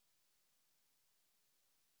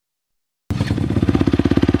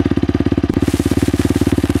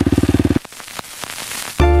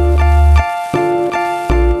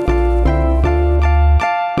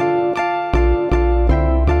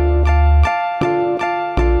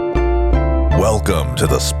Welcome to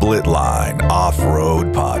the Split Line Off-Road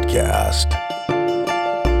Podcast.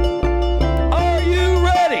 Are you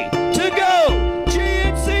ready to go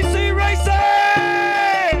GNCC racing?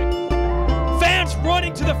 Fans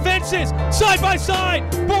running to the fences, side by side.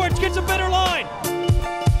 Borge gets a better line.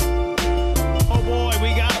 Oh boy,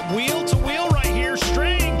 we got wheel to wheel right here,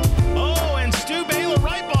 string. Oh, and Stu Baylor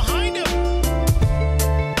right behind him.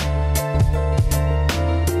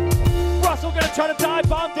 Russell gonna try to dive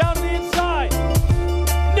bomb down to the inside.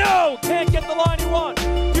 No, can't get the line he wants.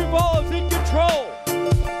 Duvall is in control.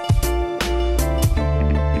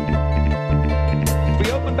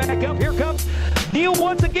 We open back up. Here comes Neal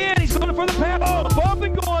once again. He's going for the pass. Oh,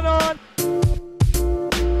 bumping going on.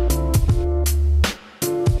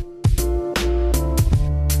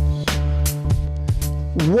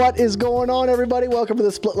 What is going on, everybody? Welcome to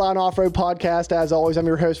the Split Line Off-Road Podcast. As always, I'm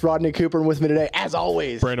your host, Rodney Cooper, and with me today, as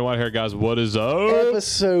always, Brandon Whitehair, guys. What is up?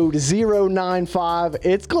 episode 095.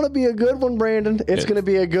 It's going to be a good one, Brandon. It's going to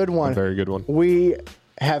be a good one. A very good one. We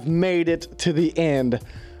have made it to the end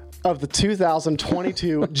of the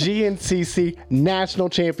 2022 GNCC National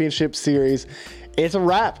Championship Series. It's a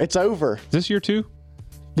wrap. It's over. Is this year two?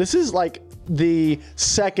 This is like the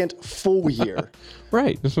second full year.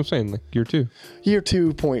 Right. That's what I'm saying. Like year two. Year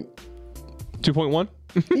 2.1. 2.1?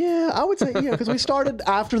 Yeah, I would say, because we started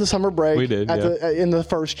after the summer break. We did, in the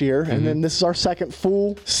first year, and then this is our second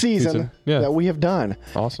full season that we have done.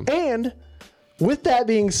 Awesome. And with that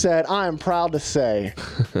being said, I am proud to say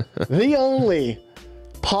the only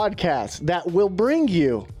podcast that will bring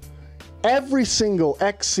you every single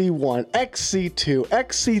XC1, XC2,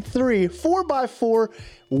 XC3, 4x4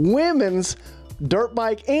 women's dirt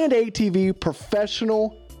bike and ATV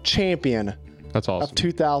professional champion. That's awesome. Of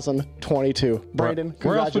 2022. Brandon,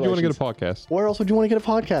 where else would you want to get a podcast? Where else would you want to get a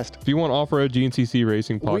podcast? If you want off-road GNCC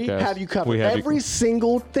racing podcast, We have you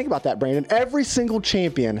covered. Think about that, Brandon. Every single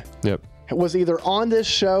champion Yep. was either on this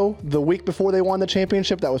show the week before they won the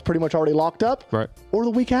championship that was pretty much already locked up, Right. or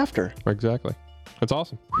the week after. Exactly. That's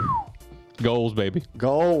awesome. Goals, baby.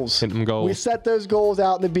 Goals. Hit them goals. We set those goals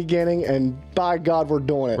out in the beginning, and by God, we're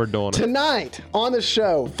doing it. We're doing it. Tonight on the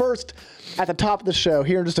show, first at the top of the show,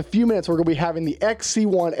 here in just a few minutes, we're going to be having the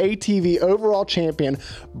XC1 ATV overall champion,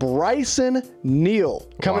 Brycen Neal,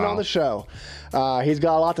 coming on the show. He's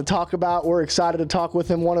got a lot to talk about. We're excited to talk with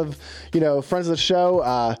him. One of, friends of the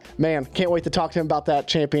show. Man, can't wait to talk to him about that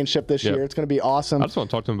championship this year. It's going to be awesome. I just want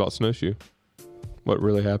to talk to him about snowshoe. What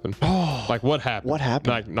really happened? Like what happened? What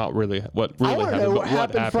happened? Like not really. What really I want to happened? know what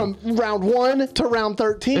happened from round 1 to round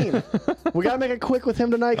 13. We got to make it quick with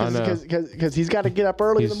him tonight because he's got to get up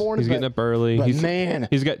early in the morning. He's getting up early. But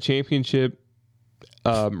he's got championship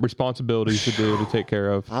responsibilities to do to take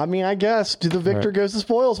care of. I mean, I guess the victor goes the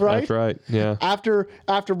spoils, right? That's right. Yeah. After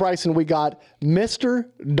Brycen, we got Mr.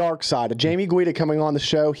 Darkside, Jamie Guida, coming on the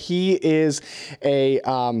show. He is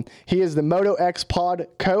the Moto X Pod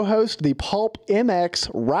co-host, the Pulp MX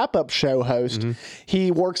wrap-up show host. He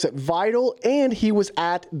works at Vital, and he was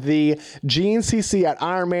at the GNCC at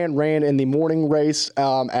Ironman, ran in the morning race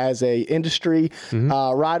as a industry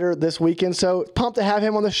rider this weekend. So pumped to have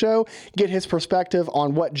him on the show, get his perspective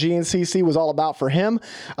on what GNCC was all about for him.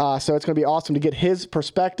 So it's going to be awesome to get his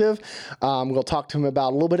perspective. We'll talk to him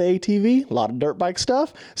about a little bit of ATV, a lot of dirt bike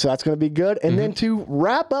stuff. So that's going to be good. And then to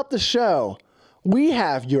wrap up the show, we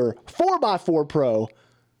have your 4x4 Pro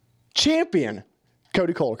champion,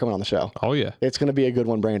 Cody Collier, coming on the show. Oh, yeah. It's going to be a good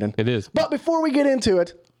one, Brandon. It is. But before we get into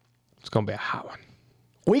it, It's going to be a hot one.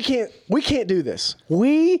 we can't do this.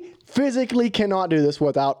 We physically cannot do this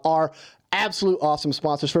without our absolute awesome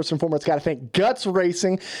sponsors. First and foremost, got to thank Guts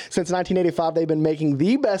Racing. Since 1985, they've been making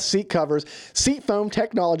the best seat covers, seat foam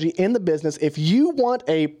technology in the business. If you want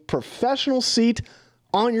a professional seat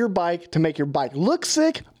on your bike to make your bike look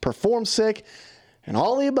sick, perform sick, and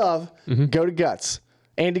all the above, go to Guts.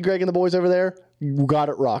 Andy, Greg, and the boys over there, you got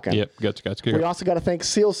it rocking. Yep, gotcha. We also got to thank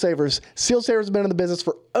Seal Savers. Seal Savers has been in the business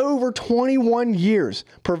for over 21 years,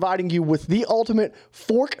 providing you with the ultimate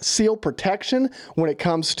fork seal protection when it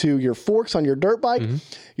comes to your forks on your dirt bike,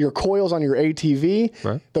 your coils on your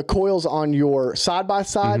ATV, the coils on your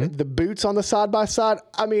side-by-side, the boots on the side-by-side.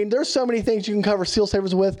 I mean, there's so many things you can cover Seal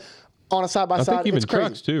Savers with on a side-by-side. I think even it's crazy.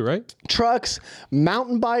 trucks too, right? Trucks,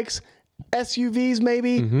 mountain bikes, SUVs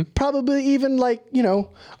maybe, probably even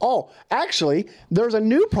actually, there's a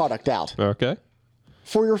new product out Okay.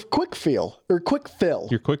 for your quick fill. Your quick fill.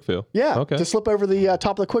 Yeah. Okay. To slip over the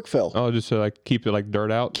top of the quick fill. Oh, just to like keep it like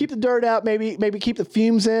dirt out. Keep the dirt out, maybe keep the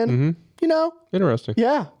fumes in. Interesting.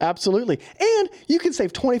 Yeah, absolutely. And you can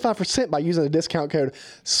save 25% by using the discount code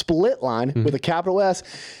SPLITLINE with a capital S.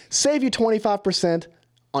 Save you 25%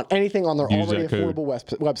 on anything on their Use already that code. affordable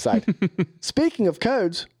website. Speaking of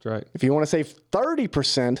codes, That's right. if you want to save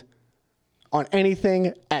 30% on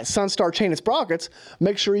anything at Sunstar Chain and Sprockets,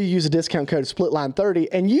 make sure you use the discount code SPLITLINE30,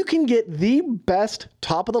 and you can get the best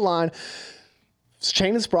top of the line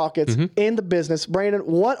chain and sprockets in the business. Brandon,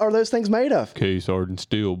 what are those things made of? Case hardened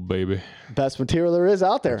steel, baby. Best material there is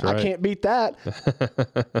out there. That's right. I can't beat that.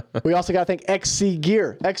 We also got to thank XC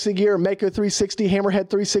Gear. XC Gear, Mako 360,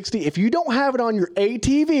 Hammerhead 360. If you don't have it on your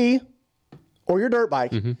ATV or your dirt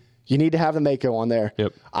bike, you need to have the Mako on there.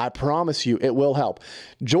 Yep. I promise you it will help.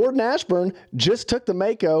 Jordan Ashburn just took the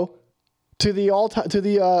Mako to the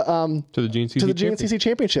GNCC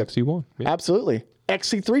championship. XC1. Yeah. Absolutely.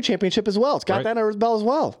 XC3 championship as well. It's got that under his belt as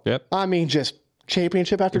well. Yep. I mean, just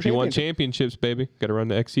championship after If you want championship. championships, baby, got to run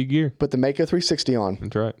the XC gear. Put the Mako 360 on.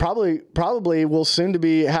 That's right. Probably will soon to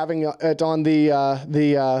be having it on the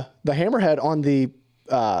Hammerhead on the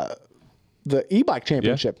e-bike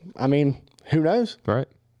championship. Yeah. I mean, who knows? Right.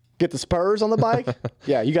 Get the spurs on the bike.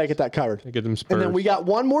 Yeah, you got to get that covered. Get them spurs. And then we got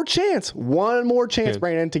one more chance,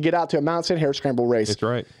 Brandon, to get out to a Mount St. Hare Scramble race. That's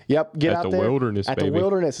right. Yep, get out there. Wilderness, at baby. the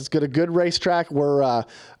Wilderness. It's got a good racetrack. We're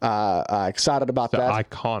excited about that.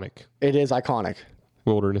 Iconic. It is iconic.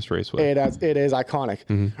 Wilderness Raceway. It is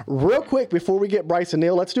iconic. Real quick, before we get Brycen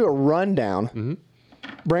Neal, let's do a rundown.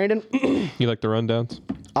 Brandon, You like the rundowns?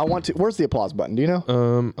 I want to. Where's the applause button? Do you know?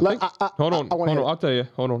 Hold on. I'll tell you.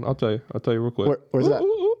 Hold on. I'll tell you real quick. Where's that?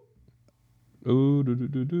 Ooh,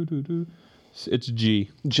 It's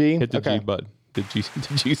G. G? Hit the Okay. G button. The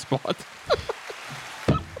G spot.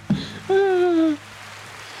 I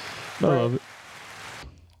love it.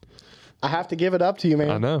 I have to give it up to you,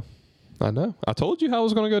 man. I know. I told you how it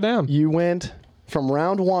was going to go down. You went from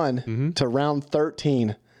round 1 to round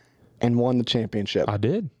 13 and won the championship. I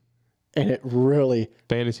did. And it really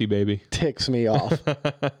Fantasy, baby. ticks me off.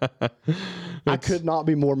 I could not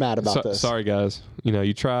be more mad about this. Sorry, guys.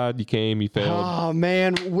 You tried, you came, you failed. Oh,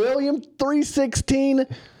 man. William 316.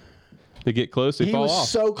 They get close, they He fall was off.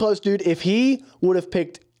 so close, dude. If he would have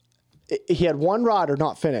picked, he had one rider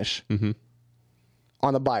not finish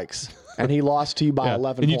on the bikes, and he lost to you by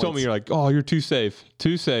 11 And you points. told me, you're like, oh, you're too safe.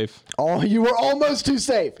 Too safe. Oh, you were almost too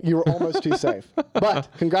safe. But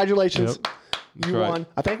congratulations. Yep. You right. won.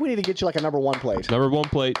 I think we need to get you like a number 1 plate. Number 1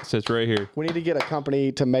 plate sits right here. We need to get a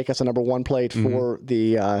company to make us a number 1 plate for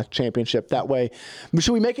the championship. That way,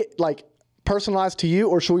 should we make it like personalized to you,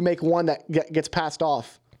 or should we make one that gets passed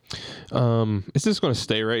off? Is this going to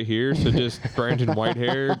stay right here? So just Brandon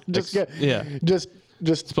Whitehair.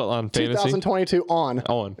 Just split line fantasy. 2022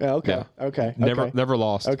 on. Yeah, okay. Yeah. Okay. Never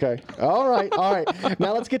lost. Okay. All right.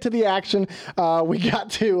 Now let's get to the action. We got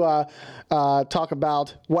to talk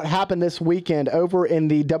about what happened this weekend over in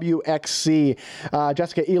the WXC.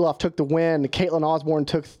 Jessica Eloff took the win. Caitlin Osborne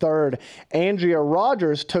took third. Andrea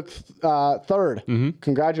Rogers took third.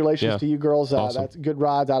 Congratulations to you girls. Awesome. That's good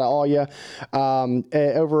rides out of all you.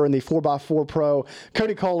 Over in the 4x4 Pro,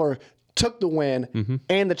 Cody Collier took the win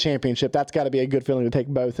and the championship. That's got to be a good feeling to take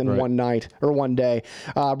both in one night or one day.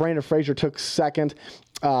 Brandon Fraser took second.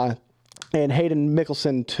 And Hayden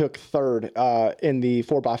Mickelson took third in the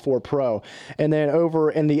 4x4 Pro. And then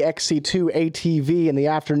over in the XC2 ATV in the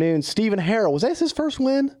afternoon, Stephen Harrell. Was that his first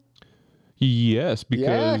win? Yes,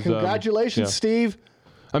 because congratulations, Steve.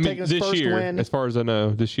 I mean, this year, as far as I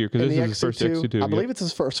know, this year, because this is his first XC2. I believe it's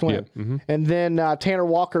his first win. Yeah. And then Tanner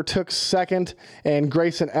Walker took second, and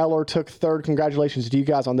Grayson Eller took third. Congratulations to you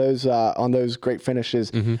guys on those great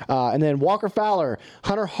finishes. And then Walker Fowler,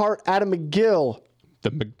 Hunter Hart, Adam McGill.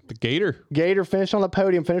 The Gator. Gator finished on the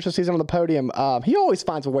podium, finished the season on the podium. He always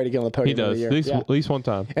finds a way to get on the podium. He does, at least one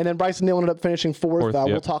time. And then Brycen Neal ended up finishing fourth.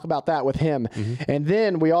 We'll talk about that with him. And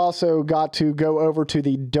then we also got to go over to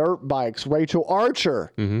the dirt bikes. Rachel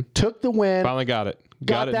Archer took the win. Finally got it.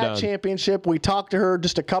 Got it that done. championship. We talked to her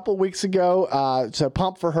just a couple weeks ago, so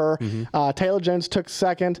pump for her. Taylor Jones took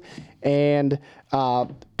second, and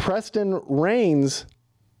Preston Rains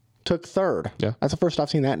took third. Yeah. That's the first I've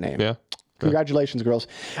seen that name. Yeah. Congratulations, girls.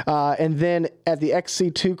 And then at the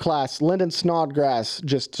XC2 class, Lyndon Snodgrass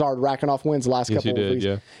just started racking off wins the last couple of weeks.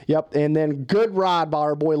 Yeah. Yep. And then good ride by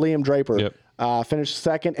our boy Liam Draper. Yep. Finished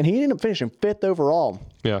second, and he ended up finishing fifth overall.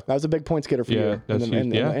 Yeah. That was a big points getter for you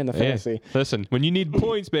in the fantasy. Listen, when you need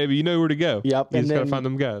points, baby, you know where to go. Yep. You just got to find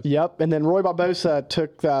them guys. Yep. And then Roy Barbosa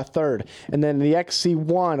took third. And then the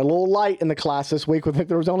XC1, a little light in the class this week.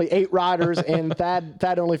 There was only 8 riders, and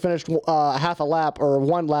Thad only finished half a lap or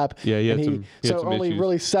 1 lap. Yeah, he had some only issues.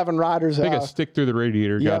 really 7 riders. I think a stick through the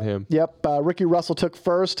radiator got him. Yep. Ricky Russell took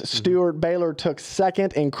first. Stuart Baylor took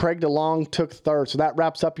second, and Craig DeLong took third. So that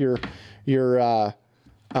wraps up your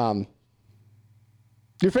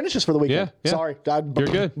Your finishes for the weekend. Yeah. Sorry, I You're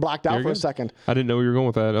good. blacked out You're for a good. second. I didn't know where you were going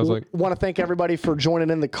with that. I was like, Want to thank everybody for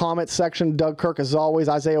joining in the comments section. Doug Kirk, as always,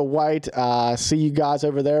 Isaiah White. See you guys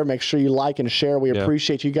over there. Make sure you like and share. We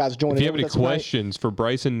appreciate you guys joining in. if you have any questions for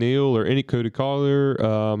Brycen, Neal, or any Cody Collier,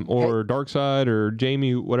 or Darkside, or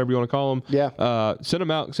Jamie, whatever you want to call them, send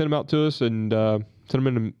them out. Send them out to us, and send them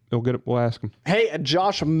in. And we'll ask them. Hey,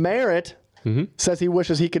 Josh Merritt. Says he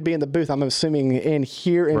wishes he could be in the booth. I'm assuming in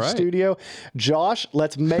studio. Josh,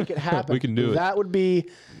 let's make it happen. We can do it. That'd be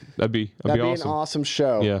awesome. an awesome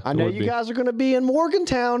show. Yeah, I know you guys are going to be in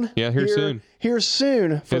Morgantown. Yeah, here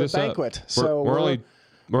soon for the banquet. Up. So we're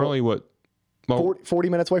only what 40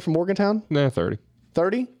 minutes away from Morgantown? 30.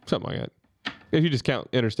 30? Something like that. If you just count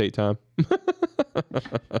interstate time.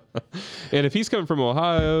 And if he's coming from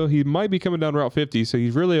Ohio, he might be coming down Route 50, so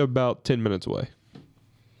he's really about 10 minutes away.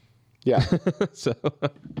 Yeah.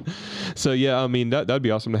 So yeah, I mean that'd be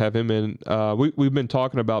awesome to have him in. We've been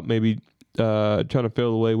talking about maybe trying to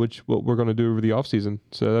fill away what we're going to do over the off season.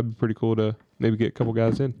 So that'd be pretty cool to maybe get a couple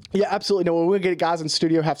guys in. Yeah, absolutely. No, we're going to get guys in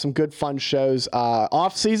studio, have some good fun shows.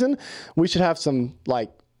 Off season, we should have some like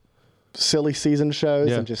silly season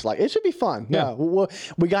shows and just like it should be fun. Yeah,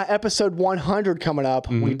 we got episode 100 coming up.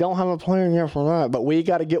 We don't have a plan yet for that, but we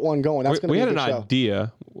got to get one going. That's going to be a good show. We had an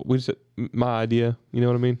idea. We just my idea. You know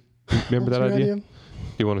what I mean? Remember that idea? Do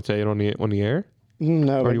you want to say it on the air?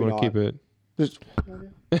 No, or do you want to keep it?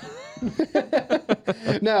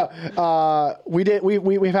 No, we did.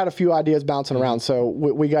 We've had a few ideas bouncing around, so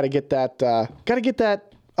we got to get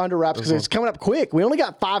that under wraps because it's coming up quick. We only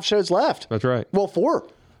got 5 shows left. That's right. Well, 4.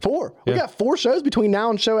 We got 4 shows between now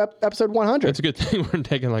and episode 100. It's a good thing we're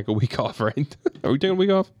taking like a week off, right? Are we taking a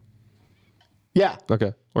week off? Yeah.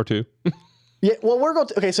 Okay, or 2. Yeah. Well, we're going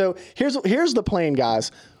to. Okay, so here's the plan,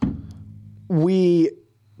 guys. We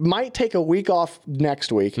might take a week off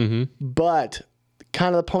next week, but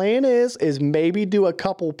kind of the plan is maybe do a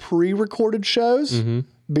couple pre-recorded shows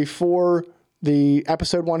before the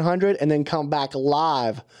episode 100 and then come back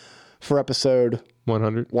live for episode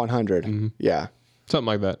 100. Yeah. Something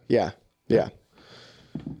like that. Yeah.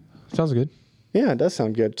 Sounds good. Yeah, it does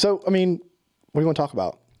sound good. So, I mean, what do you want to talk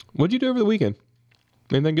about? What'd you do over the weekend?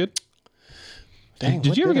 Anything good? Dang,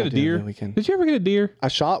 did you ever get a deer? Did you ever get a deer? I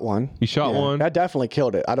shot one. You shot one? I definitely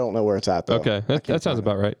killed it. I don't know where it's at, though. Okay. That sounds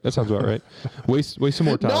about right. Waste some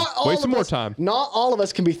more time. Waste some more time. Not all of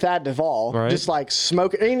us can be Thad Duvall. Right. Just like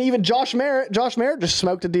smoke. And even Josh Merritt just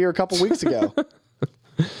smoked a deer a couple weeks ago.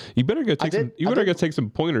 You better go take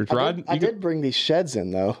some pointers, right? I did bring these sheds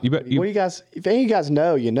in, though. What do you guys, if any of you guys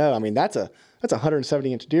know, you know. I mean, that's a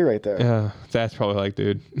 170-inch deer right there. Yeah. That's probably like,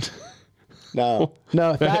 dude. No.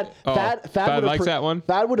 Thad likes that one.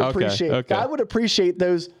 Thad would appreciate. Okay. Thad would appreciate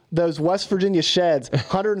those West Virginia sheds,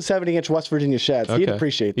 170-inch West Virginia sheds. Okay. He'd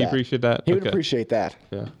appreciate that. He'd appreciate that. He would appreciate that.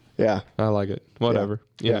 Yeah. I like it. Whatever.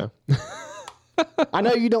 Yeah. You know. I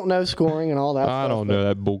know you don't know scoring and all that. I don't know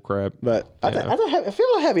that bull crap. But I feel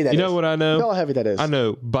how heavy that is. You know what I know? I feel how heavy that is. I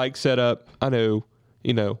know bike setup. I know,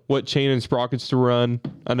 what chain and sprockets to run.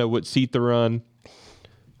 I know what seat to run. I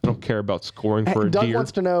don't care about scoring for a Doug deer.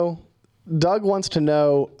 Doug wants to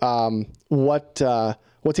know what's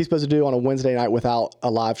he supposed to do on a Wednesday night without a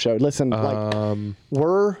live show. Listen, I don't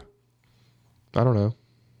know. I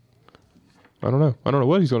don't know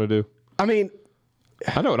what he's going to do. I mean,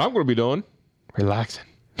 I know what I'm going to be doing. Relaxing.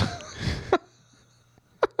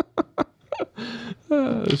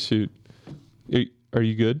 Shoot. Are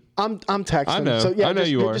you good? I'm texting. I know. So, yeah, I know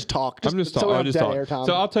you are. Just talk. I'm just talking.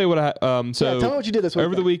 So I'll tell you what tell me what you did this weekend.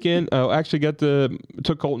 Over the weekend, I actually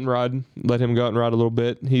took Colton riding, let him go out and ride a little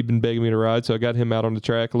bit. He'd been begging me to ride, so I got him out on the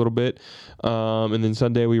track a little bit. And then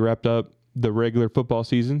Sunday we wrapped up the regular football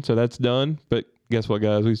season, so that's done. But guess what,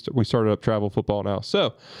 guys? We started up travel football now.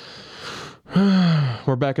 So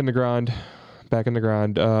we're back in the grind.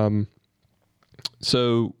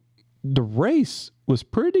 So the race was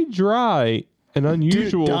pretty dry and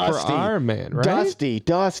unusual for Ironman, right?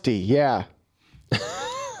 Dusty, yeah.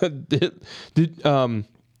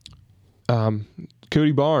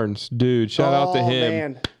 Cody Barnes, dude, shout out to him.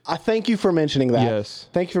 Man. I thank you for mentioning that. Yes.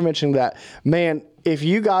 Thank you for mentioning that. Man, if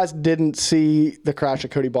you guys didn't see the crash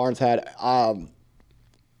that Cody Barnes had,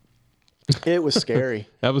 it was scary.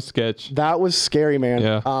 That was sketch. That was scary, man.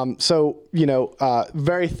 Yeah. So,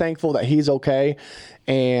 very thankful that he's okay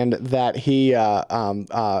and that he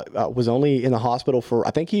was only in the hospital for,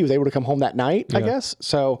 I think he was able to come home that night, I guess.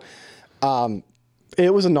 So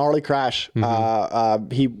it was a gnarly crash. He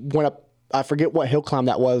went up, I forget what hill climb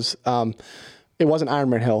that was. It wasn't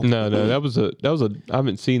Ironman Hill. No, that was a. I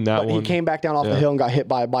haven't seen that one. He came back down off the hill and got hit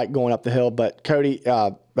by a bike going up the hill. But Cody,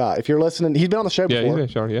 if you're listening, he's been on the show before. Yeah, he's been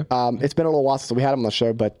shown, yeah. It's been a little while since we had him on the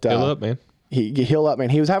show, but Heal up, man. He healed up, man.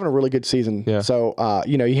 He was having a really good season. Yeah. So,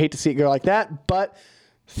 you hate to see it go like that, but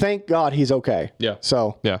thank God he's okay. Yeah.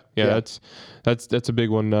 So yeah. That's a big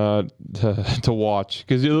one to watch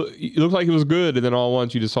because it looked like he was good, and then all at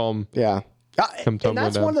once you just saw him. Yeah. And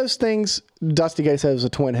that's one of those things Dusty Gay said was the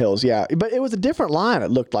Twin Hills. Yeah. But it was a different line,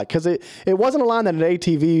 it looked like, because it wasn't a line that an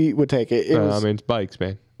ATV would take. It was, it's bikes,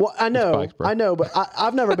 man. Well, I know, but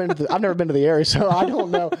I've never been to the area, so I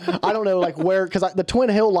don't know. I don't know like where, because the Twin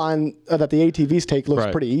Hill line that the ATVs take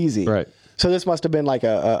looks pretty easy. Right. So this must have been like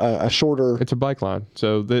a shorter. It's a bike line,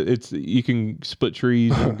 so you can split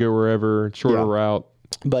trees, you can go wherever, shorter route.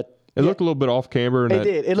 But it looked a little bit off camber. It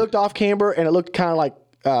did. It looked off camber, and it looked kind of like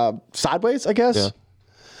sideways, I guess. Yeah.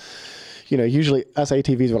 Usually us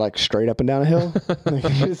ATVs were like straight up and down a hill.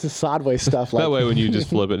 It's the sideways stuff. Like, that way, when you just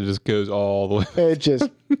flip it, it just goes all the way. It just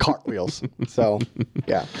cartwheels. So,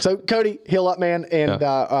 yeah. So Cody, heal up, man, and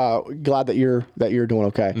glad that you're doing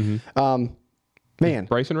okay. Mm-hmm. Man,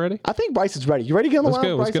 Brycen ready? I think Bryson's ready. You ready to get on the line,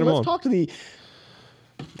 Brycen? Let's get him on. Talk to the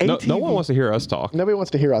ATV. No one wants to hear us talk. Nobody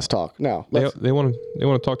wants to hear us talk. No. They want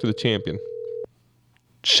to talk to the champion.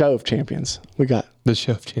 Show of Champions. We got the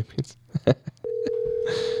Show of Champions.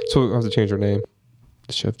 So we have to change our name.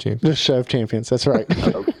 The Show of Champions. The Show of Champions. That's right.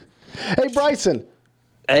 Hey, Brycen.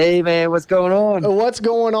 Hey, man. What's going on? What's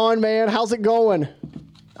going on, man? How's it going?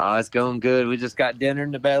 Oh, it's going good. We just got dinner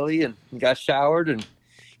in the belly and got showered and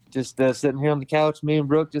just sitting here on the couch, me and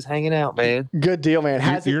Brooke just hanging out, man. Good deal,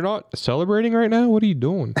 man. You're not celebrating right now? What are you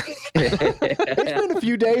doing? It's been a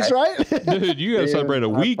few days, right? Dude, you got to celebrate a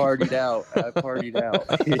week. I partied out.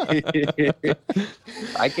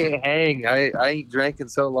 I can't hang. I ain't drinking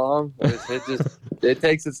so long. It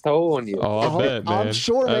takes its toll on you. Oh, I bet, man. I'm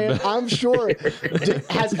sure, man. I'm sure.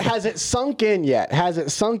 Has it sunk in yet? Has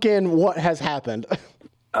it sunk in what has happened?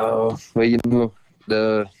 Oh, well,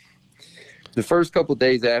 the first couple of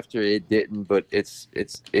days after it didn't, but it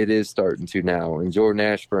is starting to now. And Jordan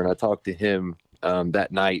Ashburn, I talked to him that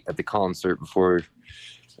night at the concert before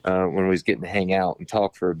when we was getting to hang out and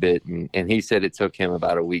talk for a bit, and he said it took him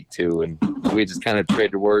about a week too, and we just kind of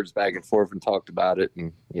traded words back and forth and talked about it,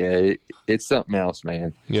 and it's something else,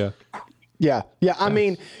 man. Yeah. I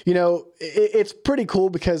mean, it's pretty cool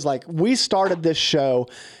because like we started this show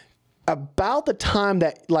about the time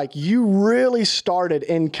that like you really started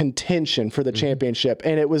in contention for the championship,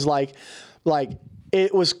 and it was like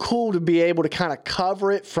it was cool to be able to kind of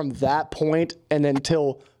cover it from that point and then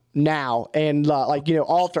till now, and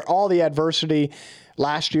after all the adversity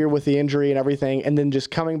last year with the injury and everything, and then just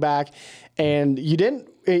coming back, and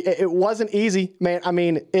it wasn't easy, man. I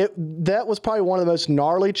mean, that was probably one of the most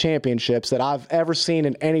gnarly championships that I've ever seen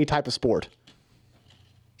in any type of sport.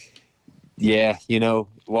 Yeah,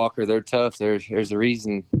 Walker, they're tough. There's a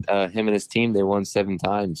reason him and his team, they won 7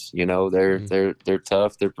 times. They're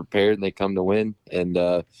tough, they're prepared, and they come to win. And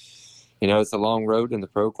it's a long road in the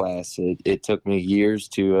pro class. It took me years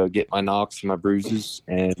to get my knocks and my bruises,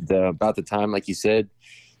 and about the time, like you said,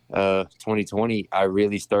 2020, I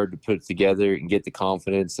really started to put it together and get the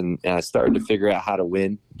confidence, and I started to figure out how to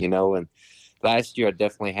win. And last year I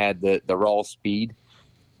definitely had the raw speed.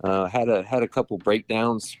 Had a couple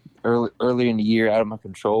breakdowns early in the year out of my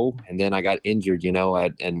control, and then I got injured,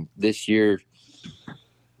 and this year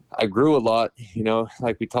I grew a lot,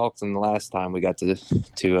 like we talked in the last time we got to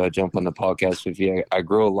jump on the podcast with you. I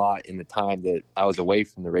grew a lot in the time that I was away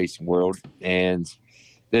from the racing world, and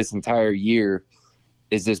this entire year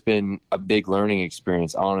has just been a big learning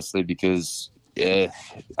experience, honestly, because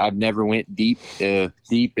I've never went deep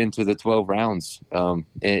into the 12 rounds,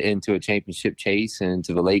 into a championship chase and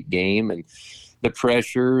into the late game, and the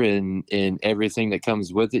pressure and everything that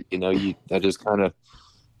comes with it. I just kind of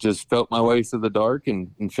just felt my way through the dark and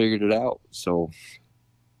figured it out. So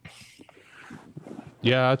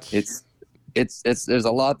yeah, it's there's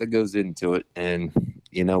a lot that goes into it, and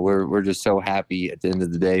we're just so happy at the end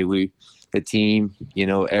of the day. The team,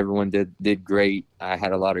 everyone did great. I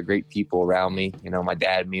had a lot of great people around me. My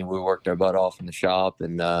dad, me, we worked our butt off in the shop,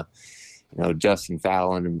 and Justin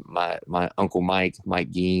Fallon and my uncle Mike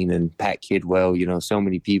Geen, and Pat Kidwell. So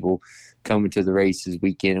many people coming to the races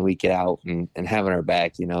week in and week out and having our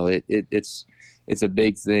back. It's a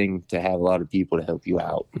big thing to have a lot of people to help you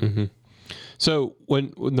out. Mm-hmm. So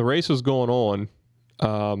when the race was going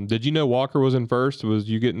on, did you know Walker was in first? Was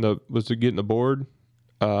he getting the board?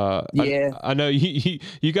 Yeah, I know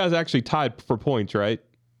you guys actually tied for points, right?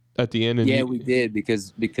 At the end. And we did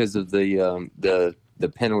because of the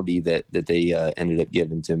penalty that they ended up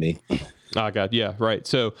giving to me. Yeah, right.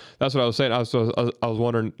 So that's what I was saying. I was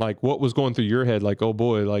wondering, like, what was going through your head? Like, oh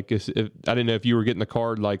boy, like, I didn't know if you were getting the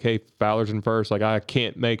card, like, hey, Fowler's in first, like, I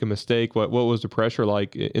can't make a mistake. What was the pressure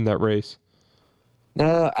like in that race?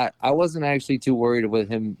 No, I wasn't actually too worried with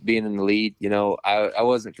him being in the lead. You know, I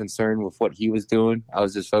wasn't concerned with what he was doing. I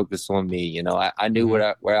was just focused on me. You know, I knew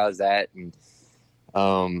where I was at,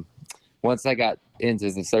 and once I got into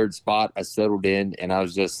the third spot, I settled in, and I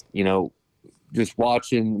was just, you know, just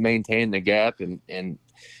watching, maintain the gap, and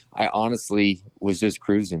I honestly was just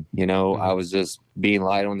cruising. You know, I was just being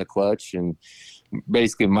light on the clutch and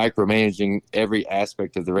basically micromanaging every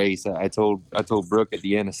aspect of the race. I told Brooke at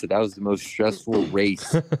the end, I said that was the most stressful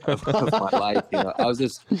race of my life. You know, I was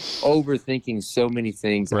just overthinking so many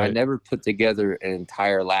things. Right. I never put together an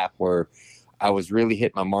entire lap where I was really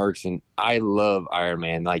hitting my marks, and I love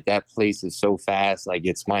Ironman. Like, that place is so fast. Like,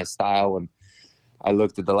 it's my style. And I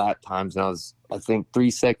looked at the lap times, and I think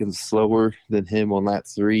 3 seconds slower than him on lap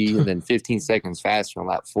 3, and then 15 seconds faster on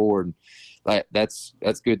lap 4. And like, that's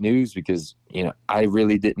good news, because, you know, I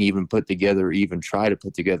really didn't even try to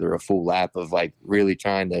put together a full lap of, like, really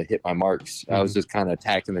trying to hit my marks. I was just kind of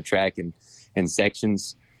attacking the track in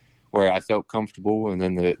sections where I felt comfortable, and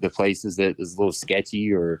then the places that is a little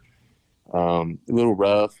sketchy or a little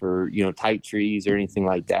rough, or, you know, tight trees or anything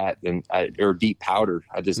like that, or deep powder,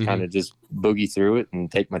 I just kind of just boogie through it and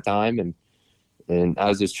take my time, and I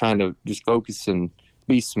was just trying to just focus and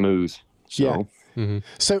be smooth. So. Yeah.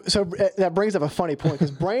 So that brings up a funny point,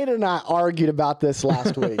 because Brandon and I argued about this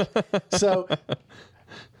last week. So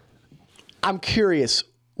I'm curious,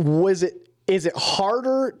 is it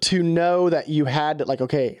harder to know that you had to, like,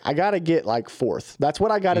 okay, I got to get like fourth, that's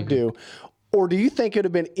what I got to do? Or do you think it would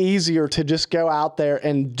have been easier to just go out there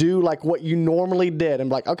and do like what you normally did and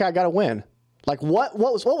be like, okay, I got to win? Like, what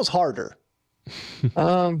was harder?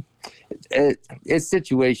 It's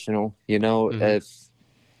situational, you know. If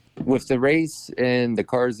with the race and the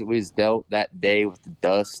cards that we was dealt that day with the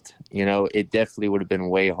dust, you know, it definitely would have been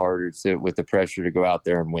way harder with the pressure to go out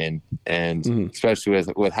there and win, and especially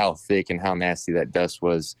with how thick and how nasty that dust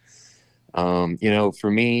was. You know,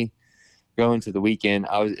 for me, going to the weekend,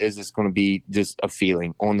 it's just going to be just a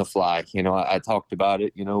feeling on the fly. You know, I talked about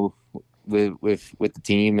it, you know, with the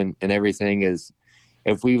team and everything, is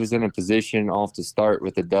if we was in a position off the start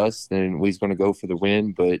with the dust, then we was going to go for the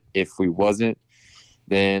win. But if we wasn't,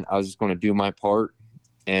 then I was just going to do my part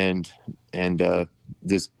and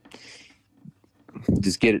just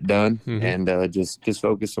get it done, and just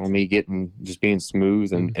focus on me just being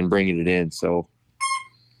smooth and bringing it in. So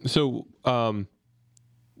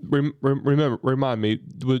remind me,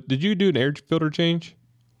 did you do an air filter change?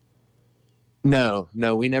 No,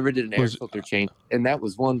 we never did an air filter change. And that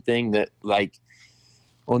was one thing that, like,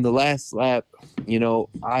 on the last lap, you know,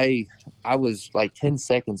 I was like 10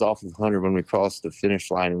 seconds off of Hunter when we crossed the finish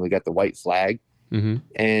line and we got the white flag.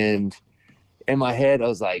 And in my head, I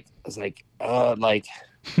was like,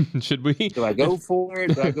 should we? Do I go for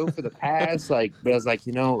it? Do I go for the pass? Like, but I was like,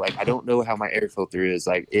 you know, like, I don't know how my air filter is.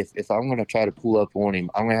 Like, if I'm going to try to pull up on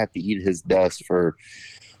him, I'm going to have to eat his dust for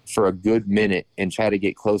a good minute and try to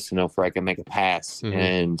get close enough where I can make a pass.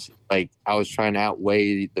 And like, I was trying to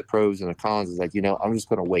outweigh the pros and the cons. It's like, you know, I'm just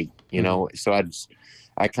going to wait, you know? So I'd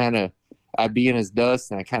be in his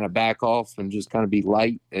dust and I kind of back off and just kind of be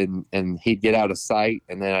light, and he'd get out of sight.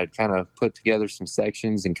 And then I'd kind of put together some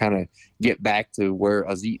sections and kind of get back to where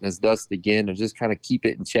I was eating his dust again and just kind of keep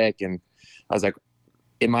it in check. And I was like,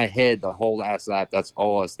 in my head, the whole last lap, that's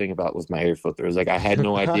all I was thinking about was my air filter. It was like, I had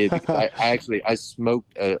no idea, because I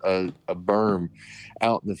smoked a berm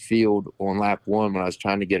out in the field on lap 1 when I was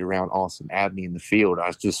trying to get around Austin Avenue in the field.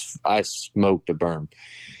 I smoked a berm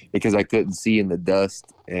because I couldn't see in the dust,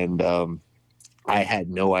 and I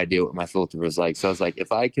had no idea what my filter was like. So I was like,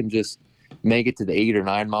 if I can just make it to the 8 or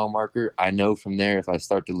 9 mile marker, I know from there, if I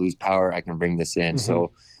start to lose power, I can bring this in.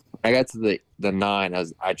 So I got to the 9.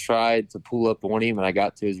 I tried to pull up on him, and I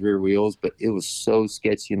got to his rear wheels, but it was so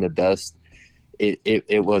sketchy in the dust.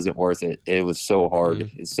 It wasn't worth it. It was so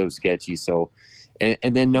hard. It's so sketchy. So,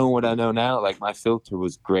 and then knowing what I know now, like, my filter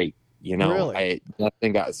was great. You know, Really?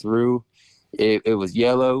 Nothing got through. It was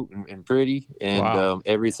yellow and pretty, and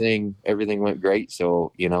everything went great.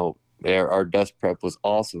 So, you know, our dust prep was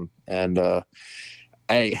awesome, and that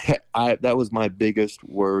was my biggest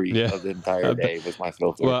worry of the entire day, was my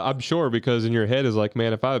filter. Well, I'm sure, because in your head is like,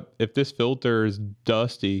 man, if this filter is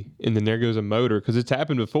dusty and then there goes a motor, because it's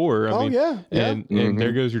happened before. I mean, and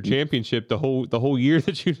there goes your championship. The whole year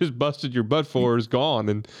that you just busted your butt for is gone.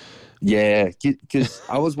 And yeah, because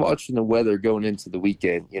I was watching the weather going into the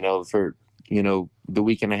weekend, you know, for, you know, the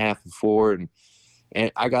week and a half before, and And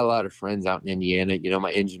I got a lot of friends out in Indiana,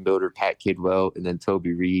 my engine builder, Pat Kidwell, and then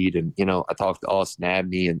Toby Reed. And, I talked to Austin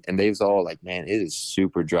Abney, and they was all like, man, it is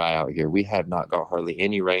super dry out here. We have not got hardly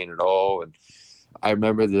any rain at all. And I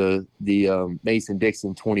remember the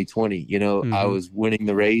Mason-Dixon 2020, I was winning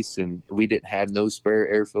the race, and we didn't have no spare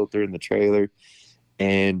air filter in the trailer.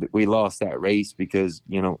 And we lost that race because,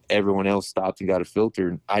 everyone else stopped and got a filter,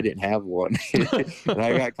 and I didn't have one. And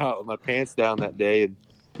I got caught with my pants down that day. And,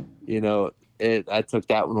 I took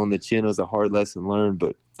that one on the chin. It was a hard lesson learned.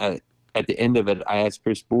 But at the end of it, I asked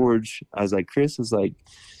Chris Borge. I was like, Chris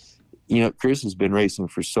has been racing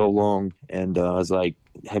for so long. And I was like,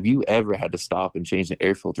 have you ever had to stop and change the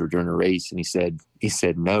air filter during a race? And he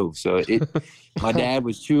said no. So my dad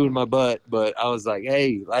was chewing my butt, but I was like,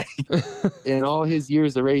 hey, like in all his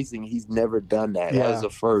years of racing, he's never done that. Yeah. That was the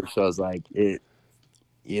first. So I was like, you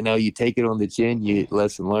take it on the chin, you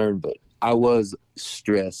lesson learned. But I was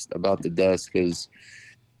stressed about the dust because,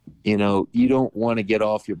 you don't want to get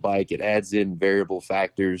off your bike. It adds in variable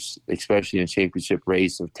factors, especially in a championship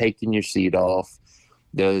race, of taking your seat off,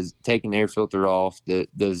 taking the air filter off,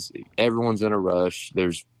 everyone's in a rush.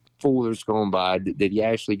 There's foolers going by. Did you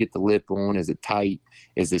actually get the lip on? Is it tight?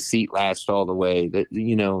 Is the seat latched all the way? That,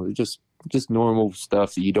 just normal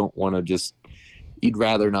stuff that you don't want to you'd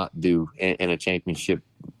rather not do in a championship,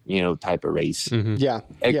 type of race. Mm-hmm. Yeah.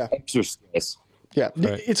 Extra stress. Yeah.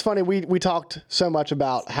 Right. It's funny. We talked so much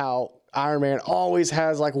about how Ironman always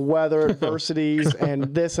has like weather adversities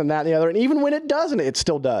and this and that and the other. And even when it doesn't, it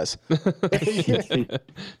still does. And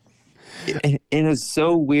it's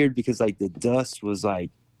so weird because like the dust was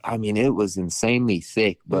like, it was insanely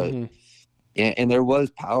thick, but and there was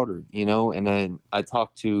powder, and then I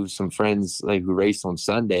talked to some friends like who raced on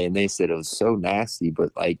Sunday, and they said it was so nasty,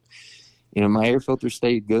 but like, my air filter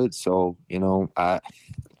stayed good. So,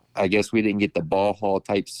 I guess we didn't get the ball haul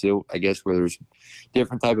type silt, I guess, where there's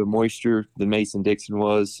different type of moisture than Mason-Dixon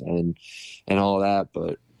was and all that.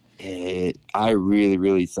 But I really,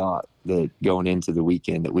 really thought that going into the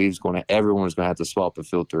weekend that everyone was going to have to swap a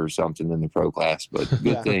filter or something in the pro class. But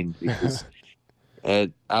good thing, because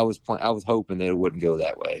I was hoping that it wouldn't go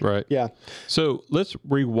that way. Right. Yeah. So let's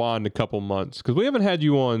rewind a couple months because we haven't had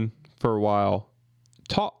you on for a while.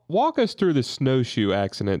 Walk us through the snowshoe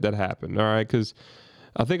accident that happened. All right. Because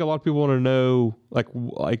I think a lot of people want to know, like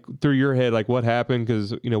through your head, like what happened.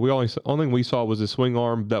 Because, only thing we saw was a swing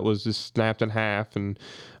arm that was just snapped in half. And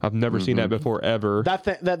I've never seen that before ever.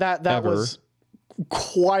 That was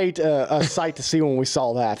quite a sight to see when we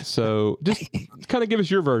saw that. So just kind of give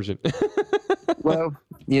us your version. Well,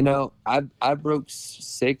 I broke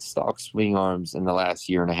 6 stock swing arms in the last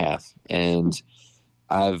year and a half, and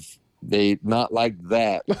they not like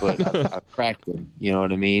that, but I've cracked them. You know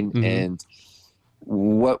what I mean? Mm-hmm. And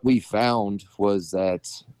what we found was that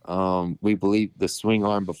we believe the swing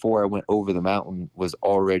arm before I went over the mountain was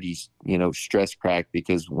already, stress cracked,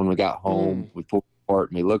 because when we got home, we pulled it apart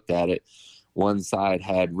and we looked at it. One side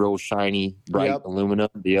had real shiny, bright aluminum.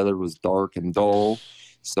 The other was dark and dull.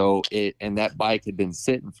 So and that bike had been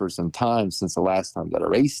sitting for some time since the last time that I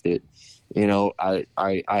raced it. I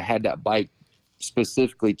had that bike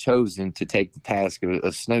specifically chosen to take the task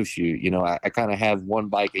of snowshoe. I kind of have one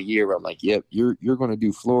bike a year where I'm like, yep, you're going to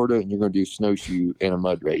do Florida and you're going to do snowshoe in a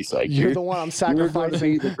mud race. Like you're the one I'm sacrificing. You're going to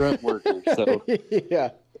be the grunt worker. So yeah.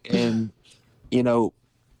 And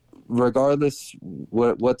regardless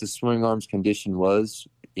what the swing arms condition was,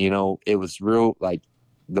 it was real, like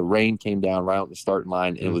the rain came down right on the starting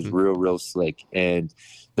line. And it was real slick. And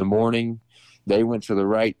the morning they went to the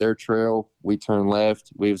right, their trail, we turned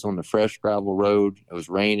left. We was on the fresh gravel road. It was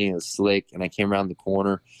raining, it was slick, and I came around the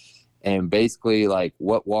corner. And basically, like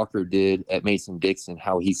what Walker did at Mason-Dixon,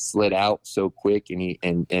 how he slid out so quick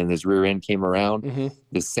and his rear end came around,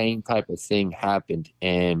 the same type of thing happened.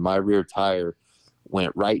 And my rear tire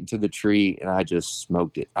went right into the tree, and I just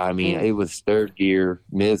smoked it. I mean, it was third gear,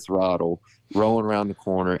 mid throttle, rolling around the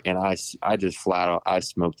corner, and I just flat out, I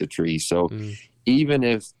smoked the tree. So even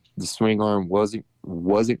if the swing arm wasn't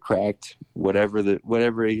cracked, whatever,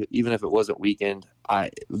 even if it wasn't weakened,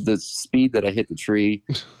 the speed that I hit the tree,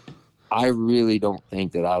 I really don't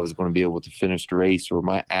think that I was going to be able to finish the race, or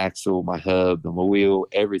my axle, my hub, and my wheel,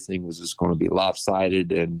 everything was just going to be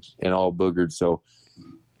lopsided and all boogered. So,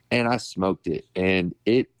 and I smoked it, and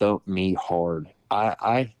it thumped me hard.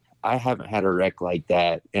 I haven't had a wreck like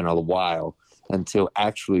that in a while until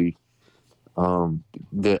actually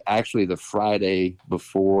the Friday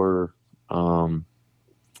before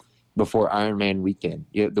before Ironman weekend.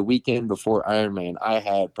 Yeah, the weekend before Ironman, I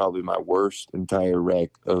had probably my worst entire wreck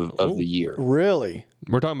of the year. Really?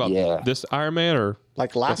 We're talking about this Ironman or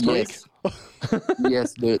Like last week?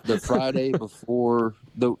 Yes, the Friday before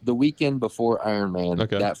the weekend before Ironman.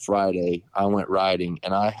 Okay. That Friday, I went riding,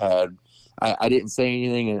 and I didn't say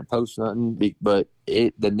anything and post nothing, but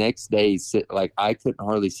the next day, I couldn't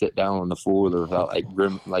hardly sit down on the floor without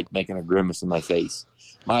like making a grimace in my face.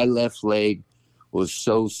 My left leg was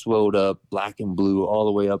so swelled up, black and blue, all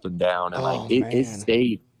the way up and down, and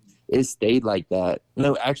it stayed like that.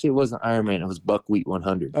 No, actually, it wasn't Ironman. It was Buckwheat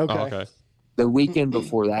 100. Okay. Oh, okay. The weekend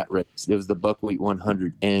before that race, it was the Buckwheat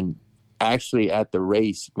 100, and actually at the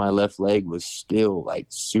race, my left leg was still like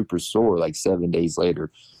super sore. Like 7 days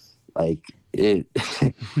later, like it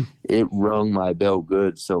rung my bell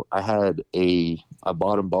good. So I had a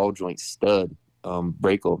bottom ball joint stud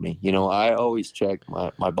break on me. I always check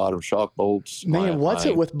my bottom shock bolts. Man, what's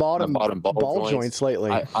it with bottom ball joints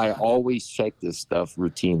lately? I always check this stuff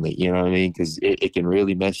routinely. You know what I mean? Because it can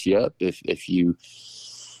really mess you up if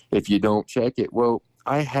you don't check it. Well,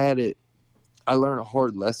 I learned a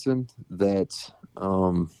hard lesson that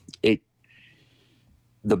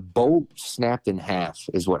the bolt snapped in half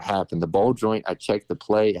is what happened. The ball joint, I checked the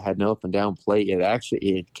plate. It had no up and down plate.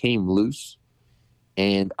 It came loose,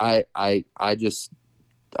 and I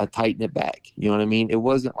tightened it back. You know what I mean? It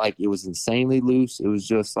wasn't like it was insanely loose. It was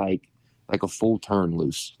just like a full turn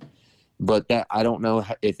loose. But that, I don't know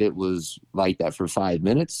if it was like that for 5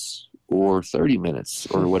 minutes or 30 minutes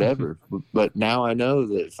or whatever. But now I know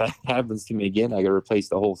that if that happens to me again, I got to replace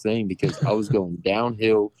the whole thing, because I was going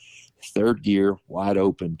downhill, third gear, wide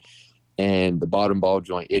open, and the bottom ball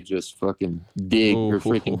joint, it just fucking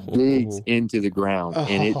digs into the ground,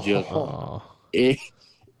 and it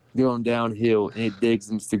going downhill, and it digs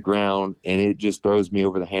into the ground, and it just throws me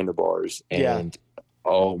over the handlebars. And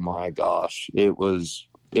oh my gosh, it was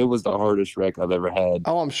the hardest wreck I've ever had.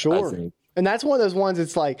 Oh, I'm sure. And that's one of those ones.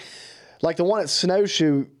 It's like the one at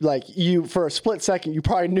Snowshoe, like you, for a split second, you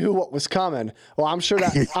probably knew what was coming. Well, I'm sure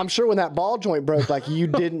when that ball joint broke, like you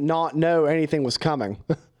did not know anything was coming.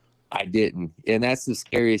 I didn't. And that's the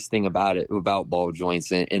scariest thing about ball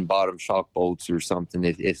joints and bottom shock bolts or something.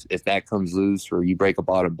 If that comes loose or you break a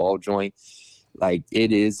bottom ball joint, like,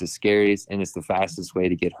 it is the scariest, and it's the fastest way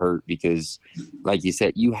to get hurt, because like you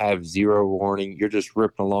said, you have zero warning. You're just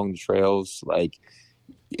ripping along the trails. Like,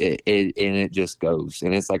 it just goes,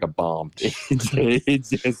 and it's like a bomb. It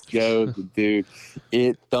just goes, dude.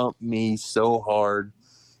 It thumped me so hard,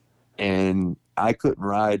 and I couldn't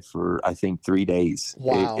ride for, I think, 3 days.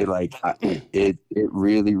 Wow. It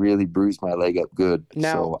really, really bruised my leg up good.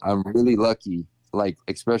 Now, so I'm really lucky, like,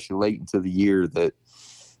 especially late into the year, that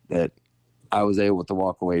I was able to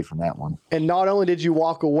walk away from that one. And not only did you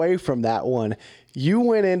walk away from that one, you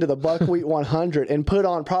went into the Buckwheat 100 and put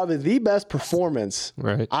on probably the best performance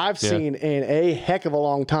I've seen in a heck of a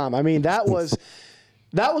long time. I mean, that was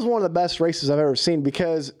one of the best races I've ever seen,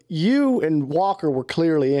 because you and Walker were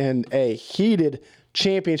clearly in a heated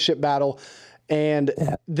championship battle. And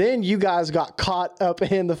then you guys got caught up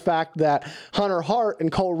in the fact that Hunter Hart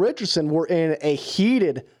and Cole Richardson were in a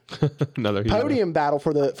heated podium battle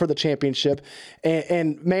for the championship.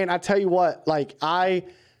 And man, I tell you what, like, I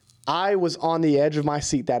was on the edge of my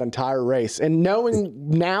seat that entire race. And knowing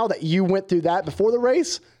now that you went through that before the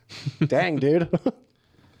race, dang, dude.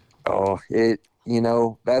 Oh,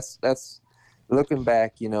 that's looking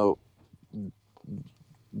back,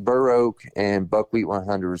 Burr Oak and Buckwheat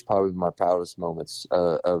 100 was probably my proudest moments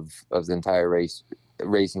of the entire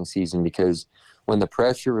racing season, because when the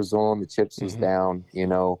pressure was on, the chips was down,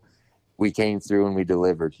 we came through and we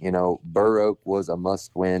delivered. Burr Oak was a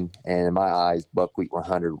must win, and in my eyes, Buckwheat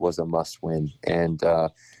 100 was a must win. And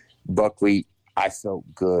Buckwheat, I felt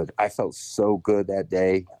good. I felt so good that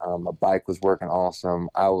day. My bike was working awesome.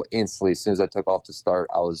 I instantly, as soon as I took off to start,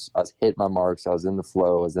 I was hitting my marks. I was in the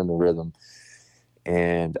flow. I was in the rhythm.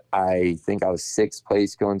 And I think I was 6th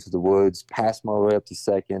place going to the woods, passed my way up to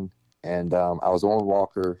 2nd. And I was on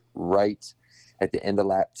Walker right at the end of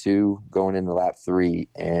lap 2, going into lap 3.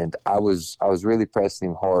 And I was really pressing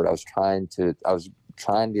him hard. I was trying to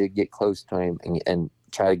get close to him and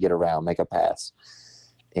try to get around, make a pass.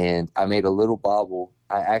 And I made a little bobble.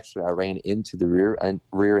 I ran into the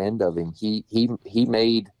rear end of him.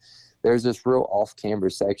 There's this real off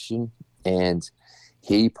camber section, and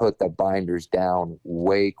he put the binders down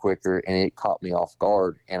way quicker, and it caught me off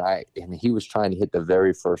guard. And he was trying to hit the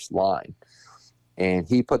very first line, and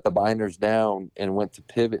he put the binders down and went to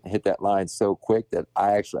pivot and hit that line so quick that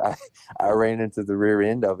I ran into the rear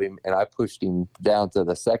end of him, and I pushed him down to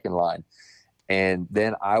the second line. And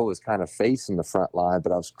then I was kind of facing the front line,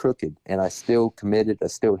 but I was crooked, and I still committed. I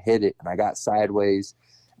still hit it, and I got sideways.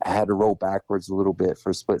 I had to roll backwards a little bit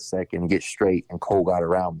for a split second and get straight, and Cole got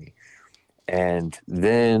around me. And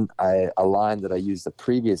then a line that I used the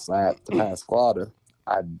previous lap to pass Glada,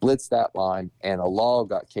 I blitzed that line, and a log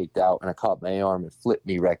got kicked out, and I caught my arm and flipped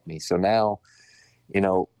me, wrecked me. So now,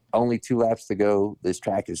 only 2 laps to go. This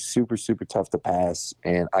track is super, super tough to pass,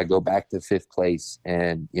 and I go back to 5th place,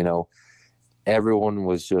 and, everyone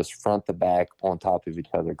was just front to back on top of each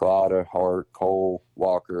other. Glada, Hart, Cole,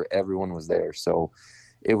 Walker, everyone was there. So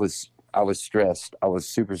I was stressed. I was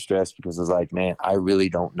super stressed because I was like, man, I really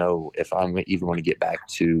don't know if I'm even going to get back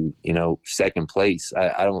to, 2nd place.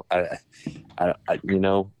 I don't even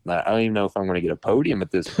know if I'm going to get a podium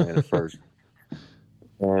at this point at first.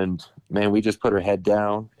 And man, we just put our head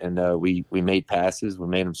down, and we made passes. We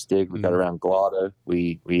made them stick. We got around Glada.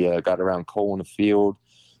 We got around Cole in the field.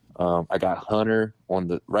 I got Hunter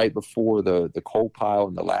right before the coal pile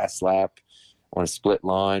in the last lap on a split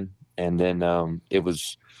line. And then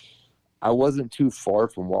I wasn't too far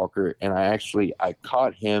from Walker, and I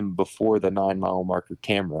caught him before the 9-mile marker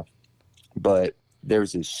camera, but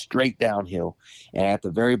there's this straight downhill, and at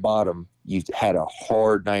the very bottom, you had a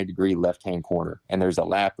hard 90-degree left-hand corner, and there's a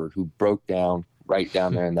lapper who broke down right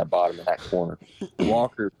down there in that bottom of that corner.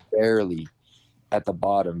 Walker barely at the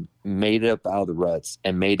bottom made it up out of the ruts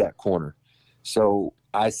and made that corner. So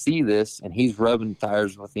I see this, and he's rubbing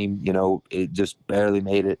tires with him. It just barely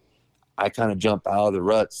made it. I kind of jump out of the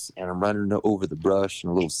ruts, and I'm running over the brush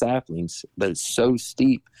and little saplings, but it's so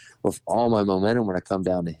steep with all my momentum when I come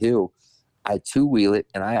down the hill. I two-wheel it,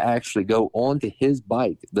 and I actually go onto his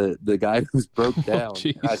bike, the guy who's broke down.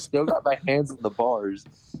 I still got my hands on the bars,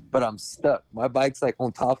 but I'm stuck. My bike's like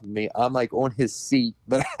on top of me. I'm like on his seat,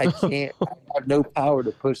 but I can't. I have no power to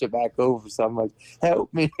push it back over. So I'm like,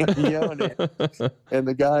 help me. I'm yelling at him. And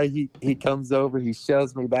the guy, he comes over, he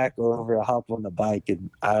shoves me back over. I hop on the bike, and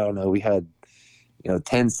I don't know, we had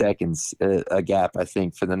 10 seconds a gap, I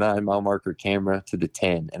think, for the 9-mile marker camera to the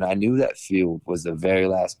 10. And I knew that field was the very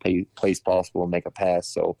last place possible to make a pass.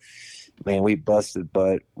 So, man, we busted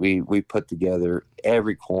butt. We put together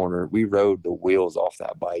every corner. We rode the wheels off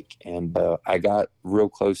that bike. And I got real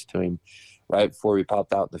close to him right before we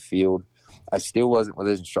popped out in the field. I still wasn't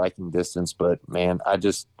within striking distance, but, man, I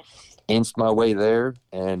just inched my way there,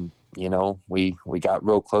 and we got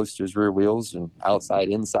real close to his rear wheels and outside,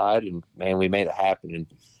 inside, and man, we made it happen. And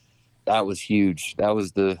that was huge. That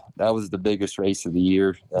was the biggest race of the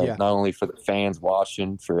year. Not only for the fans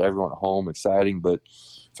watching, for everyone at home, exciting, but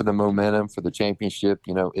for the momentum, for the championship.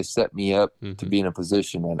 It set me up to be in a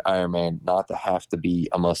position at Ironman not to have to be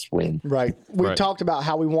a must win. Right. We talked about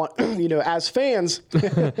how we want, as fans,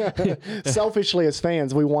 selfishly as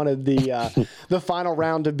fans, we wanted the final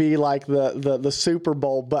round to be like the Super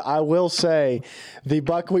Bowl. But I will say the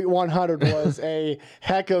Buckwheat 100 was a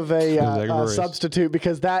heck of a substitute,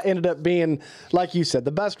 because that ended up being, like you said,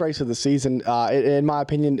 the best race of the season, in my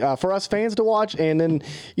opinion, for us fans to watch, and then,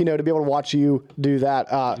 to be able to watch you do that.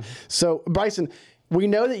 So, Brycen, we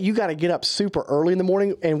know that you got to get up super early in the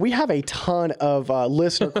morning, and we have a ton of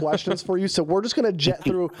listener questions for you. So we're just going to jet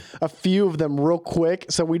through a few of them real quick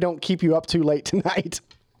so we don't keep you up too late tonight.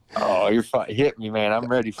 Oh, you're fine. Hit me, man. I'm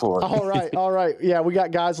ready for it. All right. Yeah, we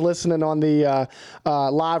got guys listening on the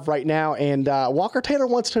live right now, and Walker Taylor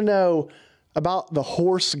wants to know about the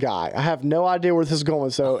horse guy. I have no idea where this is going,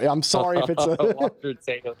 so I'm sorry if it's Walker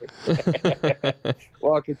Taylor.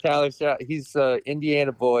 Walker Taylor, he's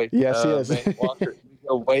Indiana boy. Yes, he is. Man, Walker, we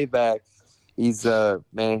go way back. He's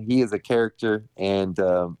he is a character, and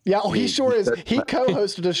he sure is. He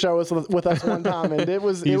co-hosted a show with us one time, and it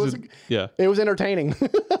was entertaining.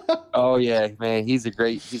 Oh yeah, man, he's a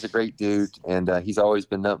great dude, and he's always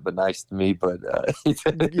been nothing but nice to me. But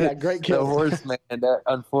great kid. The horseman,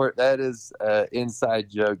 that is inside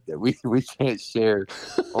joke that we can't share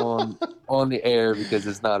on the air because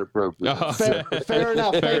it's not appropriate. Fair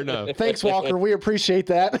enough. Fair enough. Thanks, Walker. We appreciate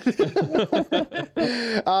that.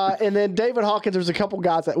 And then David Hawkins, there's a couple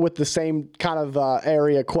guys with the same kind of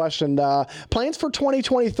area question. Plans for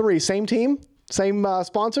 2023, same team, same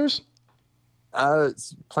sponsors?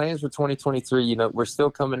 Plans for 2023, we're still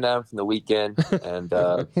coming down from the weekend, and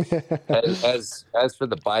as for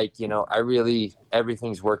the bike,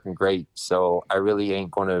 everything's working great, so I really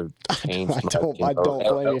ain't going to change much. I don't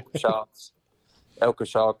blame you. Elka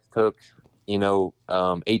Shock took, A2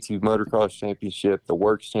 Motocross Championship, the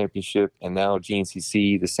Works Championship, and now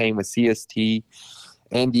GNCC, the same with CST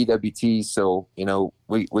and DWT, so,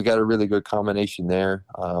 we got a really good combination there.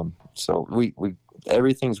 So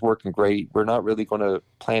everything's working great. We're not really going to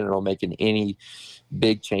plan on making any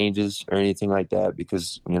big changes or anything like that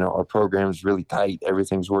because, our program is really tight.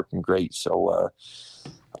 Everything's working great. So,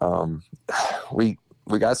 we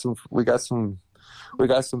got some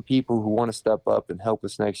people who want to step up and help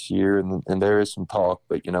us next year. And there is some talk,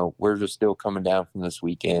 but we're just still coming down from this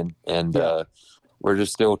weekend and, we're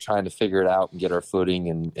just still trying to figure it out and get our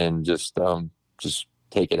footing and just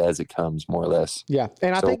take it as it comes, more or less. Yeah,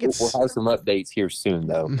 and I think we'll have some updates here soon,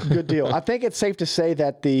 though. Good deal. I think it's safe to say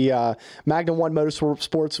that the Magnum One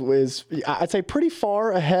Motorsports is, I'd say, pretty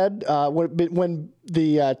far ahead when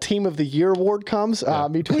the Team of the Year award comes.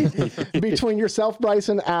 Between yourself,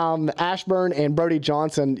 Brycen, Ashburn, and Brody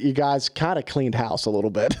Johnson, you guys kind of cleaned house a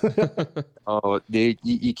little bit. Oh, dude,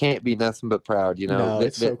 you can't be nothing but proud. No,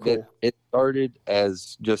 it's so cool. It started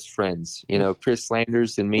as just friends. Chris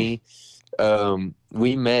Slanders and me.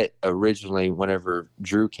 We met originally whenever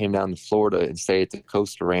Drew came down to Florida and stayed at the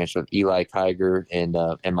Coastal Ranch with Eli Kiger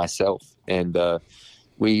and myself. And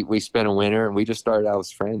we spent a winter and we just started out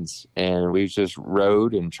as friends. And we just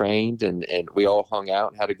rode and trained and we all hung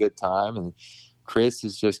out and had a good time. And Chris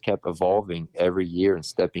has just kept evolving every year and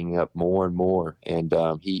stepping up more and more. And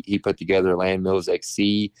he put together Land Mills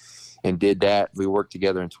XC and did that. We worked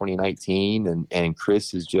together in 2019 and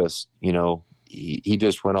Chris is just, he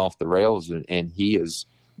just went off the rails and he has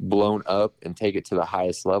blown up and take it to the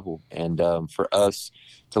highest level. And for us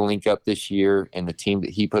to link up this year and the team that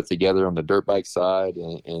he put together on the dirt bike side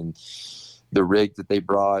and the rig that they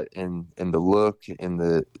brought and the look and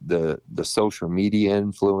the social media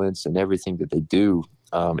influence and everything that they do,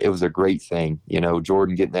 it was a great thing.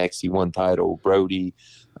 Jordan getting the XC1 title, Brody,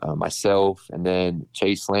 myself, and then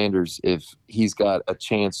Chase Landers, if he's got a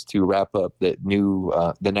chance to wrap up that new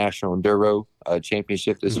the National Enduro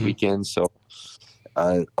Championship this weekend. So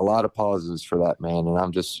a lot of positives for that, man. And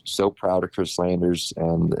I'm just so proud of Chris Landers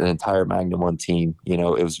and the entire Magnum One team. It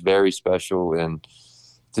was very special, and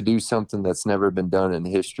to do something that's never been done in the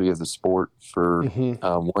history of the sport for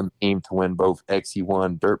one team to win both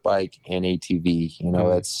XC1 dirt bike and ATV,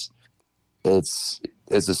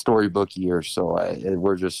 it's a storybook year. So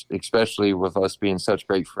we're just, especially with us being such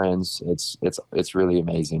great friends, it's really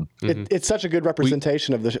amazing. It's such a good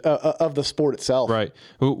representation of the sport itself. Right.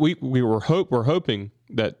 We're hoping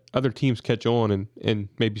that other teams catch on and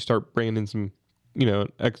maybe start bringing in some,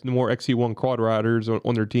 more XC1 quad riders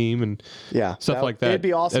on their team and stuff like that. It'd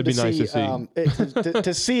be awesome. That'd be nice to see.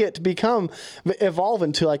 To see it evolve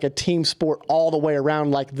into like a team sport all the way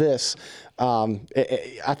around like this.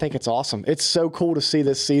 I think it's awesome. It's so cool to see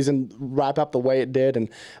this season wrap up the way it did, and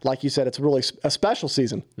like you said, it's really a special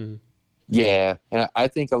season. Mm-hmm. Yeah, and I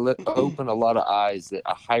think opened a lot of eyes that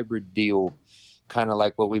a hybrid deal, kind of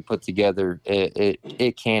like what we put together,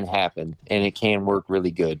 it can happen and it can work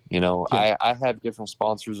really good. I have different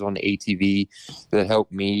sponsors on the ATV that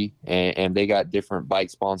help me, and they got different bike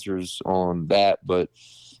sponsors on that, but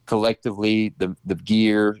collectively the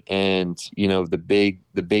gear and the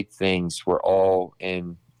big things were all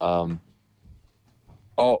in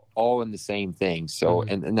all in the same thing. So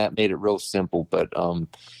and that made it real simple, but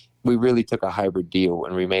we really took a hybrid deal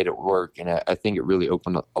and we made it work, and I think it really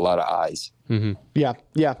opened a lot of eyes. Mm-hmm. Yeah.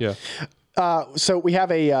 So we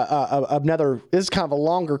have another. This is kind of a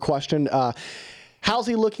longer question. How's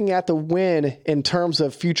he looking at the win in terms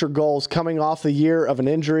of future goals coming off the year of an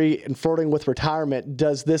injury and flirting with retirement?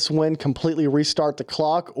 Does this win completely restart the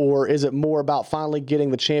clock, or is it more about finally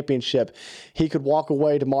getting the championship? He could walk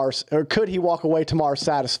away tomorrow, or could he walk away tomorrow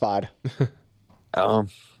satisfied?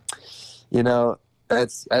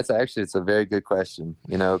 That's actually, it's a very good question,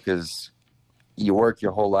 because you work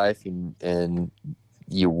your whole life and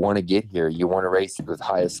you want to get here. You want to race at the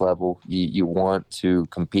highest level. You want to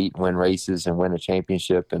compete, win races, and win a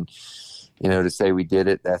championship. And, to say we did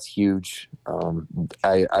it, that's huge.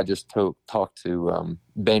 I just talked to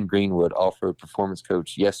Ben Greenwood, off-road performance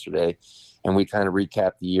coach, yesterday, and we kind of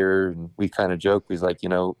recapped the year, and we kind of joked. He's like,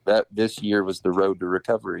 that this year was the road to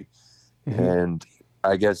recovery. Mm-hmm. And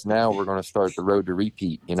I guess now we're going to start the road to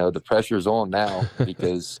repeat. The pressure's on now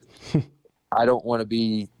because I don't want to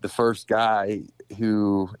be the first guy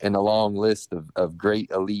who, in a long list of great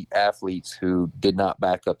elite athletes who did not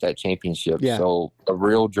back up that championship. Yeah. So the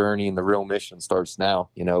real journey and the real mission starts now,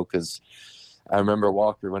 because I remember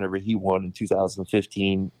Walker, whenever he won in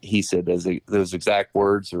 2015, he said those exact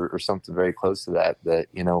words or something very close to that,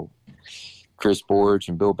 Chris Borge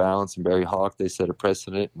and Bill Balance and Barry Hawk, they set a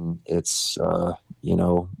precedent, and it's,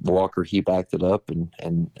 Walker, he backed it up, and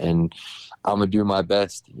I'm going to do my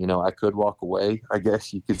best. I could walk away, I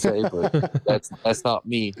guess you could say, but that's not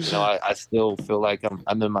me. I still feel like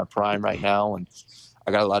I'm in my prime right now, and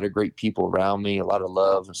I got a lot of great people around me, a lot of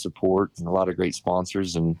love and support, and a lot of great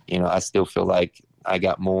sponsors. And, I still feel like I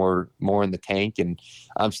got more in the tank, and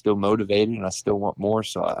I'm still motivated, and I still want more.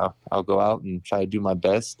 So I'll go out and try to do my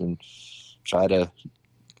best, and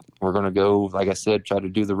we're going to go, like I said, try to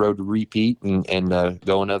do the road to repeat and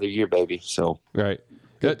go another year, baby. So, right.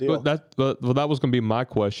 Good deal. That was going to be my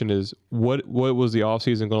question is what was the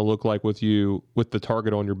offseason going to look like with you with the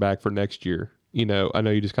target on your back for next year? I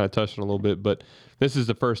know you just kind of touched on it a little bit, but this is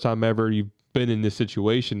the first time ever you've been in this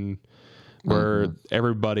situation where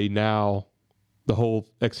everybody now, the whole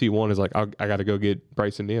XC1 is like, I got to go get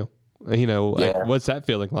Brycen Neal. Like, what's that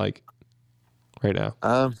feeling like right now?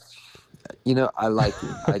 I like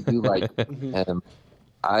it. I do like it.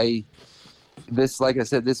 Like I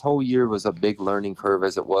said, this whole year was a big learning curve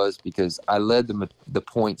as it was, because I led the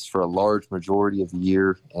points for a large majority of the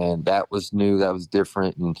year, and that was new, that was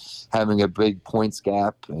different, and having a big points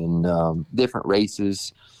gap and different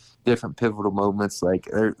races, different pivotal moments. Like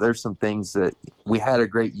there's some things that we had a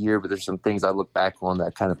great year, but there's some things I look back on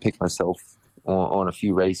that kind of pick myself on a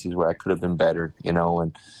few races where I could have been better,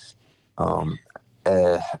 and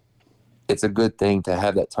it's a good thing to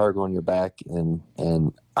have that target on your back, and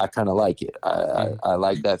I kind of like it. I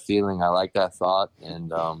like that feeling. I like that thought,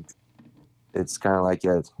 and it's kind of like,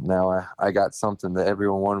 now I got something that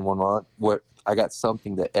everyone I got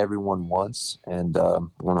something that everyone wants, and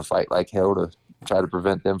I'm gonna fight like hell to try to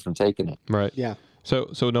prevent them from taking it. Right. Yeah. So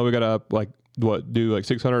now we gotta do like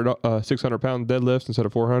 600 pound deadlifts instead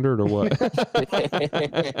of 400 or what?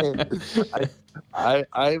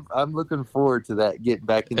 I'm looking forward to that, getting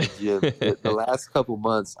back in the gym. The last couple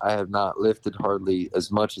months I have not lifted hardly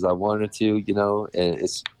as much as I wanted to, and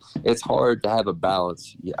it's hard to have a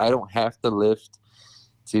balance. I don't have to lift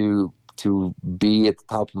to be at the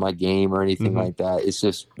top of my game or anything like that. It's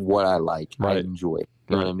just what I like. Right. I enjoy it.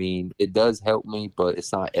 You know what I mean? It does help me, but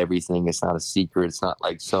it's not everything. It's not a secret. It's not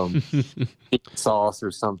like some sauce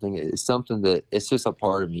or something. It's something that it's just a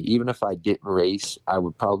part of me. Even if I didn't race, I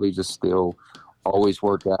would probably just still always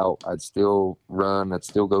work out. I'd still run. I'd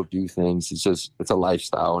still go do things. It's a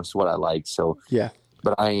lifestyle. It's what I like. So yeah.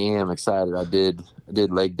 But I am excited. I did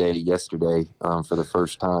leg day yesterday for the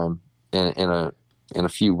first time in a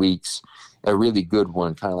few weeks. A really good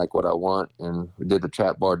one, kind of like what I want, and we did the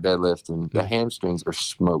trap bar deadlift, and the hamstrings are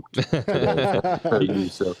smoked.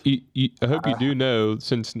 So, I hope you do know,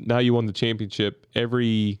 since now you won the championship,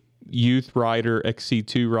 every youth rider,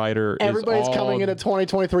 XC2 rider, everybody's coming into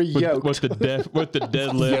 2023 yoked with the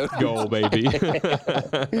deadlift goal, baby.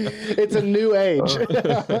 It's a new age.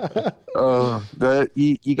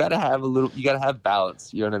 You gotta have you gotta have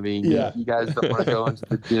balance. You know what I mean? Yeah. You guys don't want to go into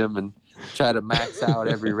the gym and try to max out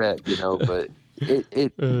every rep, but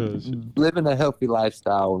living a healthy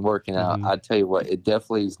lifestyle and working out, I tell you what, it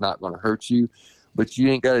definitely is not going to hurt you, but you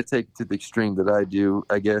ain't got to take it to the extreme that I do,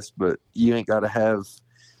 I guess. But you ain't got to have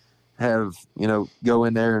go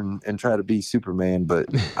in there and try to be Superman. But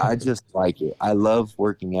I just like it. I love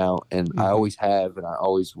working out, and I always have, and I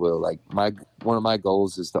always will. Like one of my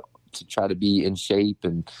goals is to try to be in shape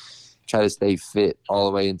and try to stay fit all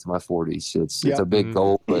the way into my 40s. It's a big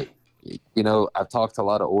goal, but I've talked to a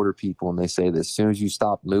lot of older people, and they say that as soon as you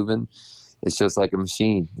stop moving, it's just like a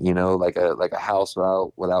machine, like a house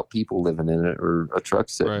without people living in it, or a truck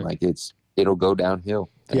sitting. Right. Like it'll go downhill.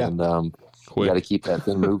 Yeah. And you got to keep that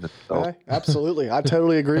thing moving. So. Okay, absolutely. I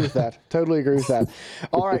totally agree with that.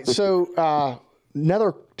 All right. So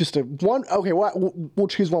we'll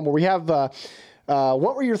choose one more. We have,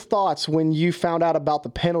 what were your thoughts when you found out about the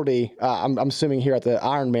penalty? I'm assuming here at the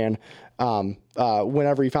Ironman,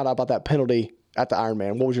 whenever you found out about that penalty at the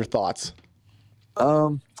Ironman, what was your thoughts?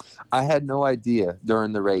 I had no idea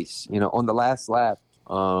during the race. On the last lap,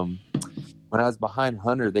 when I was behind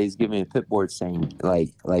Hunter, they was giving me a pit board saying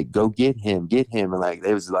like go get him, and like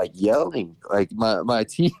they was like yelling, like my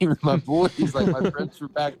team, my boys, like my friends were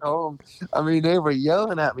back home. I mean, they were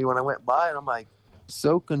yelling at me when I went by, and I'm like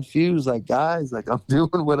so confused, like, guys, like I'm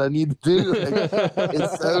doing what I need to do. Like,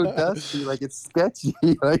 it's so dusty, like it's sketchy.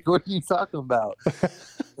 Like, what are you talking about?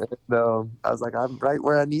 And, I was like, I'm right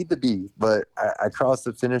where I need to be. But I crossed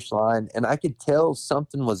the finish line, and I could tell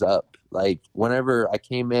something was up. Like whenever I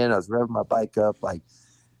came in, I was revving my bike up. Like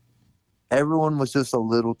everyone was just a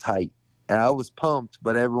little tight, and I was pumped,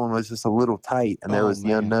 but everyone was just a little tight. And there was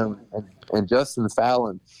the unknown. And Justin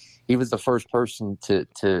Fallon, he was the first person to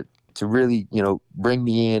really, bring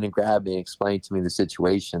me in and grab me and explain to me the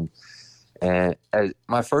situation. And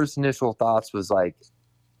my first initial thoughts was like,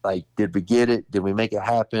 did we get it? Did we make it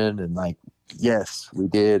happen? And like, yes, we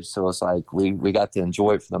did. So it's like we got to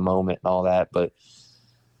enjoy it for the moment and all that. But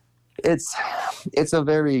It's a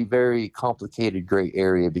very, very complicated gray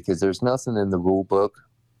area because there's nothing in the rule book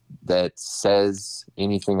that says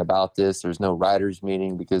anything about this. There's no riders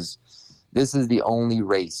meeting because this is the only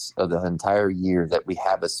race of the entire year that we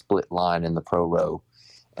have a split line in the pro row.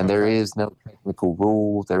 And there is no technical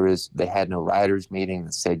rule. They had no riders meeting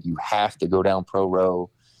that said you have to go down pro row.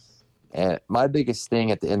 And my biggest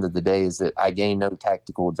thing at the end of the day is that I gained no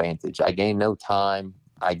tactical advantage. I gained no time.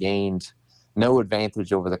 I gained no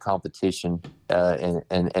advantage over the competition in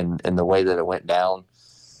the way that it went down.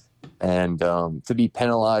 And to be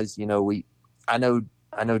penalized, I know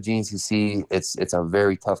GNCC, it's a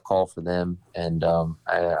very tough call for them. And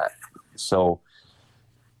so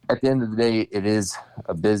at the end of the day, it is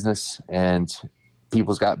a business, and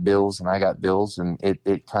people's got bills and I got bills, and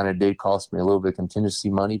it kind of did cost me a little bit of contingency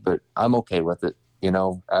money, but I'm okay with it.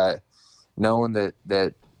 Knowing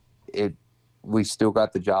that we still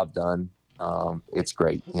got the job done. It's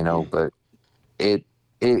great, but it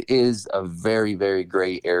is a very, very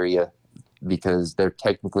gray area because there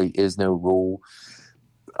technically is no rule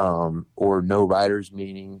or no riders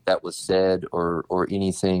meeting that was said or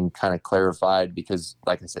anything kind of clarified because,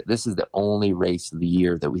 like I said, this is the only race of the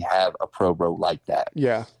year that we have a pro row like that.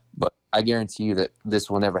 Yeah. But I guarantee you that this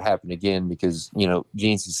will never happen again because,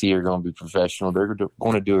 GNCC are going to be professional. They're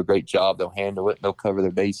going to do a great job. They'll handle it. They'll cover their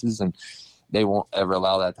bases, and they won't ever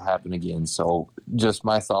allow that to happen again. So just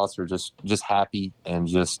my thoughts are just happy and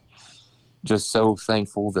just so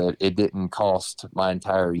thankful that it didn't cost my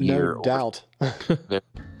entire year. No doubt.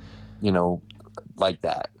 Like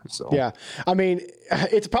that. So yeah, I mean,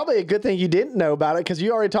 it's probably a good thing you didn't know about it because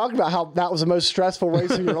you already talked about how that was the most stressful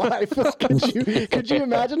race of your life. Could you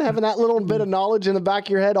imagine having that little bit of knowledge in the back of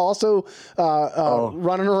your head also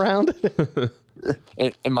running around?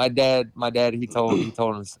 And my dad, he told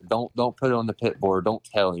us, don't put it on the pit board. Don't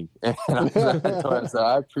tell him. And I told him,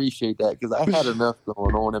 I appreciate that because I had enough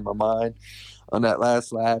going on in my mind on that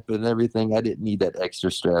last lap and everything. I didn't need that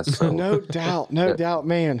extra stress. So. No doubt,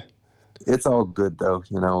 man. It's all good though.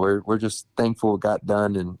 We're just thankful it got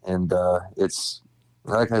done, and it's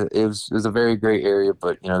it was a very great area.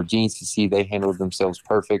 But GNCC, they handled themselves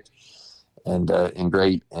perfect and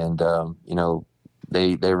great, and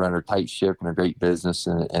They run a tight ship and a great business,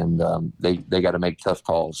 and they got to make tough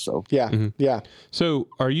calls. So yeah. So,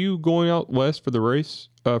 are you going out west for the race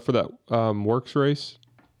for that works race,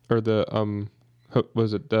 or the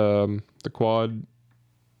was it the quad,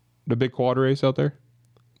 the big quad race out there?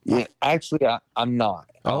 Yeah, actually, I'm not.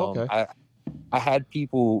 Oh, okay. I had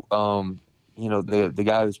people, the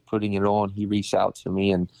guy who's putting it on, he reached out to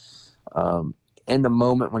me, and in the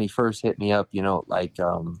moment when he first hit me up,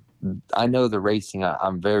 I know the racing.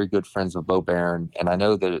 I'm very good friends with Bo Barron, and I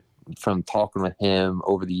know that from talking with him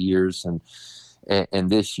over the years and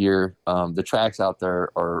this year, the tracks out there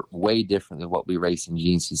are way different than what we race in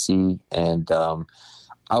GNCC. And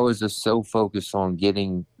I was just so focused on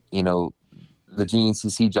getting, the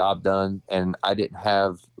GNCC job done, and I didn't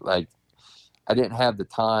have the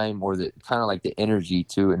time or the kind of like the energy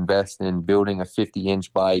to invest in building a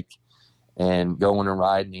 50-inch bike and going and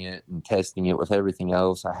riding it and testing it with everything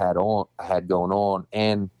else I had going on.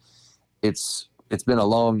 And it's been a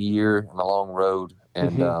long year and a long road,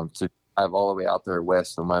 and to drive all the way out there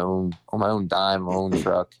west on my own dime, my own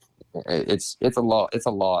truck, it's a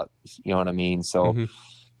lot. You know what I mean? So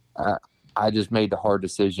I just made the hard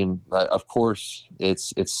decision. Of course,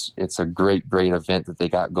 it's a great event that they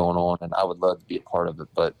got going on, and I would love to be a part of it.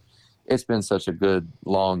 But it's been such a good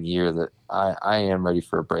long year that I am ready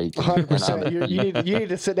for a break. 100%. You need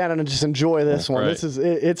to sit down and just enjoy this one. Right.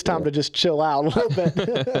 It's time to just chill out a little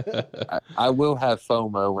bit. I will have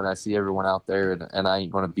FOMO when I see everyone out there, and I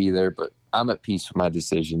ain't going to be there, but I'm at peace with my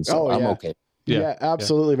decision, so I'm okay. Yeah,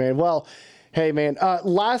 absolutely, man. Well, hey, man,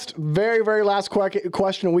 very, very last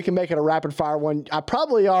question, and we can make it a rapid fire one. I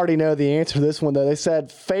probably already know the answer to this one, though. They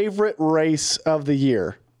said favorite race of the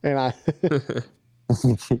year, and I...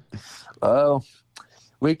 Oh,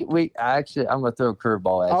 I'm gonna throw a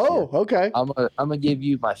curveball at you. Oh, okay. I'm gonna give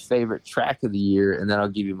you my favorite track of the year, and then I'll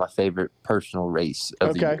give you my favorite personal race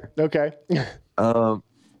of the year. Okay.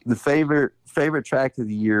 The favorite track of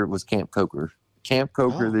the year was Camp Coker. Camp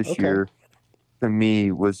Coker this year, to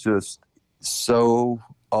me, was just so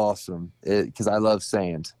awesome because I love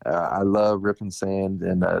sand. I love ripping sand,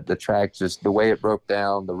 and the track, just the way it broke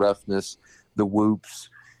down, the roughness, the whoops.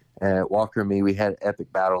 Walker and me, we had an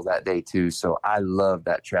epic battle that day too. So I love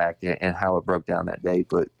that track and how it broke down that day.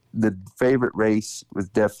 But the favorite race was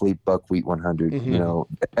definitely Buckwheat 100. The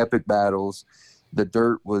epic battles. The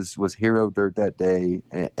dirt was hero dirt that day,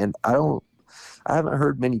 and I I haven't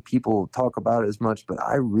heard many people talk about it as much, but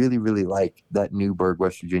I really, really like that Newburgh,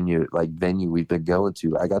 West Virginia, venue we've been going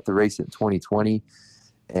to. I got to race it in 2020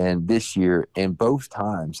 and this year, and both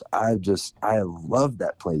times I love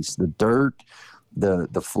that place. The dirt,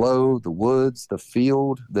 the flow, the woods, the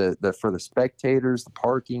field, the for the spectators, the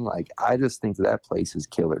parking. I just think that place is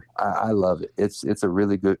killer. I love it. It's a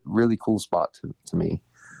really good, really cool spot to me.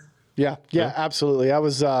 Yeah, absolutely. I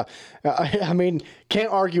was, I mean, can't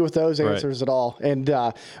argue with those answers at all. And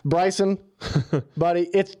Brycen, buddy,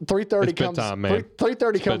 it's 3:30 comes. Bedtime, man.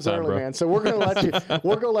 3:30 comes bedtime, early, bro. man. So we're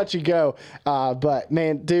gonna let you go. But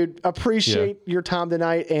man, dude, appreciate your time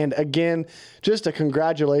tonight. And again, just a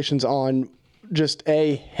congratulations on just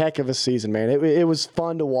a heck of a season, man. It was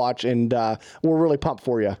fun to watch, and we're really pumped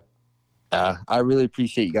for you. I really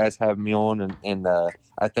appreciate you guys having me on, and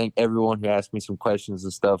I thank everyone who asked me some questions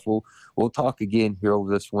and stuff. We'll talk again here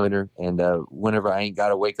over this winter, and whenever I ain't got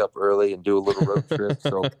to wake up early and do a little road trip.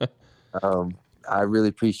 So I really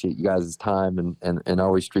appreciate you guys' time and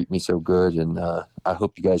always treat me so good. And I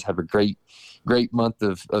hope you guys have a great month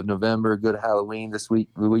of November, good Halloween the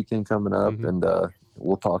weekend coming up, and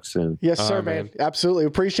we'll talk soon. Yes, sir, man. Absolutely.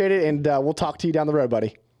 Appreciate it, and we'll talk to you down the road,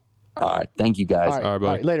 buddy. All right. Thank you, guys. All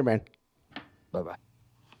right, later, man. Bye-bye.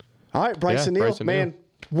 All right, Brycen Neal, man,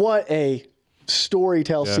 what a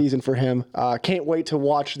storytell season for him. Can't wait to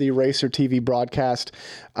watch the Racer TV broadcast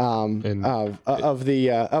of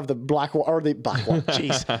the Blackwater or the Blackwater,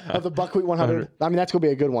 of the Buckwheat 100. I mean, that's gonna be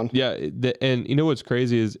a good one. Yeah, and you know what's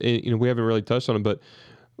crazy is we haven't really touched on it, but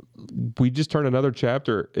we just turned another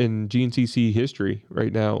chapter in GNCC history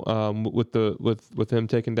right now with him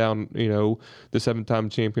taking down the 7-time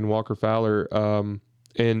champion Walker Fowler.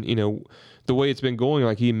 And the way it's been going,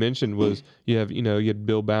 like he mentioned, was you had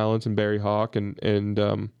Bill Balance and Barry Hawk and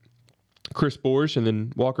Chris Borsch and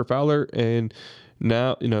then Walker Fowler, and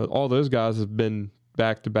now all those guys have been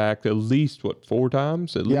back to back at least 4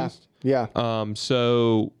 times at least. Yeah.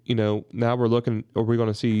 So now we're looking. Are we going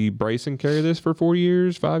to see Brycen carry this for 4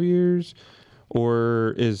 years, 5 years,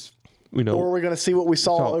 or is or are we going to see what we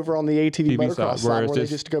saw over on the ATV motocross side, where they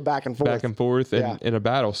just go back and forth in a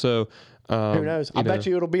battle? So. Who knows? I bet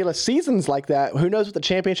you it'll be seasons like that. Who knows what the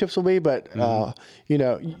championships will be? But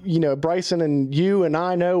Brycen and you and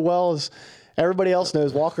I know well as everybody else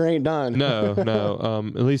knows, Walker ain't done. No.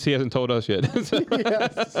 At least he hasn't told us yet.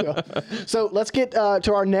 So let's get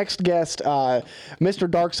to our next guest, Mr.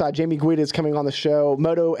 Darkside. Jamie Guida is coming on the show.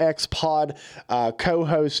 Moto X Pod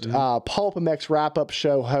co-host, Pulp MX wrap-up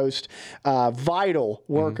show host, vital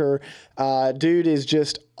worker. Dude is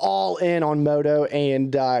just all in on moto,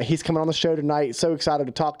 and he's coming on the show tonight. So excited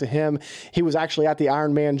to talk to him. He was actually at the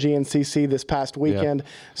Ironman GNCC this past weekend,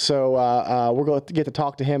 so we're going to get to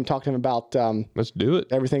talk to him about let's do it.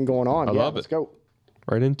 Everything going on. I love it. Let's go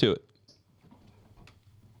right into it.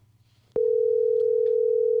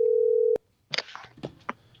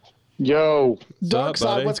 Yo,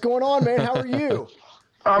 Darkside, what's going on, man? How are you?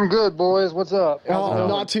 I'm good, boys. What's up?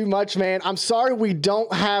 Not too much, man. I'm sorry we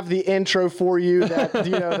don't have the intro for you that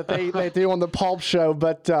that they do on the Pulp Show,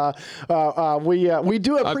 but we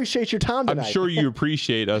do appreciate your time tonight. I'm sure you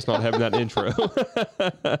appreciate us not having that intro.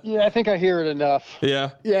 Yeah, I think I hear it enough.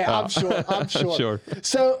 Yeah. I'm sure.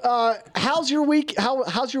 So, how's your week?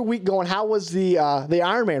 How's your week going? How was the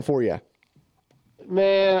Ironman for you?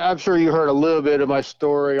 Man, I'm sure you heard a little bit of my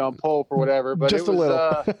story on Pulp or whatever, but just a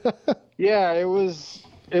little. Yeah, it was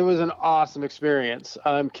an awesome experience.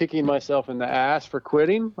 I'm kicking myself in the ass for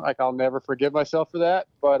quitting. I'll never forgive myself for that.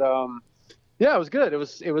 But yeah, it was good. It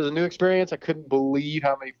was a new experience. I couldn't believe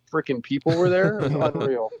how many freaking people were there. It was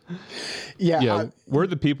unreal. Yeah. We're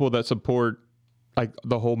the people that support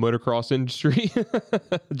the whole motocross industry.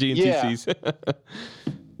 GNCCs.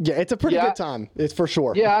 Yeah, it's a pretty good time. It's for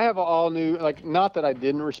sure. Yeah, I have all new, not that I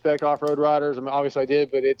didn't respect off-road riders. I mean, obviously I did,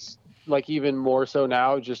 but it's even more so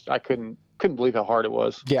now. Just I couldn't believe how hard it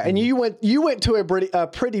was. Yeah, and you went to a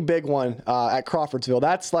pretty big one at Crawfordsville.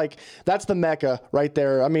 That's the mecca right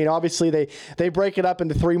there. I mean, obviously they break it up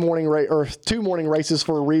into 2 morning races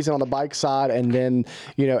for a reason on the bike side, and then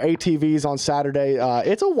ATVs on Saturday.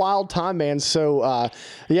 It's a wild time, man. So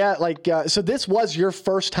so this was your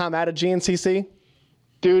first time at a GNCC?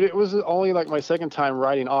 Dude, it was only my second time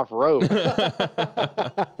riding off-road.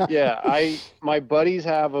 Yeah, my buddies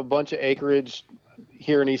have a bunch of acreage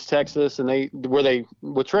here in East Texas, and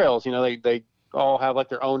with trails, they all have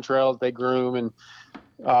their own trails they groom, and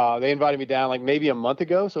they invited me down maybe a month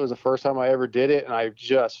ago, so it was the first time I ever did it, and I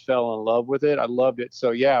just fell in love with it. I loved it.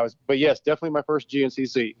 So yeah, but yes, definitely my first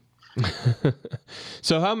GNCC.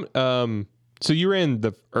 So so you ran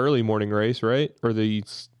the early morning race, right? Or the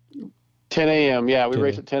 10 a.m. Yeah, we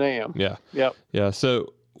race at 10 a.m. Yeah. Yep. Yeah.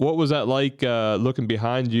 So what was that like looking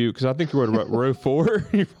behind you? Because I think you were at row 4.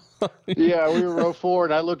 Yeah, we were row 4,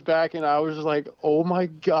 and I looked back, and I was just like, oh, my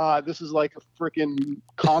God, this is like a freaking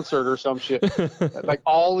concert or some shit. Like,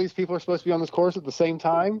 all these people are supposed to be on this course at the same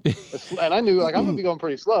time. And I knew, like, I'm going to be going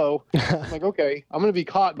pretty slow. I'm like, okay, I'm going to be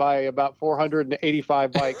caught by about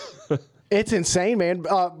 485 bikes. It's insane, man.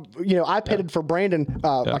 I pitted for Brandon,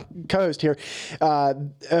 my co-host here,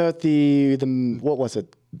 at the what was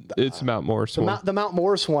it? It's Mount Morris one. The Mount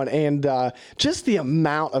Morris one, and just the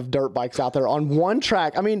amount of dirt bikes out there on one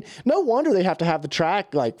track. I mean, no wonder they have to have the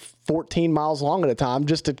track like 14 miles long at a time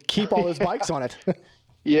just to keep all those bikes on it.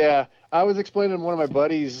 Yeah, I was explaining to one of my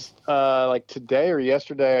buddies like today or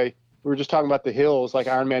yesterday. We were just talking about the hills, like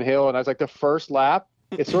Ironman Hill, and I was like, the first lap,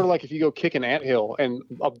 it's sort of like if you go kick an anthill and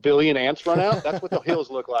a billion ants run out. That's what the hills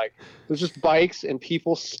look like. There's just bikes and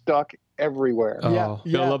people stuck everywhere. Oh, I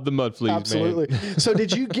love the mud fleas, absolutely. man. So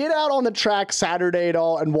did you get out on the track Saturday at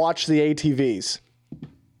all and watch the ATVs?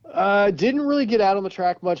 Didn't really get out on the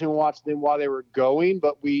track much and watch them while they were going,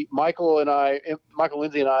 but Michael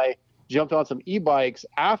Lindsay and I jumped on some e-bikes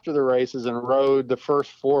after the races and rode the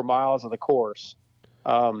first 4 miles of the course.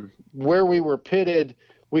 Where we were pitted,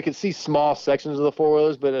 we could see small sections of the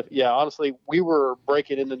four-wheelers, but honestly, we were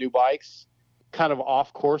breaking in the new bikes kind of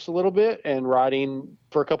off course a little bit and riding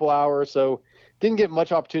for a couple hours. So didn't get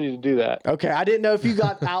much opportunity to do that. Okay. I didn't know if you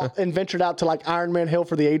got out and ventured out to like Ironman Hill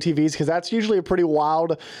for the ATVs, because that's usually a pretty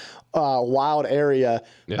wild area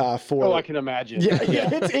for. Oh, I can imagine. Yeah.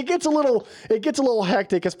 It gets a little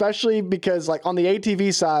hectic, especially because like on the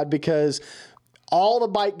ATV side, because all the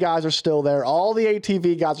bike guys are still there. All the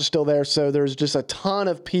ATV guys are still there. So there's just a ton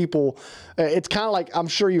of people. It's kind of like, I'm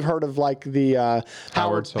sure you've heard of like the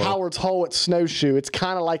Howard's Hole at Snowshoe. It's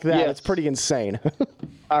kind of like that. Yes. It's pretty insane.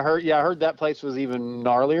 I heard that place was even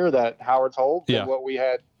gnarlier, that Howard's Hole, than what we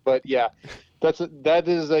had. But yeah, that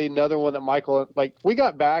is another one that Michael, like we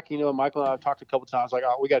got back, Michael and I have talked a couple times, like,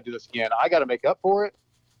 oh, we got to do this again. I got to make up for it.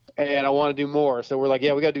 And I want to do more. So we're like,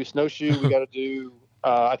 yeah, we got to do Snowshoe. We got to do,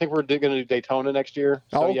 I think we're going to do Daytona next year.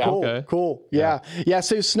 So, cool. Cool. Yeah.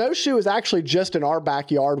 So Snowshoe is actually just in our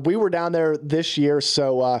backyard. We were down there this year.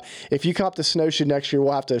 So if you come up to Snowshoe next year,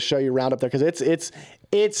 we'll have to show you around up there, because it's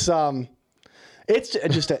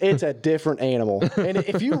just a different animal. And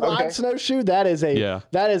if you ride Snowshoe, that is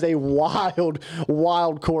a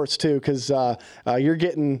wild course too, because you're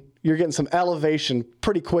getting some elevation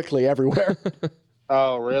pretty quickly everywhere.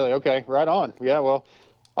 Oh, really? Okay, right on. Yeah, well,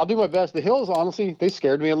 I'll do my best. The hills, honestly, they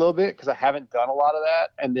scared me a little bit because I haven't done a lot of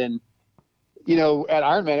that. And then, at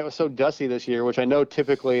Ironman, it was so dusty this year, which I know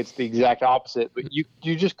typically it's the exact opposite, but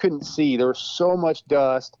you just couldn't see. There was so much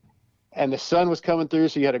dust, and the sun was coming through,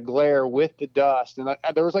 so you had a glare with the dust. And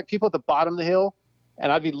there was like people at the bottom of the hill, and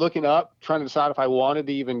I'd be looking up trying to decide if I wanted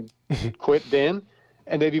to even quit then,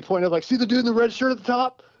 and they'd be pointing up like, see the dude in the red shirt at the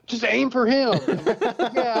top? Just aim for him.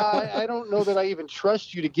 Yeah, I don't know that I even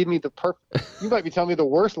trust you to give me the perfect. You might be telling me the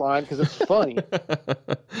worst line because it's funny.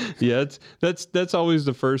 Yeah, that's always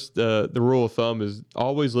the first. The rule of thumb is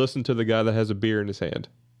always listen to the guy that has a beer in his hand.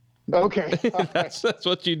 Okay, that's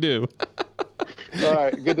what you do. All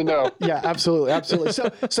right, good to know. Yeah, absolutely.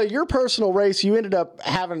 So your personal race, you ended up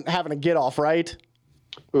having a get off, right?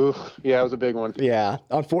 Ooh, yeah, it was a big one. Yeah,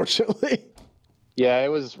 unfortunately. Yeah, it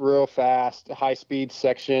was real fast, high speed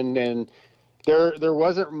section, and there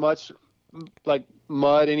wasn't much like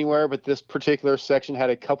mud anywhere, but this particular section had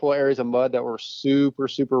a couple of areas of mud that were super,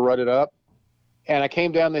 super rutted up. And I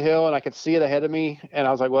came down the hill and I could see it ahead of me, and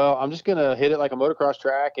I was like, well, I'm just gonna hit it like a motocross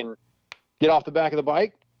track and get off the back of the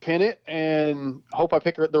bike, pin it, and hope I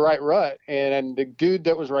pick the right rut. And the dude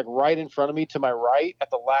that was like right in front of me to my right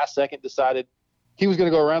at the last second decided he was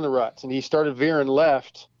gonna go around the ruts, and he started veering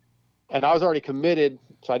left. And I was already committed,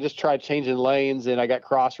 so I just tried changing lanes, and I got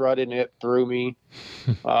cross-rutted, and it threw me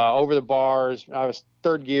over the bars. I was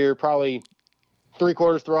third gear, probably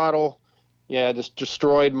 3/4 throttle. Yeah, just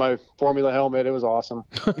destroyed my Formula helmet. It was awesome.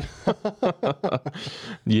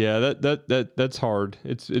 Yeah, that's hard.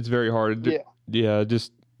 It's very hard. Yeah,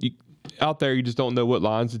 just out there, you just don't know what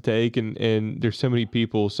lines to take, and there's so many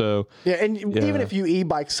people. So even if you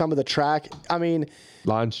e-bike some of the track, I mean,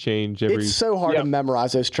 lines change it's so hard to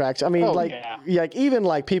memorize those tracks. I mean, even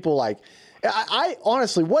like people like, I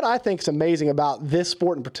honestly, what I think is amazing about this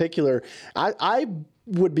sport in particular, I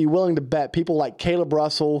would be willing to bet people like Caleb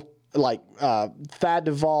Russell, like Thad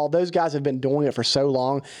Duvall, those guys have been doing it for so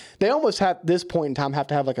long. They almost at this point in time have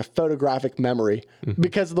to have like a photographic memory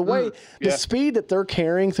because of the way the speed that they're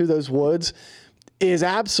carrying through those woods is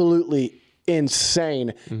absolutely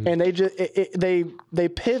insane. And they just they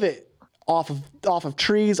pivot off of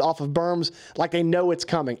trees, off of berms, like they know it's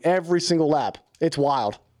coming every single lap. It's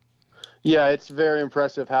wild. Yeah, it's very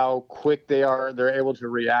impressive how quick they are. They're able to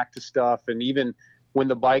react to stuff, and even when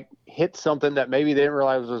the bike hits something that maybe they didn't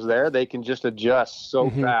realize was there, they can just adjust so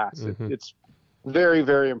fast. It's very,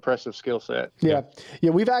 very impressive skill set. Yeah.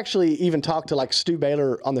 We've actually even talked to like Stu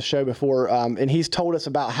Baylor on the show before, and he's told us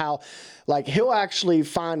about how like he'll actually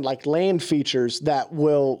find like land features that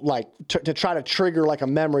will like to try to trigger like a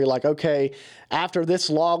memory, like, okay, after this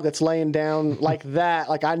log that's laying down like that,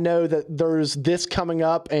 like I know that there's this coming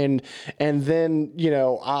up, and then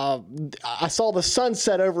I saw the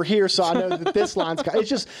sunset over here, so I know that this line's it's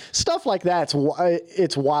just stuff like that.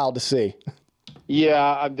 It's wild to see.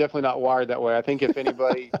 Yeah, I'm definitely not wired that way. I think if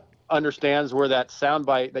anybody understands where that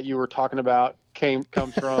soundbite that you were talking about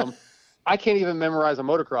comes from, I can't even memorize a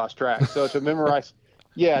motocross track. So to memorize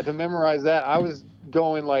that, I was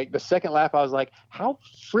going like the second lap, I was like, how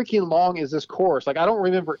freaking long is this course? Like, I don't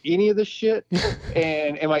remember any of this shit.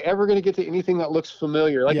 And am I ever going to get to anything that looks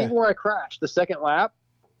familiar? Like even where I crashed the second lap,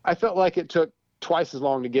 I felt like it took twice as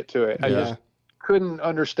long to get to it. I just couldn't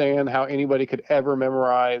understand how anybody could ever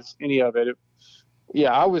memorize any of it.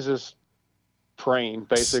 I was just praying,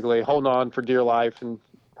 basically, holding on for dear life and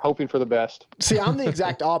hoping for the best. See, I'm the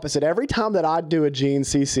exact opposite. Every time that I do a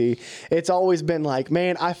GNCC, it's always been like,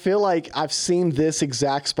 man, I feel like I've seen this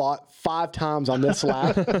exact spot 5 times on this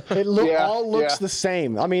lap. It all looks the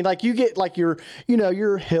same. I mean, like you get like your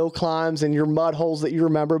hill climbs and your mud holes that you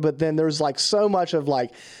remember, but then there's like so much of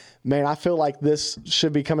like, man, I feel like this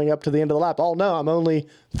should be coming up to the end of the lap. Oh no, I'm only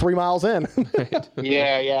 3 miles in.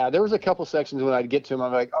 Yeah. There was a couple sections when I'd get to them,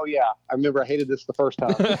 I'm like, oh yeah, I remember I hated this the first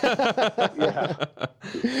time.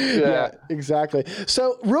 Yeah, exactly.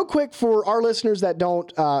 So real quick for our listeners that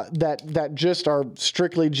don't, that just are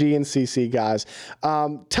strictly GNCC guys,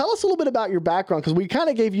 tell us a little bit about your background, because we kind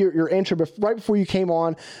of gave you your intro right before you came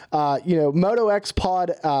on. Moto X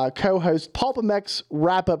Pod co-host, Pulp MX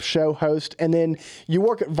wrap-up show host, and then you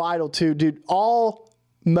work at Vital too, dude. All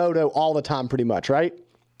moto all the time, pretty much, right?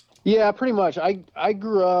 Yeah, pretty much. I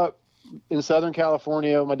grew up in Southern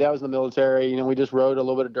California. My dad was in the military. We just rode a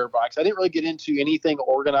little bit of dirt bikes. I didn't really get into anything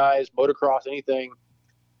organized, motocross, anything,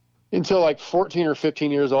 until like 14 or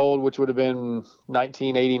 15 years old, which would have been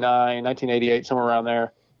 1989, 1988, somewhere around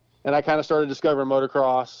there. And I kind of started discovering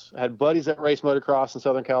motocross. I had buddies that raced motocross in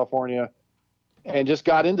Southern California and just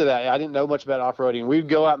got into that. I didn't know much about off-roading. We'd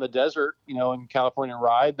go out in the desert, in California and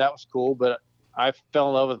ride. That was cool, but I fell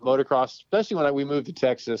in love with motocross, especially when we moved to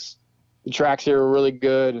Texas. The tracks here were really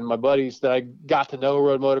good, and my buddies that I got to know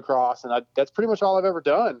rode motocross, and that's pretty much all I've ever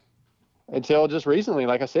done until just recently.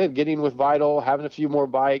 Like I said, getting with Vital, having a few more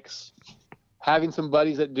bikes, having some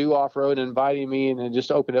buddies that do off-road and inviting me, and it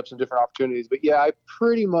just opened up some different opportunities. But yeah, I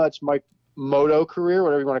pretty much, my moto career,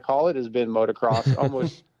 whatever you want to call it, has been motocross,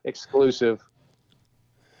 almost exclusive.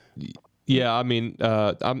 Yeah, I mean,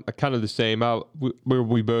 I'm kind of the same.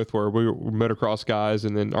 We both were. We were motocross guys,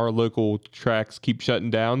 and then our local tracks keep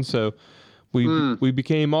shutting down, so we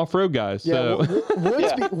became off-road guys. Yeah, so.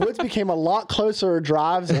 Woods became a lot closer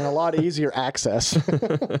drives and a lot easier access.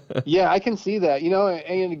 Yeah, I can see that.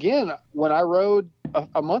 And again, when I rode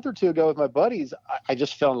a month or two ago with my buddies, I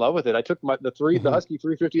just fell in love with it. I took the Husky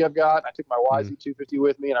 350 I've got. I took my YZ 250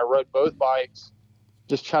 with me, and I rode both bikes,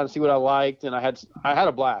 just trying to see what I liked, and I had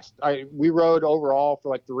a blast. We rode overall for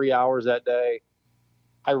like 3 hours that day.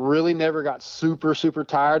 I really never got super, super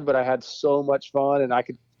tired, but I had so much fun, and I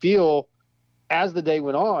could feel as the day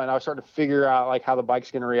went on, I was starting to figure out like how the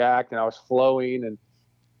bike's going to react, and I was flowing, and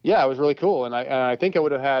yeah, it was really cool. And I think I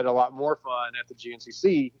would have had a lot more fun at the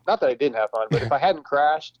GNCC. Not that I didn't have fun, but if I hadn't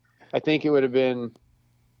crashed, I think it just would have been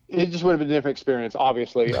a different experience,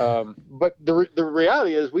 obviously. But the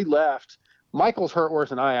reality is we left. Michael's hurt worse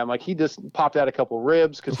than I am. Like, he just popped out a couple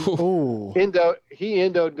ribs because he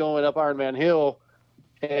endoed going up Ironman Hill,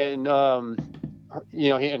 and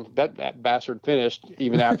that bastard finished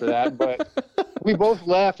even after that. But we both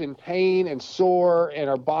left in pain and sore, and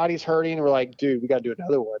our bodies hurting. And we're like, dude, we got to do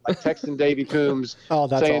another one. Like, texting Davey Coombs,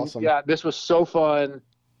 saying, awesome. Yeah, this was so fun.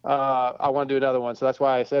 I want to do another one. So that's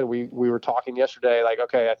why I said we were talking yesterday. Like,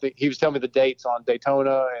 okay, I think he was telling me the dates on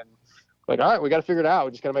Daytona, and like, all right, we got to figure it out.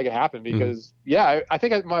 We just got to make it happen because, I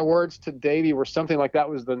think my words to Davey were something like that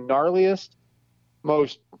was the gnarliest,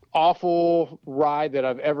 most awful ride that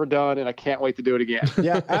I've ever done, and I can't wait to do it again.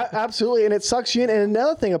 Yeah, absolutely. And it sucks you in. And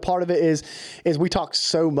another thing, a part of it is we talk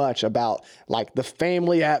so much about like the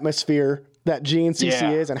family atmosphere that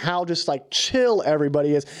GNCC is, and how just like chill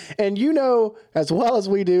everybody is. And as well as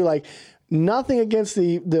we do, like, nothing against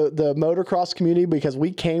the motocross community, because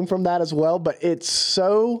we came from that as well, but it's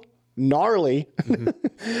so gnarly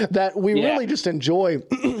that we really just enjoy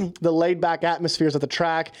the laid back atmospheres at the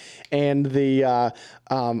track and the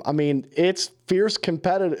I mean, it's fierce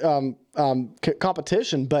competitive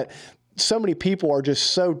competition, but so many people are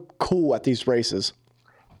just so cool at these races.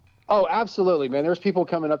 Oh, absolutely, man. There's people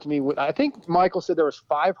coming up to me. I think Michael said there was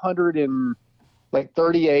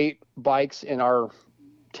 538 bikes in our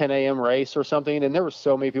 10 a.m. race or something. And there were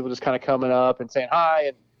so many people just kind of coming up and saying hi.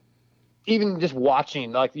 And even just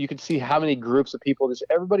watching, like you could see how many groups of people, just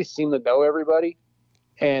everybody seemed to know everybody.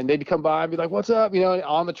 And they'd come by and be like, what's up? You know,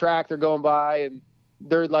 on the track, they're going by and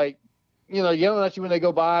they're like, you know, yelling at you when they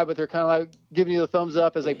go by, but they're kind of like giving you the thumbs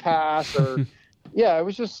up as they pass or yeah,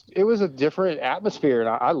 it was a different atmosphere, and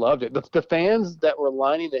I loved it. The fans that were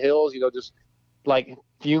lining the hills, you know, just like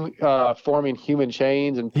forming human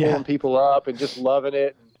chains and pulling people up and just loving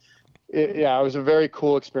it. It was a very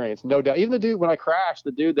cool experience, no doubt. Even the dude, when I crashed,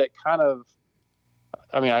 the dude that kind of,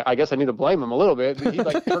 I mean, I guess I need to blame him a little bit. He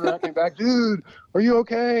like turned around, came back, dude, are you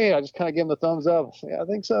okay? I just kind of gave him the thumbs up. Yeah, I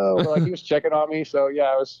think so. But, like he was checking on me, so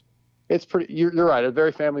yeah, it's pretty. You're right. It's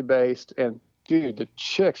very family based and. Dude, the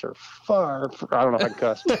chicks are fire. I don't know if I can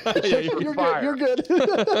cuss. You're good.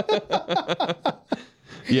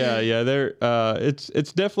 Yeah. They're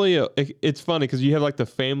it's definitely it's funny because you have like the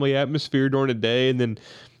family atmosphere during the day, and then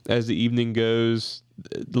as the evening goes,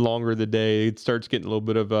 the longer the day, it starts getting a little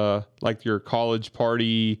bit of like your college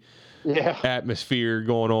party atmosphere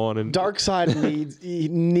going on. And Darkside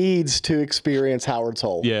needs to experience Howard's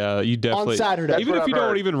Hole. Yeah, you definitely on Saturday. Even if you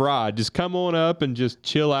don't even ride, just come on up and just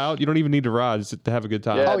chill out. You don't even need to ride just to have a good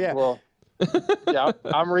time. Yeah, Well, yeah,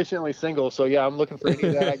 I'm recently single, so yeah, I'm looking for any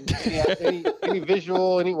of that. any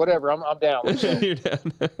visual, any whatever. I'm down. You're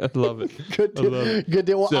down. I love it. Good deal. Good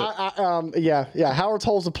deal. Well, So, yeah. Howard's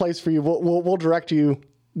Hole's a place for you. We'll direct you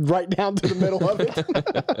right down to the middle of it.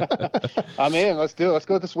 I'm in. Let's do it. Let's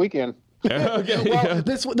go this weekend. Okay, well,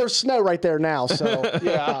 there's snow right there now, so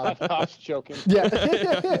yeah, I was joking. Yeah.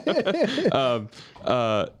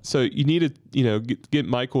 So you need to, get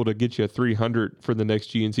Michael to get you a 300 for the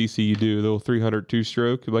next GNCC you do, the little 300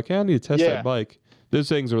 two-stroke. You're like, hey, I need to test that bike. Those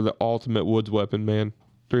things are the ultimate woods weapon, man.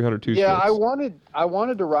 300 two-strokes. Yeah, I wanted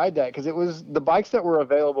to ride that because it was the bikes that were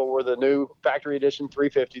available were the new factory edition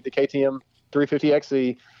 350, the KTM 350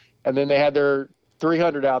 XC, and then they had their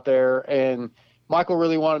 300 out there, and Michael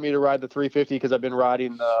really wanted me to ride the 350 because I've been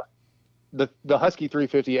riding the Husky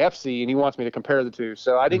 350 FC, and he wants me to compare the two.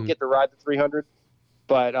 So I didn't get to ride the 300,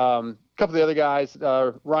 but a couple of the other guys,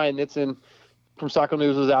 Ryan Nitzen from Cycle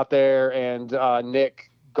News was out there, and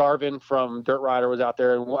Nick Garvin from Dirt Rider was out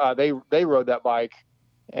there, and they rode that bike.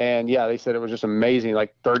 And yeah, they said it was just amazing,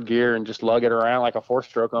 like third gear and just lug it around like a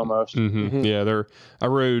 4-stroke almost. Yeah, I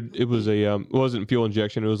rode. It was it wasn't fuel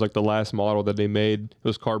injection. It was like the last model that they made. It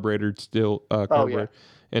was carbureted still,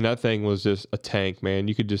 and that thing was just a tank, man.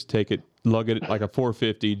 You could just take it, lug it like a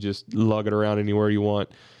 450, just lug it around anywhere you want.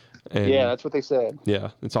 And yeah, that's what they said.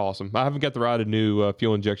 Yeah, it's awesome. I haven't got to ride a new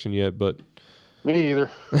fuel injection yet, but me either.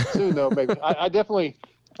 Soon though, maybe.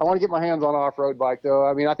 I want to get my hands on an off-road bike, though.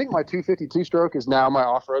 I mean, I think my 250 two-stroke is now my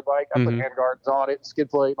off-road bike. I put handguards on it, skid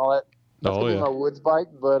plate, and all that. That's going to be my woods bike,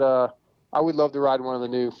 but I would love to ride one of the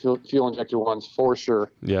new fuel-injected ones for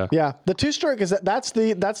sure. Yeah. Yeah. The two-stroke, that's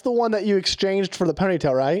the one that you exchanged for the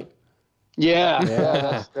ponytail, right?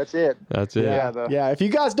 Yeah. That's it. That's it. Yeah. If you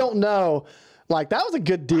guys don't know, like, that was a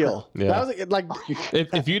good deal. Yeah. That was like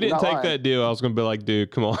if you didn't take that deal, I was going to be like, dude,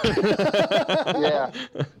 come on. Yeah.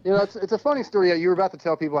 It's a funny story. Yeah, you were about to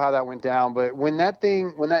tell people how that went down, but when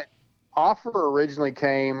that offer originally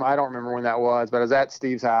came, I don't remember when that was, but I was at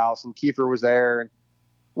Steve's house and Kiefer was there and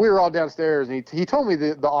we were all downstairs and he told me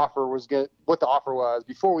the offer was what the offer was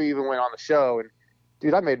before we even went on the show. And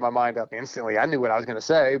dude, I made my mind up instantly. I knew what I was going to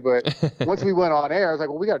say, but once we went on air, I was like,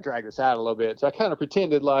 well, we got to drag this out a little bit. So I kind of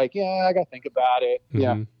pretended like, yeah, I got to think about it.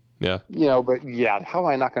 Yeah. Yeah. But yeah, how am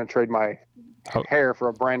I not going to trade my hair for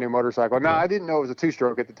a brand new motorcycle? No, I didn't know it was a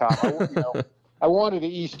two-stroke at the time. I wanted an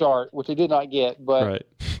E-Start, which I did not get, but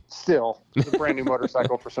still, it's a brand new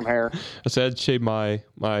motorcycle for some hair. I said I'd shave my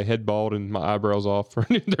head bald and my eyebrows off for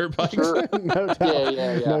a new dirt bike. Sure. No doubt.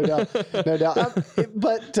 Yeah. No doubt.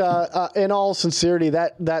 But in all sincerity,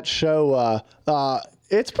 that show,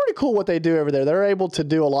 it's pretty cool what they do over there. They're able to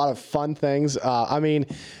do a lot of fun things. I mean,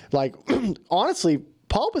 like, honestly,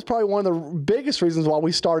 Pulp is probably one of the biggest reasons why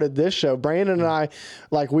we started this show. Brandon and I,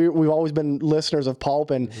 like, we've always been listeners of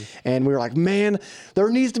Pulp, and we were like, man, there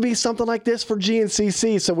needs to be something like this for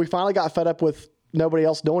GNCC. So we finally got fed up with nobody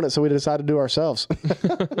else doing it, so we decided to do it ourselves.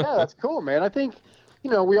 Yeah, that's cool, man. I think,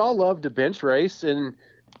 we all love to bench race, and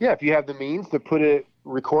yeah, if you have the means to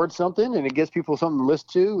record something, and it gives people something to listen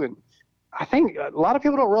to, and I think a lot of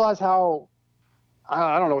people don't realize how,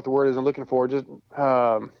 I don't know what the word is I'm looking for, just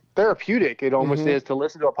therapeutic it almost is to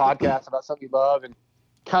listen to a podcast about something you love and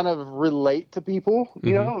kind of relate to people,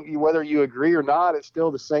 you know, whether you agree or not, it's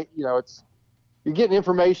still the same, you know, you're getting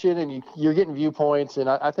information and you're getting viewpoints. And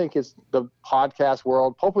I think it's the podcast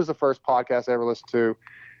world. Pulp was the first podcast I ever listened to.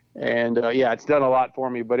 And it's done a lot for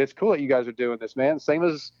me, but it's cool that you guys are doing this, man. Same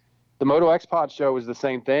as the Moto X Pod show was the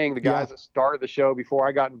same thing. The guys that started the show before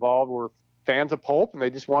I got involved were fans of Pulp and they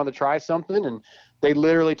just wanted to try something. And they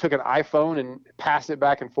literally took an iPhone and passed it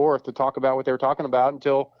back and forth to talk about what they were talking about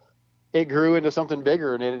until it grew into something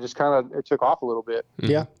bigger, and it just it took off a little bit.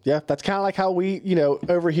 Yeah. That's kind of like how we, you know,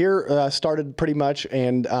 over here started pretty much.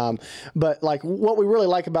 And but like what we really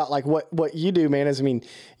like about like what you do, man, is I mean,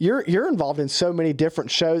 you're involved in so many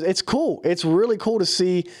different shows. It's cool. It's really cool to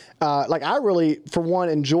see. Like I really, for one,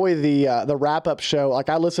 enjoy the wrap up show. Like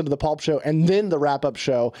I listen to the Pulp show and then the wrap up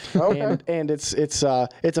show, and it's a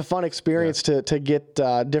fun experience to get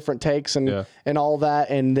different takes and all that,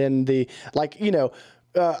 and then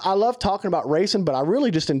I love talking about racing, but I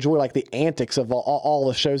really just enjoy like the antics of all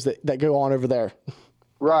the shows that go on over there.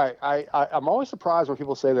 Right. I'm always surprised when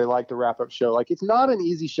people say they like the wrap-up show. Like, it's not an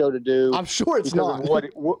easy show to do. I'm sure it's not.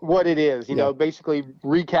 What it is, you know, basically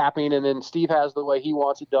recapping, and then Steve has the way he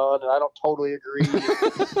wants it done, and I don't totally agree.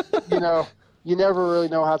 You know, you never really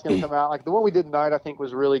know how it's going to come out. Like the one we did tonight, I think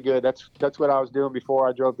was really good. That's what I was doing before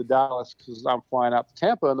I drove to Dallas because I'm flying out to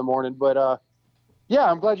Tampa in the morning. But yeah,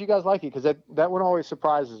 I'm glad you guys like it because that one always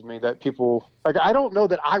surprises me that people like. I don't know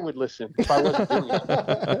that I would listen if I wasn't doing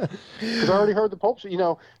it because I already heard the Pulp show. You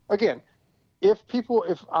know, again, if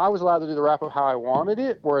I was allowed to do the wrap up how I wanted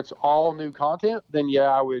it, where it's all new content, then yeah,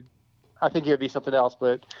 I would. I think it would be something else.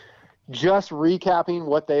 But just recapping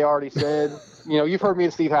what they already said, you know, you've heard me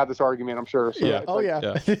and Steve have this argument, I'm sure. So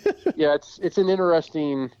yeah. Yeah, it's an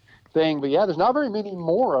interesting thing, but yeah, there's not very many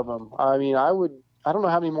more of them. I mean, I don't know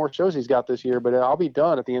how many more shows he's got this year, but I'll be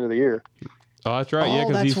done at the end of the year. Oh, that's right. Yeah,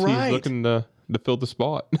 because he's looking to fill the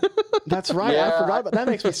spot. That's right. Yeah. I forgot about that.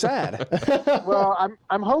 Makes me sad. Well,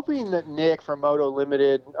 I'm hoping that Nick from Moto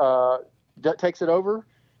Limited takes it over.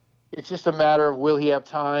 It's just a matter of will he have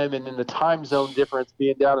time, and then the time zone difference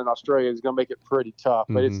being down in Australia is going to make it pretty tough.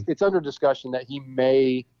 But it's under discussion that he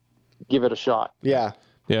may give it a shot. Yeah.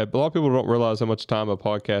 Yeah, but a lot of people don't realize how much time a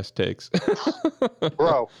podcast takes.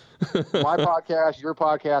 Bro, my podcast, your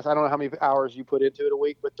podcast, I don't know how many hours you put into it a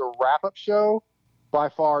week, but the wrap-up show by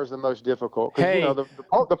far is the most difficult. Hey. You know,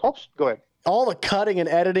 the Pulp, go ahead. All the cutting and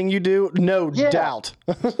editing you do, no doubt.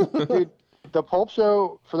 Dude, the Pulp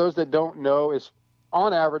show, for those that don't know, is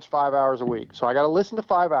on average 5 hours a week. So I got to listen to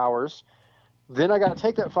 5 hours. Then I got to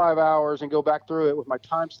take that 5 hours and go back through it with my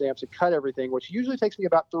timestamps and cut everything, which usually takes me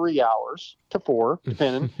about 3 hours to 4,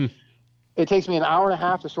 depending. It takes me an hour and a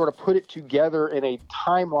half to sort of put it together in a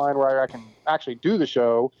timeline where I can actually do the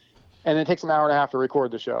show. And it takes an hour and a half to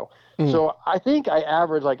record the show. So I think I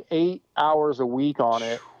average like 8 hours a week on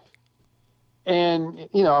it. And,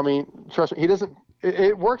 you know, I mean, trust me,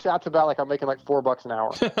 it works out to about like I'm making like $4 an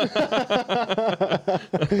hour.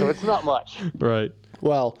 So it's not much. Right.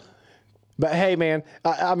 Well, but hey, man,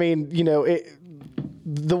 I mean, you know,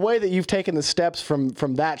 the way that you've taken the steps from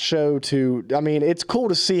that show to, I mean, it's cool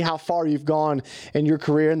to see how far you've gone in your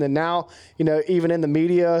career. And then now, you know, even in the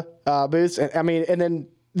media booths, I mean, and then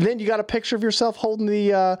you got a picture of yourself holding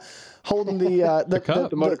the cup.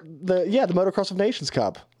 The Motocross of Nations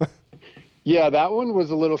Cup. Yeah, that one was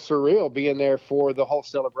a little surreal being there for the whole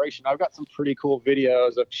celebration. I've got some pretty cool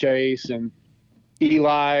videos of Chase and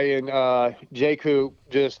Eli and J. Coop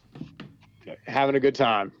just having a good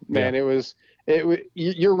time, man. Yeah.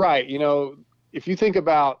 You're right. You know, if you think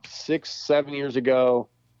about 6-7 years ago,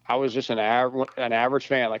 I was just an average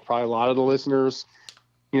fan, like probably a lot of the listeners,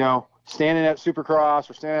 you know, standing at Supercross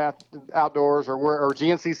or standing at the outdoors or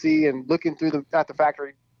GNCC and looking through at the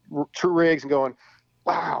factory rigs and going,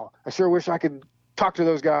 wow, I sure wish I could talk to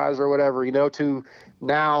those guys or whatever, you know, to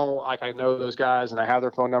now, like I know those guys and I have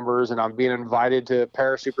their phone numbers and I'm being invited to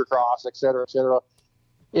Paris Supercross, et cetera, et cetera.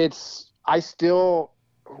 It was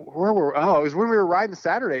when we were riding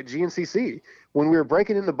Saturday at GNCC. When we were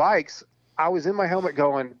breaking in the bikes, I was in my helmet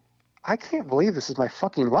going, I can't believe this is my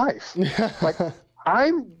fucking life. Like,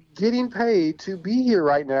 I'm getting paid to be here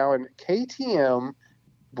right now, and KTM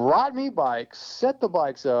brought me bikes, set the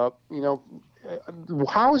bikes up, you know,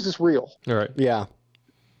 how is this real? All right. Yeah.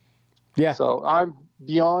 Yeah. So I'm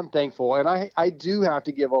beyond thankful. And I do have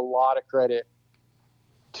to give a lot of credit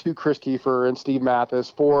to Chris Kiefer and Steve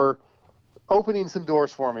Mathis for opening some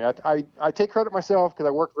doors for me. I take credit myself because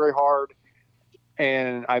I worked very hard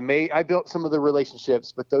and I built some of the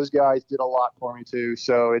relationships, but those guys did a lot for me too.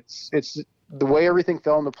 So it's the way everything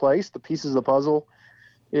fell into place, the pieces of the puzzle.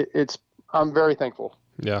 I'm very thankful.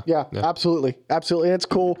 Yeah, absolutely. And it's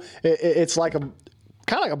cool. It's like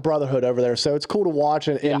kind of like a brotherhood over there. So it's cool to watch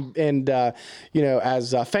and you know,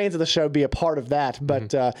 as fans of the show, be a part of that.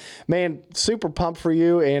 But man, super pumped for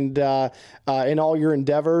you and in all your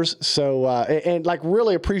endeavors. So and like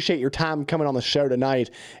really appreciate your time coming on the show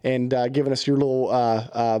tonight and giving us your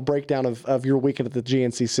little breakdown of your weekend at the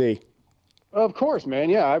GNCC. Of course, man.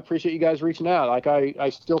 Yeah, I appreciate you guys reaching out. Like I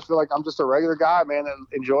still feel like I'm just a regular guy, man, that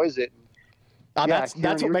enjoys it. That's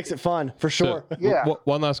what makes it fun, for sure. So, yeah.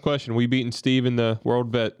 One last question. We beating Steve in the World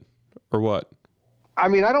Vet or what? I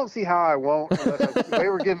mean, I don't see how I won't. Unless, they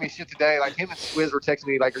were giving me shit today. Like, him and Squiz were texting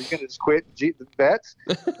me, like, are you going to just quit the vets?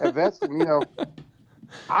 At vets? And, you know,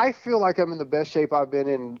 I feel like I'm in the best shape I've been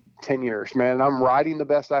in 10 years, man. I'm riding the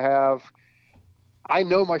best I have. I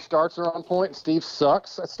know my starts are on point. Steve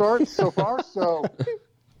sucks at starts so far. So,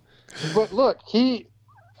 but look,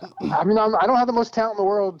 I don't have the most talent in the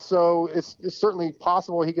world, so it's certainly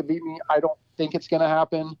possible he could beat me. I don't think it's going to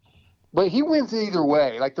happen, but he wins either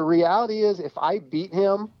way. Like, the reality is, if I beat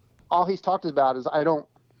him, all he's talked about is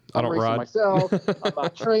I'm racing ride myself. I'm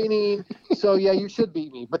not training. So yeah, you should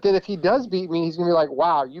beat me. But then if he does beat me, he's going to be like,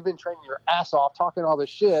 wow, you've been training your ass off, talking all this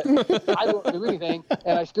shit. I don't do anything,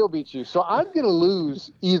 and I still beat you. So I'm going to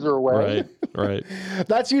lose either way. Right.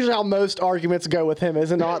 That's usually how most arguments go with him,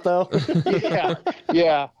 is it not, though?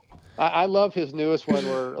 Yeah. I love his newest one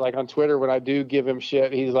where, like, on Twitter, when I do give him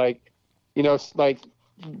shit, he's like, you know, like,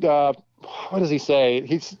 what does he say?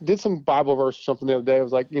 He did some Bible verse or something the other day. It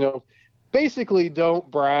was like, you know, basically don't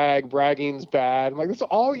brag. Bragging's bad. I'm like, that's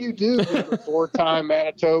all you do. Four-time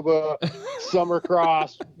Manitoba, Summer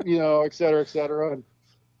Cross, you know, et cetera, et cetera. And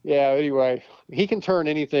yeah, anyway, he can turn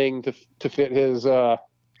anything to fit his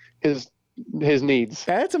needs.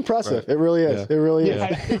 That's impressive. Right. It really is. Yeah. It really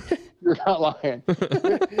is. You're not lying.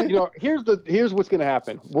 You know, here's what's going to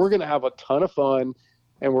happen. We're going to have a ton of fun,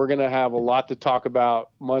 and we're going to have a lot to talk about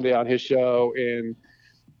Monday on his show. And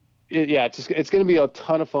it's going to be a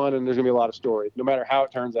ton of fun, and there's going to be a lot of stories, no matter how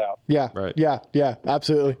it turns out. Yeah. Right. Yeah,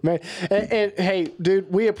 absolutely, man. And hey, dude,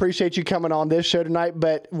 we appreciate you coming on this show tonight.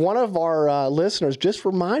 But one of our listeners just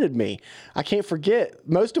reminded me, I can't forget,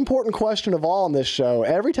 most important question of all on this show.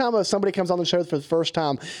 Every time somebody comes on the show for the first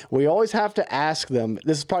time, we always have to ask them.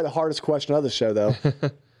 This is probably the hardest question of the show, though.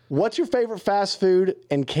 What's your favorite fast food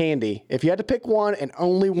and candy? If you had to pick one and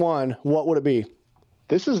only one, what would it be?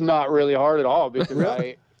 This is not really hard at all, because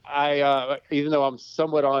I even though I'm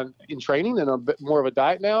somewhat in training and a bit more of a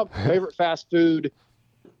diet now, favorite fast food,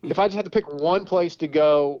 if I just had to pick one place to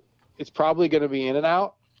go, it's probably going to be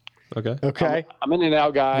In-N-Out. Okay. I'm an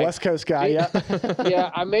In-N-Out guy. West Coast guy, yeah.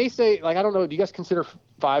 Yeah, I may say, like, I don't know, do you guys consider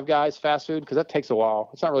Five Guys fast food? Because that takes a while.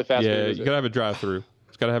 It's not really fast food. Yeah, you got to have a drive-through.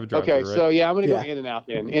 It's got to have a drive-through, Okay, right? so yeah, I'm going to go In-N-Out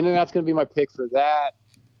then. In-N-Out's going to be my pick for that.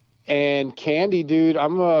 And candy, dude,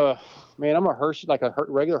 I'm a Hershey, like a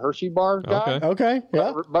regular Hershey bar guy. Okay.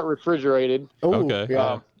 Yeah. But refrigerated. Ooh, Okay.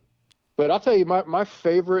 Yeah. But I'll tell you, my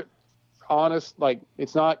favorite, honest, like,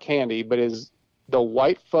 it's not candy, but is the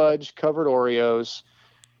white fudge covered Oreos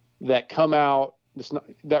that come out.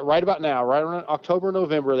 That right about now, right around October,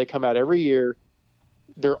 November, they come out every year.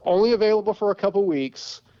 They're only available for a couple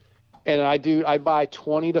weeks, and I buy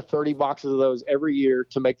 20 to 30 boxes of those every year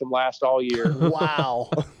to make them last all year.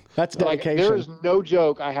 Wow. That's dedication. Like, there is no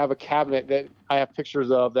joke. I have a cabinet that I have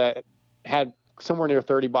pictures of that had somewhere near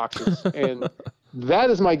 30 boxes, and that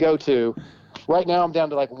is my go-to. Right now, I'm down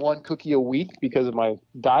to like one cookie a week because of my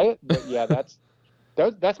diet. But yeah,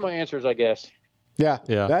 that's my answers, I guess. Yeah.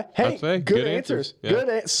 Hey, good answers. Yeah.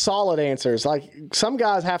 Good, solid answers. Like, some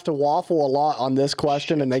guys have to waffle a lot on this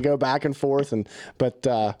question, and they go back and forth. But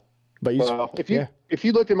if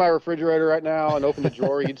you looked in my refrigerator right now and opened the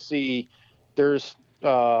drawer, you'd see there's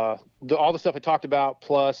all the stuff I talked about,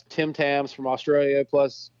 plus Tim Tams from Australia,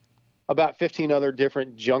 plus about 15 other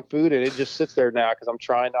different junk food, and it just sits there now because I'm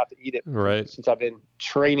trying not to eat it. Right. Since I've been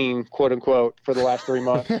training, quote unquote, for the last 3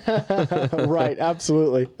 months. Right.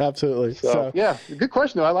 Absolutely. So yeah, good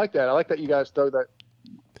question though. I like that. I like that you guys throw the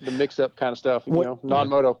mix up kind of stuff.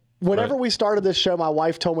 Non-moto. Whenever we started this show, my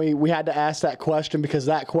wife told me we had to ask that question because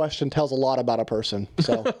that question tells a lot about a person.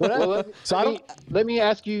 So, let me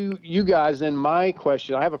ask you guys then my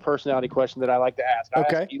question. I have a personality question that I like to ask. I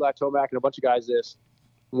asked Eli Tomac and a bunch of guys this.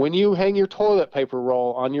 When you hang your toilet paper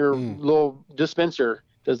roll on your little dispenser,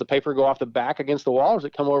 does the paper go off the back against the wall, or does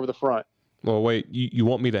it come over the front? Well, wait, you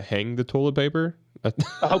want me to hang the toilet paper?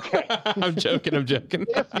 Okay. I'm joking.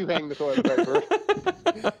 If you hang the toilet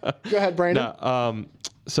paper. Go ahead, Brandon.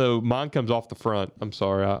 So mine comes off the front. I'm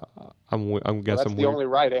sorry. I'm guessing That's the only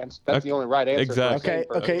right answer. That's the only right answer. Exactly.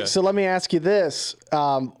 Okay. So let me ask you this: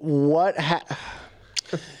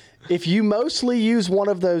 if you mostly use one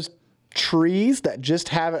of those trees that just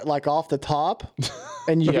have it like off the top,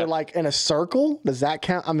 and you go like in a circle, does that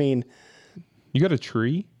count? I mean, you got a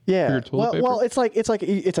tree? Yeah. For your toilet paper? Well, it's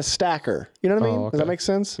a stacker. You know what I mean? Oh, okay. Does that make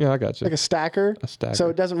sense? Yeah, I got you. Like a stacker. A stacker. So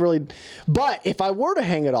it doesn't really. But if I were to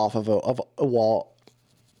hang it off of a wall,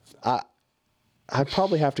 I'd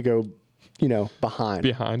probably have to go, behind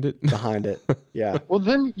it. Behind it. Yeah. Well,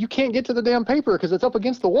 then you can't get to the damn paper because it's up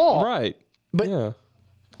against the wall. Right. But yeah.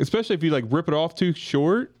 Especially if you rip it off too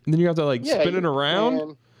short, and then you have to spin it around.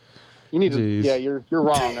 Man, you need to. Yeah, you're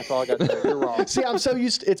wrong. That's all I got to say. You're wrong. See, I'm so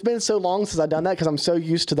used. It's been so long since I've done that because I'm so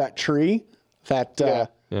used to that tree that.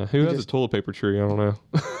 Yeah. Who has a toilet paper tree? I don't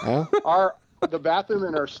know. The bathroom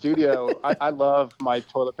in our studio, I love my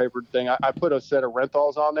toilet paper thing. I put a set of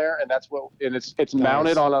Renthals on there, and it's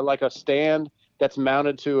mounted on a stand that's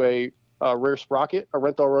mounted to a rear sprocket, a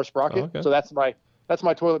Renthal rear sprocket. Oh, okay. So that's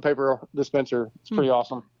my toilet paper dispenser. It's pretty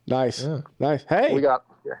awesome. Nice. Yeah. Nice. Hey, We got.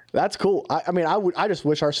 that's cool. I just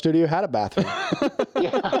wish our studio had a bathroom.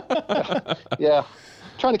 Yeah.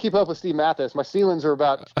 Trying to keep up with Steve Mathis. My ceilings are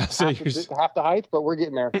about half the height, but we're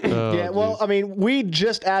getting there. Oh, Yeah, well, geez. I mean, we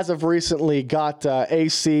just as of recently got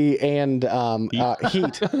AC and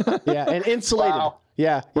heat. Yeah, and insulated. Wow.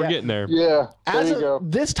 Yeah, We're getting there. Yeah. There As you of go.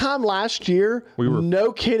 this time last year, We were-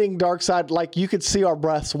 no kidding, Darkside, like you could see our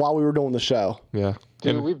breaths while we were doing the show. Yeah.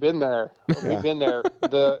 Dude, And- we've been there. We've been there.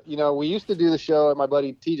 We used to do the show at my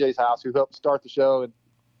buddy TJ's house, who helped start the show, and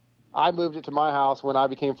I moved it to my house when I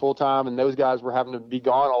became full time, and those guys were having to be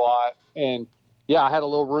gone a lot. And yeah, I had a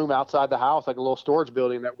little room outside the house, like a little storage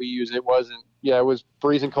building that we use. It was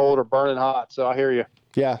freezing cold or burning hot. So I hear you.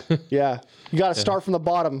 Yeah, yeah. You got to start from the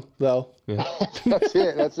bottom, though. yeah. That's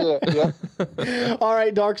it. Yep. All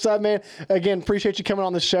right, Darkside, man. Again, appreciate you coming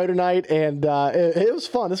on the show tonight, and it was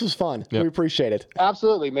fun. This was fun. Yep. We appreciate it.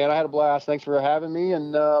 Absolutely, man. I had a blast. Thanks for having me.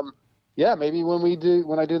 And maybe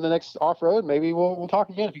when I do the next off road, maybe we'll talk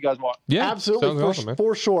again if you guys want. Yeah. Absolutely, Sounds awesome, man.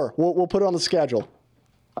 for sure. We'll put it on the schedule.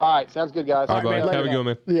 All right, sounds good, guys. All right, man, buddy. later, Have a good one,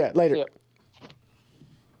 man. Yeah, later. Yeah.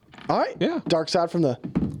 All right. Yeah. Darkside from the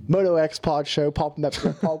Moto X Pod Show, Pulp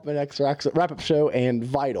X Wrap Up Show, and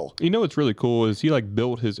Vital. You know what's really cool is he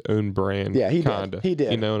built his own brand. Yeah, he did. Kinda. He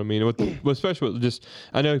did. You know what I mean? Especially with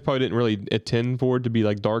I know he probably didn't really intend for it to be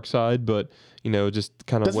like Darkside, but just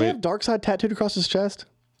kind of Does he have Darkside tattooed across his chest?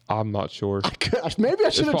 I'm not sure. Gosh, maybe I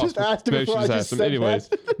should have just asked him before I just said Anyways,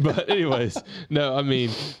 that. but anyways, no, I mean,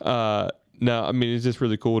 it's just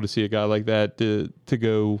really cool to see a guy like that to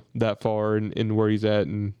go that far and where he's at,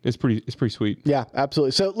 and it's pretty sweet. Yeah,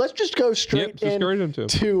 absolutely. So let's just go straight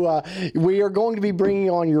into we are going to be bringing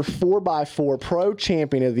on your 4x4 Pro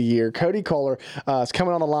Champion of the Year, Cody Collier. Is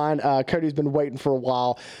coming on the line. Cody's been waiting for a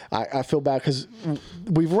while. I feel bad because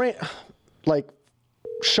we've ran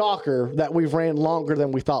shocker that we've ran longer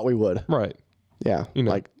than we thought we would. Right. Yeah.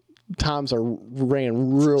 Times are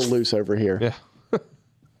ran real loose over here. Yeah.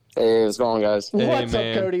 Hey, what's going on, guys? What's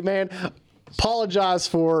man. up, Cody, man? Apologize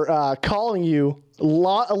for calling you a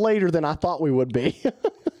lot later than I thought we would be.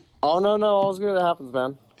 Oh, no, all's good. It happens,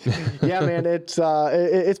 man. Yeah, man, it's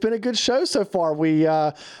been a good show so far.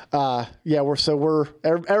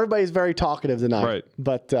 Everybody's very talkative tonight. Right.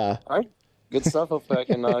 But All right. Good stuff. Hopefully I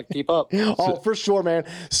can keep up. oh, for sure, man.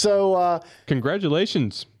 So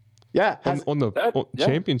Congratulations yeah, on the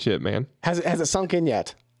championship, man. has it sunk in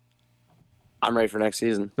yet? I'm ready for next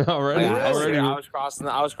season. Already. I was crossing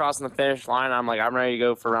the finish line. I'm I'm ready to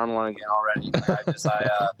go for round one again already.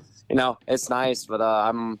 It's nice, but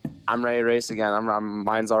I'm ready to race again.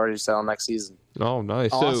 Mine's already set on next season. Oh,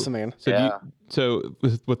 nice. Awesome, man. So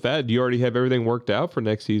with that, do you already have everything worked out for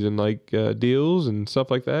next season, like deals and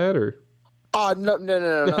stuff like that, or? Oh, no,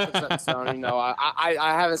 nothing's set in stone. I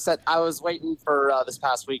haven't set. I was waiting for this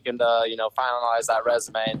past weekend to, finalize that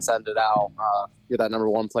resume and send it out. Get that number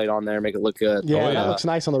 1 plate on there, make it look good. Yeah, that looks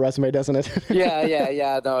nice on the resume, doesn't it?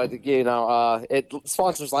 Yeah. No,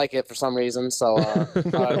 sponsors like it for some reason, so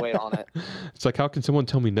I wait on it. It's like, how can someone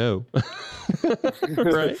tell me no?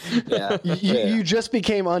 Right? Yeah. You just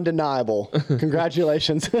became undeniable.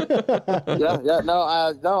 Congratulations. No.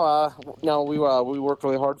 We worked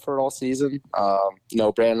really hard for it all season.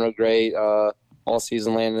 Brandon rode great all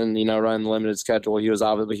season. Landon, running the limited schedule, he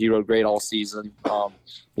rode great all season.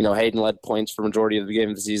 Hayden led points for majority of the beginning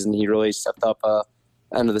of the season. He really stepped up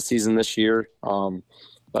end of the season this year. The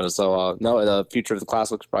future of the class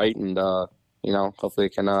looks bright, and hopefully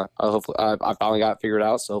it can. Hopefully I finally got it figured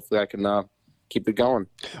out, so hopefully I can keep it going.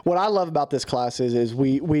 What I love about this class is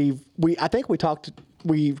we I think we talked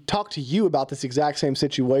we talked to you about this exact same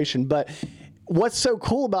situation, but what's so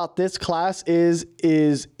cool about this class is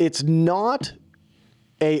it's not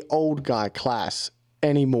a old guy class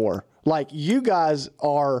anymore. Like, you guys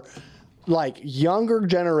are like younger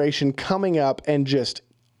generation coming up and just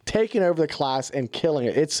taking over the class and killing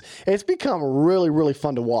it. It's become really, really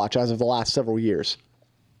fun to watch as of the last several years.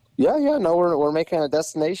 Yeah. No, we're making a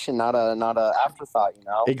destination, not a afterthought, you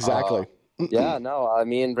know? Exactly. Yeah, no,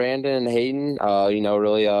 me and Brandon and Hayden,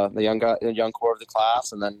 really the young core of the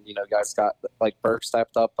class. And then, guys got like Burke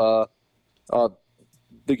stepped up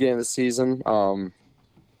beginning of the season.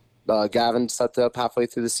 Gavin stepped up halfway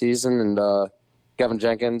through the season, and Gavin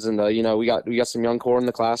Jenkins, and we got some young core in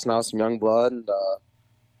the class now, some young blood, and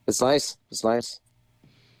it's nice. It's nice.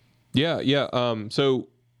 Yeah. So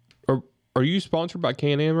are you sponsored by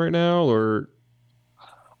Can-Am right now, or?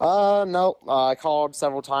 No. I called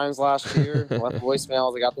several times last year, left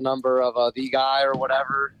voicemails. I got the number of the guy or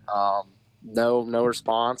whatever. No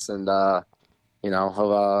response, and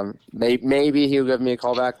maybe he'll give me a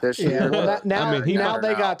call back this year. Well, now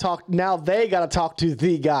they got to talk. Now they got to talk to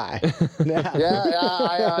the guy.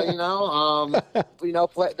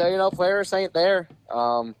 Players ain't there.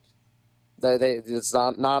 It's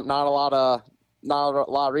not a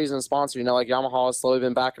lot of reason to sponsor. Like Yamaha has slowly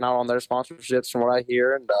been backing out on their sponsorships from what I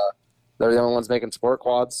hear, and they're the only ones making sport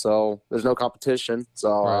quads, so there's no competition.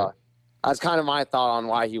 So right. That's kind of my thought on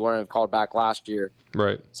why he wouldn't have called back last year.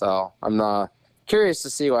 Right. So I'm curious to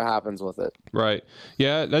see what happens with it. Right.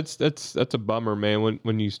 Yeah, that's a bummer, man,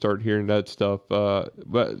 when you start hearing that stuff. But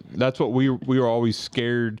that's what we were always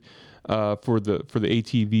scared for the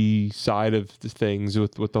ATV side of the things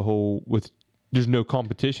with the whole there's no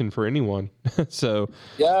competition for anyone. So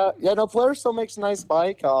no, Polaris still makes a nice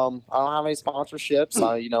bike. I don't have any sponsorships.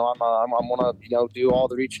 I'm gonna do all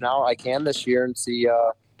the reaching out I can this year and see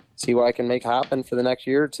what I can make happen for the next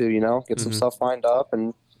year or two. Get some stuff lined up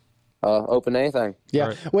and open anything. Yeah.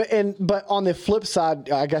 Right. Well, but on the flip side,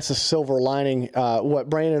 I guess a silver lining, what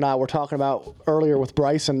Brandon and I were talking about earlier with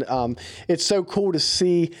Brycen, it's so cool to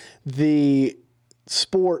see the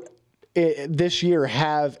sport this year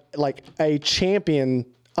have like a champion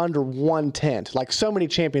under one tent, like so many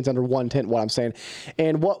champions under one tent, what I'm saying.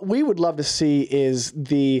 And what we would love to see is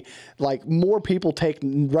more people take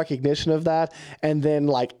recognition of that, and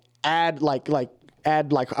then add like a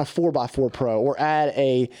 4x4 Pro, or add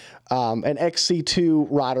an XC2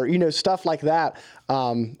 rider, stuff like that,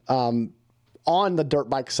 on the dirt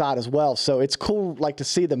bike side as well. So it's cool to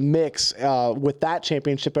see the mix with that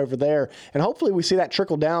championship over there, and hopefully we see that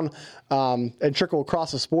trickle down and trickle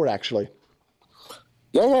across the sport actually.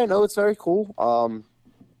 Yeah, no, it's very cool. A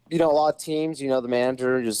lot of teams, the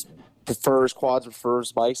manager just prefers quads,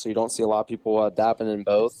 prefers bikes, so you don't see a lot of people dapping in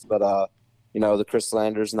both. But the Chris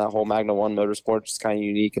Landers and that whole Magna One Motorsports is kind of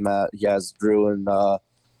unique in that he has Drew and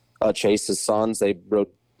Chase, his sons.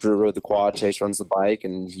 Drew rode the quad, Chase runs the bike,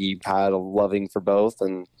 and he had a loving for both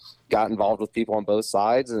and got involved with people on both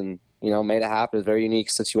sides and, made it happen. It's a very unique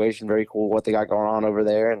situation, very cool what they got going on over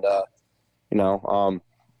there. And,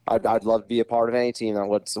 I'd love to be a part of any team that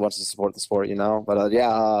wants to support the sport, But,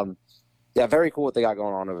 very cool what they got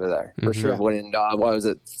going on over there. For sure. Winning, what was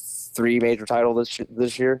it, 3 major titles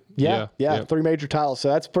this year? Yeah, 3 major titles. So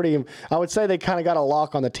that's pretty. I would say they kind of got a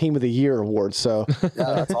lock on the Team of the Year award. So yeah,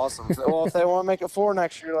 that's awesome. Well, if they want to make it 4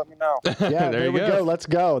 next year, let me know. Yeah, there we go. Let's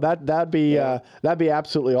go. That'd be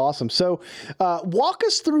absolutely awesome. So, walk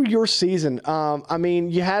us through your season.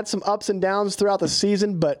 You had some ups and downs throughout the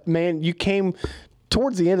season, but man, you came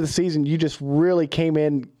towards the end of the season. You just really came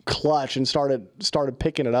in clutch and started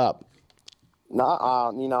picking it up. No,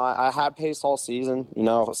 I had pace all season,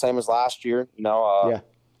 same as last year,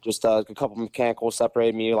 just a couple of mechanicals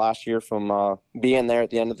separated me last year from being there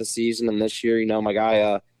at the end of the season. And this year, my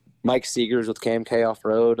guy, Mike Seegers with KMK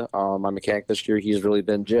Off-Road, my mechanic this year, he's really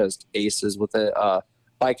been just aces with it.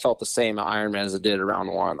 Bike felt the same at Ironman as it did at round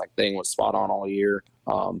 1. Thing was spot on all year.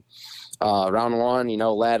 Round 1,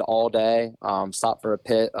 led all day, stopped for a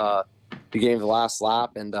pit, beginning of the last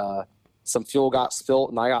lap, and some fuel got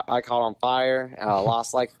spilt and I caught on fire.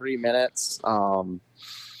 Lost 3 minutes.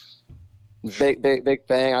 Big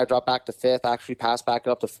thing. I dropped back to 5th. Actually passed back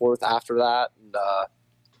up to 4th after that. And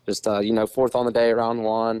 4th on the day, round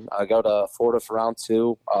 1. I go to Florida for round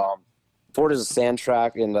 2. Florida is a sand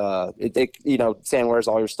track, and sand wears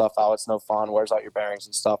all your stuff out. It's no fun. Wears out your bearings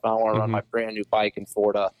and stuff. And I don't want to run my brand new bike in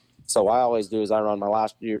Florida. So what I always do is I run my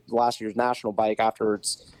last year's national bike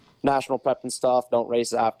afterwards. National prep and stuff. Don't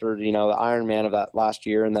race after the Ironman of that last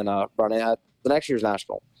year, and then run it at the next year's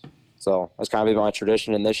national. So that's kind of been my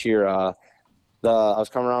tradition. And this year, I was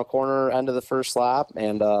coming around corner end of the first lap,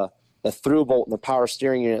 and the through bolt in the power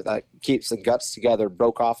steering unit that keeps the guts together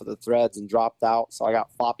broke off of the threads and dropped out. So I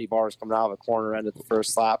got floppy bars coming out of the corner end at the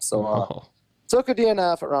first lap. So took a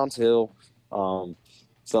DNF at round 2.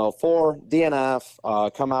 So 4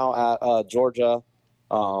 DNF, come out at Georgia.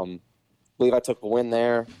 Believe I took a win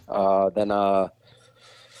there. Then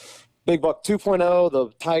Big Buck 2.0, the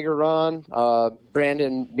Tiger Run.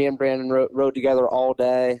 Me and Brandon rode together all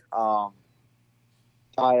day.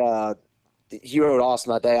 He rode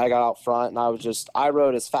awesome that day. I got out front, and I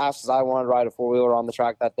rode as fast as I wanted to ride a 4-wheeler on the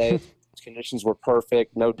track that day. Conditions were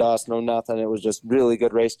perfect, no dust, no nothing. It was just really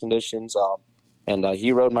good race conditions. And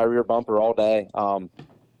he rode my rear bumper all day.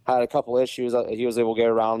 Had a couple issues. He was able to get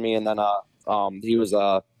around me, and then he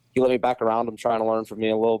let me back around him, trying to learn from me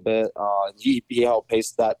a little bit. He helped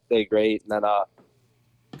pace that day great, and then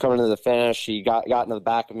coming to the finish, he got into the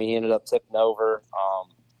back of me. He ended up tipping over.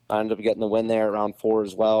 I ended up getting the win there at round 4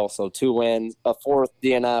 as well. So 2 wins, a 4th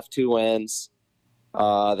DNF, 2 wins.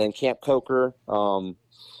 Then Camp Coker.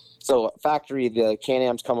 So factory, the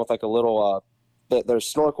Can-Ams come with like a little their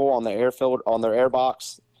snorkel on the air filter on their air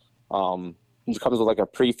box. It comes with like a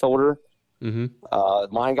pre-filter.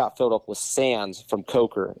 Mm-hmm. Mine got filled up with sand from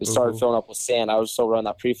Coker. It started filling up with sand. I was still running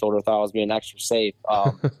that pre-filter, thought I was being extra safe.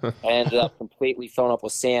 I ended up completely filling up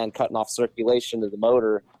with sand, cutting off circulation to the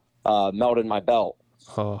motor, melted my belt.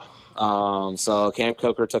 So Camp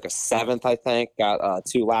Coker took a 7th, I think, got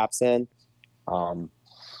 2 laps in.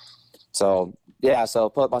 So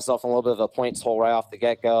put myself in a little bit of a points hole right off the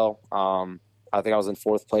get-go. I think I was in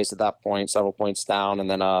 4th place at that point, several points down. And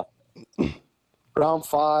then round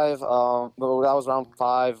 5, that was round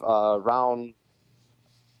 5. Round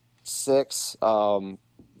 6, I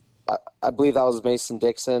believe that was Mason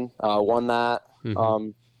Dixon, won that. Mm-hmm.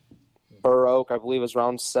 Burr Oak, I believe, was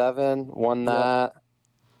round 7, won that.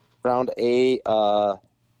 Round 8, what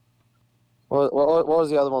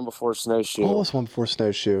was the other one before Snowshoe? What was one before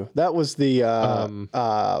Snowshoe? That was the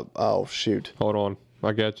oh shoot. Hold on,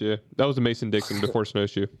 I got you. That was the Mason Dixon before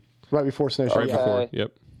Snowshoe. Right before Snowshoe. Right before.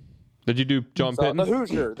 Yep. Did you do John Pitton? The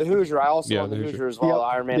Hoosier. I also won the Hoosier as well.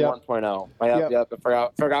 Ironman 1.0. Yep. I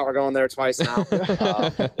forgot we're going there twice now. So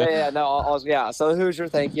the Hoosier,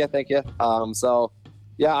 thank you.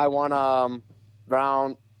 I won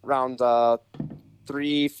round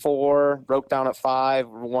 3, 4, broke down at 5,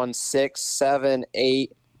 won 6, 7,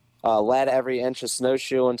 8, led every inch of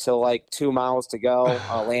Snowshoe until like 2 miles to go.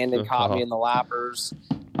 Landon caught me in the lappers.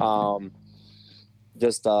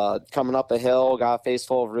 Just coming up a hill, got a face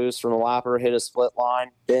full of roost from a lapper, hit a split line,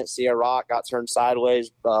 didn't see a rock, got turned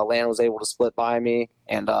sideways. Landon was able to split by me,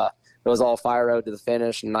 and it was all fire road to the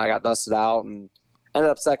finish, and I got dusted out and ended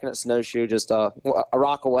up second at Snowshoe, just a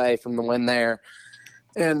rock away from the win there.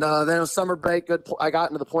 And then it was summer break. Good. I got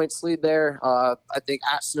into the points lead there. I think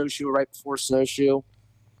at Snowshoe, right before Snowshoe.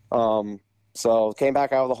 So came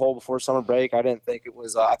back out of the hole before summer break. I didn't think it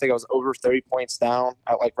was. I think I was over 30 points down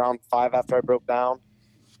at like round 5 after I broke down.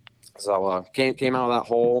 So came out of that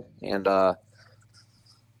hole, and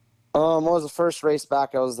what was the first race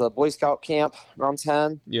back? It was the Boy Scout camp, round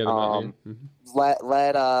 10. Yeah. That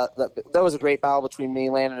was a great battle between me,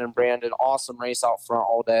 Landon, and Brandon. Awesome race out front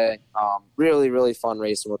all day. Really, really fun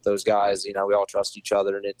racing with those guys. You know, we all trust each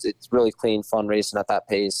other, and it's really clean, fun racing at that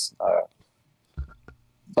pace.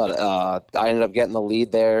 But I ended up getting the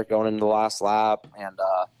lead there going into the last lap, and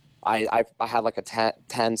I had like a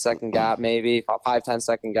 10-second gap, maybe 5-10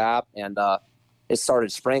 second gap, and it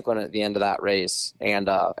started sprinkling at the end of that race, and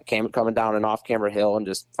coming down an off-camera hill, and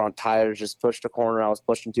just front tires just pushed a corner. I was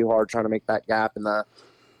pushing too hard trying to make that gap, and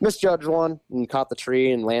misjudged one and caught the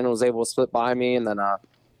tree, and Landon was able to split by me, and then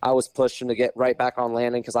I was pushing to get right back on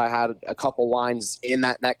Landon because I had a couple lines in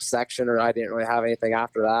that next section, or I didn't really have anything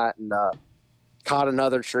after that, and caught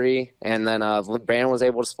another tree, and then Brandon was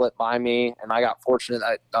able to split by me, and I got fortunate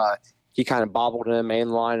that he kind of bobbled in the main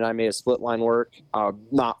line, and I made a split line work,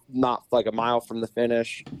 not like a mile from the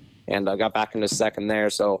finish, and I got back into second there.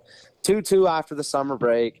 So 2-2 after the summer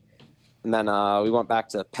break, and then we went back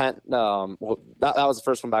to Penton. That was the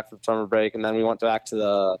first one back from summer break, and then we went back to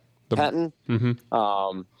the Penton.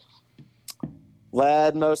 Mm-hmm.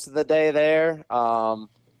 Led most of the day there.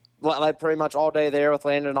 Led pretty much all day there with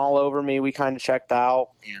Landon all over me. We kind of checked out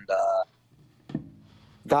and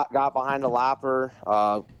got behind a lapper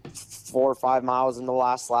 4 or 5 miles in the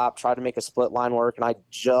last lap, tried to make a split line work, and I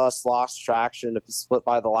just lost traction to split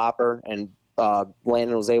by the lapper, and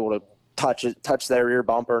Landon was able to touch their rear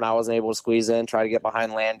bumper, and I wasn't able to squeeze in, try to get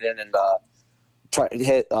behind Landon, and try to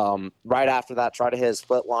hit right after that, try to hit a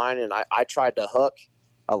split line, and I tried to hook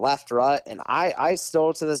a left rut, and I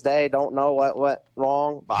still to this day don't know what went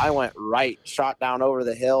wrong, but I went right, shot down over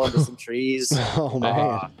the hill into some trees. Oh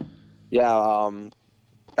man.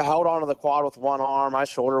 I held on to the quad with one arm. My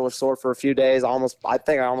shoulder was sore for a few days. I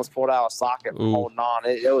think I almost pulled out a socket from holding on.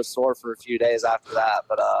 It was sore for a few days after that,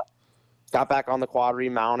 but got back on the quad,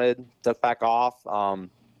 remounted, took back off,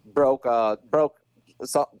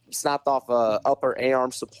 snapped off upper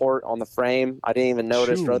A-arm support on the frame. I didn't even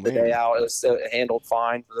notice. Rode the day out. It handled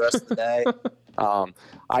fine for the rest of the day.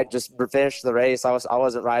 I just finished the race. I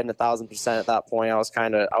wasn't riding 1,000% at that point. I was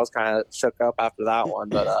kind of shook up after that one,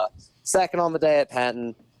 but second on the day at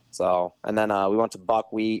Penton. So, and then we went to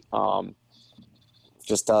Buckwheat.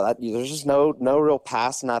 There's just no real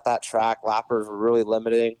passing at that track. Lappers were really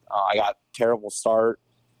limiting. I got terrible start.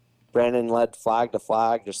 Brandon led flag to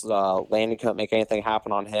flag. Just Landon couldn't make anything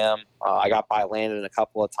happen on him. I got by Landon a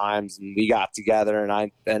couple of times, and we got together, and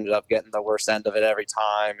I ended up getting the worst end of it every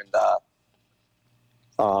time, and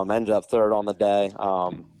ended up third on the day.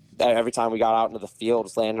 Every time we got out into the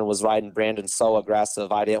field, Landon was riding Brandon so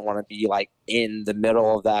aggressive. I didn't want to be like in the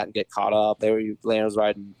middle of that and get caught up. Landon was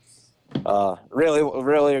riding really,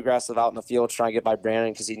 really aggressive out in the field, trying to get by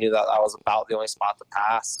Brandon because he knew that was about the only spot to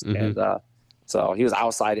pass. Mm-hmm. And so he was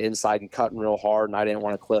outside, inside, and cutting real hard, and I didn't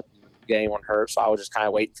want to clip and get anyone hurt. So I was just kind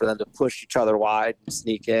of waiting for them to push each other wide and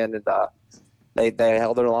sneak in, and they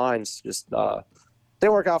held their lines. Just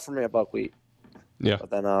didn't work out for me at Buckwheat. Yeah.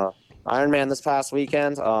 But then Ironman this past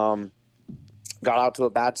weekend, got out to a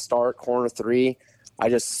bad start, corner 3. I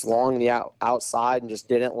just slung the outside and just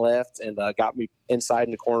didn't lift, and got me inside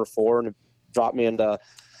into corner 4, and it dropped me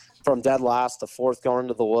from dead last to 4th going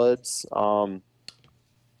into the woods.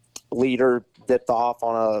 Leader dipped off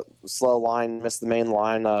on a slow line, missed the main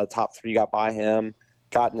line. Top 3 got by him,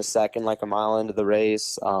 got into 2nd like a mile into the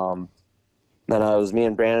race. Then it was me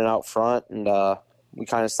and Brandon out front, and we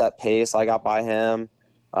kind of set pace. I got by him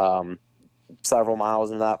several miles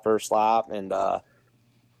into that first lap, and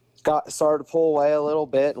started to pull away a little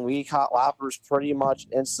bit, and we caught lappers pretty much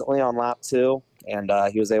instantly on lap 2, and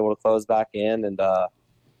he was able to close back in, and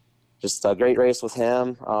just a great race with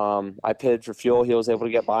him. I pitted for fuel. He was able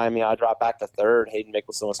to get by me. I dropped back to 3rd. Hayden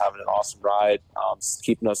Mickelson was having an awesome ride,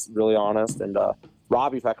 keeping us really honest, and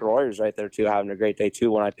Robbie Pecker was right there too, having a great day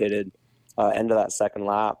too when I pitted end of that 2nd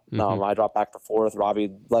lap. Mm-hmm. I dropped back to 4th.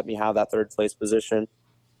 Robbie let me have that 3rd place position.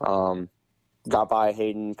 Got by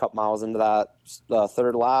Hayden a couple miles into that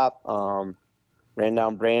 3rd lap. Ran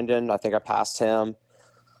down Brandon. I think I passed him.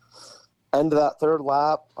 End of that 3rd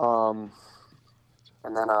lap.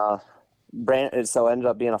 And then Brandon. So it ended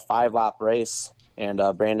up being a 5-lap race, and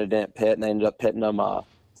Brandon didn't pit, and they ended up pitting him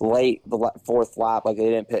late the 4th lap. Like they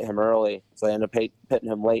didn't pit him early, so they ended up pitting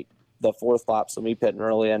him late the 4th lap. So me pitting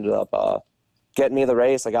early ended up getting me the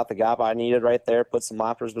race. I got the gap I needed right there. Put some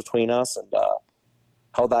lappers between us, and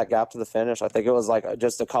held that gap to the finish. I think it was like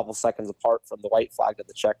just a couple seconds apart from the white flag to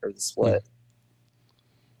the checker, the split.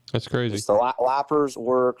 That's crazy. Just the lappers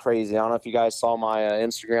were crazy. I don't know if you guys saw my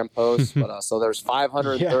Instagram post, but so there's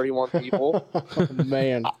 531 people.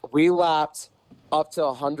 Man. We lapped up to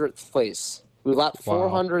 100th place. We lapped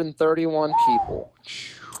 431 people.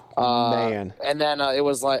 Man. And then it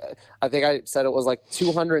was like, I think I said it was like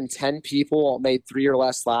 210 people made 3 or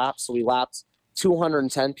less laps. So we lapped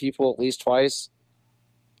 210 people at least twice.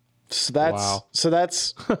 So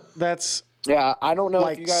that's yeah. I don't know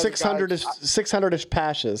like if you guys 600-ish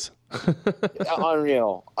passes.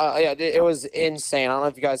 Unreal. Yeah, it was insane. I don't know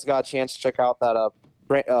if you guys got a chance to check out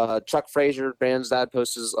that Chuck Frazier, Brandon's dad,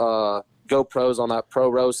 posts his GoPros on that Pro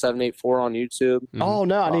Row 784 on YouTube. Oh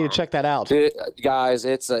no, I need to check that out. Guys,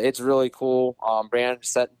 it's really cool. Brandon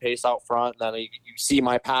setting pace out front, and then you see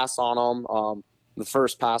my pass on him, the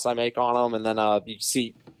first pass I make on him, and then you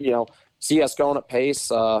see us going at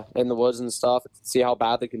pace in the woods and stuff, see how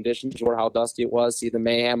bad the conditions were, how dusty it was, see the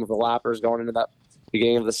mayhem of the lappers going into that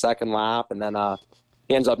beginning of the 2nd lap, and then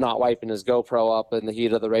he ends up not wiping his GoPro up in the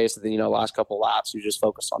heat of the race. And then, last couple of laps, he just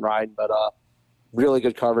focused on riding, but really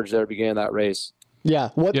good coverage there beginning of that race. Yeah.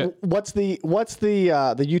 What's the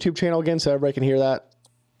YouTube channel again, so everybody can hear that?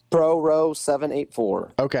 Pro Row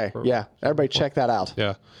 784. Okay. Yeah. Everybody check that out.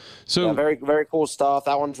 Yeah. So very, very cool stuff.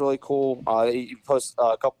 That one's really cool. He posts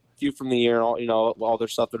a few from the year, and all their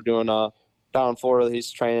stuff they're doing down in Florida.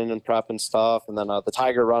 He's training and prep and stuff. And then the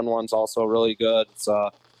Tiger Run one's also really good. It's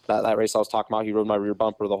that race I was talking about. He rode my rear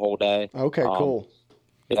bumper the whole day. Okay, cool.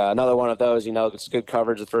 Yeah, another one of those. It's good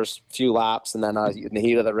coverage the first few laps, and then in the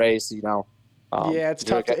heat of the race, yeah, it's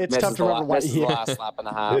tough. It's tough to remember what. The last lap and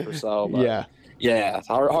a half or so. But yeah, it's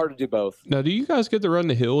hard to do both. Now, do you guys get to run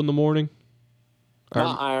the hill in the morning?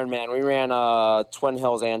 Not Ironman. We ran Twin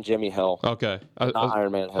Hills and Jimmy Hill. Okay. Not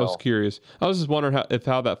Ironman Hill. I was curious. I was just wondering how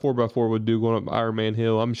that 4x4 would do going up Ironman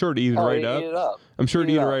Hill. I'm sure it'd eat it right up. Eat it up. I'm sure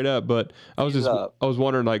it'd eat it right up, but I was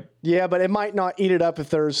wondering, like. Yeah, but it might not eat it up if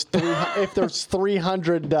there's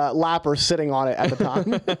 300 lappers sitting on it at the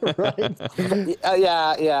time, right?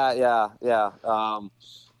 Yeah.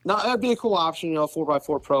 No, that'd be a cool option,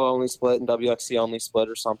 4x4 Pro only split and WXC only split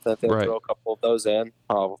or something. If they throw a couple of those in,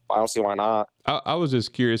 I don't see why not. I was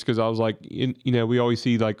just curious because I was like, we always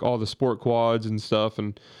see like all the sport quads and stuff,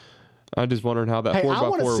 and I just wondering how that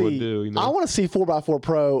 4x4 would do. I want to see 4x4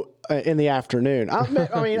 Pro in the afternoon. I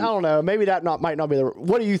mean, I don't know. Maybe that might not be the.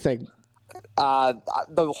 What do you think?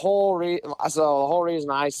 The whole reason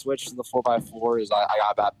I switched to the 4x4 is I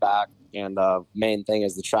got that back, and main thing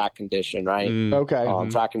is the track condition, right? Okay.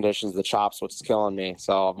 Track conditions, the chops, what's killing me.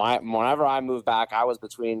 So whenever I moved back, I was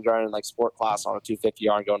between running like sport class on a 250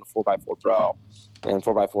 yard and going to 4x4 Pro, and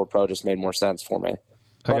 4x4 Pro just made more sense for me.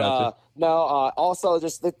 But also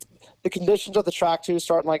just the conditions of the track too,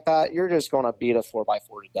 starting like that, you're just going to beat a 4x4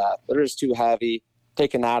 to death. They're just too heavy.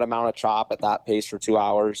 Taking that amount of chop at that pace for 2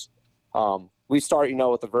 hours. We start,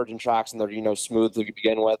 with the virgin tracks and they're, smooth to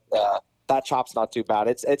begin with. That chop's not too bad.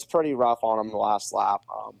 It's pretty rough on them the last lap.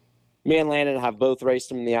 Me and Landon have both raced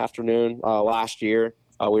them in the afternoon last year.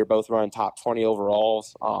 We were both running top 20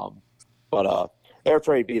 overalls. But they were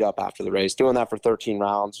pretty beat up after the race. Doing that for 13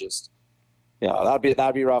 rounds, just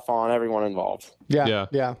that'd be rough on everyone involved. Yeah,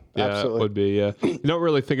 absolutely. It would be. Yeah, you don't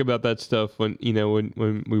really think about that stuff when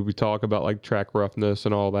when we talk about like track roughness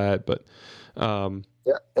and all that, but.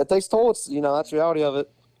 Yeah, it takes toll. It's that's the reality of it.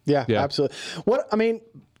 Yeah, absolutely.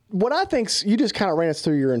 What I think, you just kind of ran us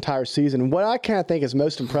through your entire season. What I kind of think is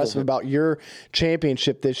most impressive about your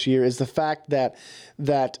championship this year is the fact that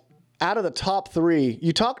out of the top three,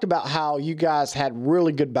 you talked about how you guys had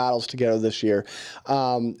really good battles together this year.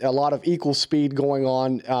 A lot of equal speed going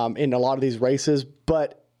on in a lot of these races,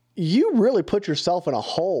 but you really put yourself in a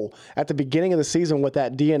hole at the beginning of the season with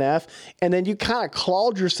that DNF, and then you kind of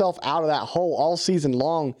clawed yourself out of that hole all season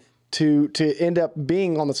long to end up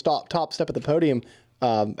being on the top step of the podium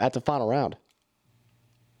at the final round.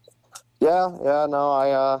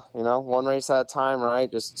 I one race at a time,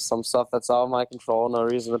 right? Just some stuff that's out of my control. No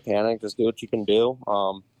reason to panic. Just do what you can do.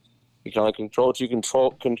 You can only control what you can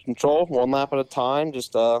control. One lap at a time.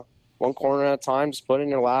 Just one corner at a time. Just put in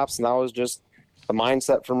your laps, and that was just the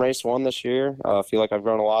mindset from race one this year. I feel like I've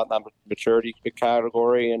grown a lot in that maturity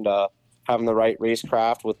category, and having the right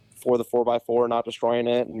racecraft for the 4x4, not destroying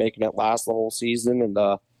it and making it last the whole season, and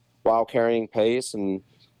while carrying pace. And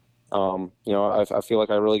I feel like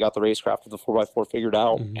I really got the racecraft of the 4x4 figured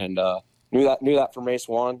out, and knew that from race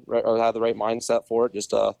one, or had the right mindset for it.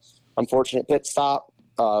 Just unfortunate pit stop,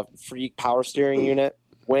 freak power steering unit,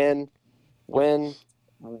 win.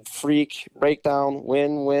 Freak breakdown,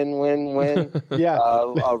 win. Yeah.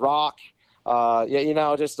 A rock,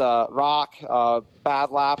 just a rock, bad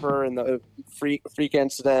lapper, and the freak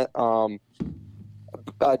incident.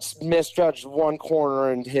 I just misjudged one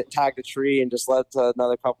corner and tagged a tree, and just led to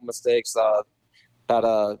another couple mistakes. Not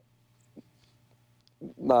the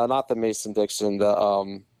Mason Dixon,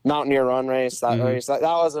 the Mountaineer Run race. That race that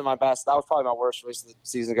wasn't my best. That was probably my worst race of the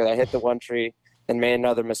season because I hit the one tree and made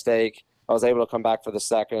another mistake. I was able to come back for the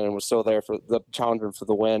second and was still there for the challenger for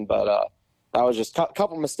the win, but that was just a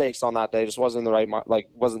couple mistakes on that day. Just wasn't the right,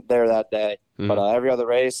 wasn't there that day. But every other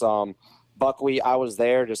race, Buckwheat, I was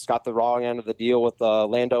there. Just got the wrong end of the deal with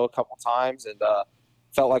Lando a couple times, and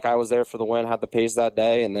felt like I was there for the win. Had the pace that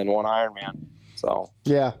day, and then won Ironman. So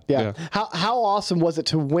yeah. How awesome was it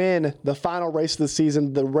to win the final race of the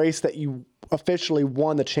season, the race that you officially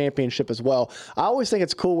won the championship as well? I always think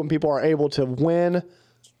it's cool when people are able to win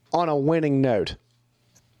on a winning note.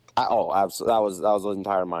 Absolutely. That was the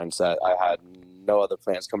entire mindset. I had no other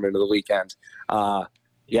plans coming into the weekend. On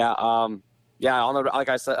the, like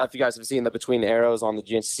I said, if you guys have seen the Between the Arrows on the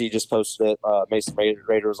GNCC, just posted it. Mason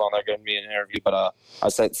Raider was on there giving me an interview, but I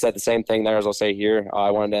said the same thing there as I'll say here.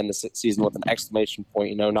 I wanted to end the season with an exclamation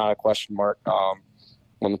point, not a question mark.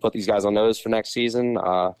 Wanted to put these guys on notice for next season.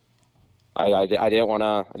 I didn't want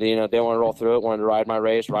to roll through it. Wanted to ride my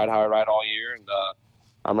race, ride how I ride all year, and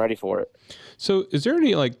I'm ready for it. So is there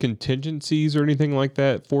any contingencies or anything like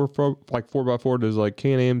that for 4x4? Does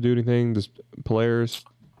Can-Am do anything? Does Polaris,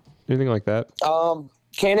 anything like that?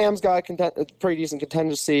 Can-Am's got a pretty decent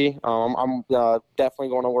contingency. I'm definitely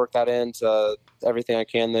going to work that into everything I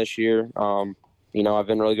can this year. I've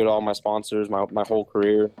been really good to all my sponsors my whole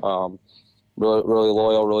career. Really, really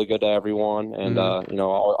loyal, really good to everyone, and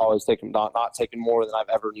always taking not taking more than I've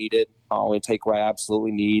ever needed. I only take what I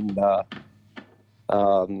absolutely need. And,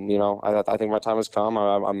 You know, I think my time has come.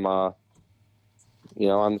 I'm you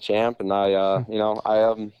know, I'm the champ, and you know,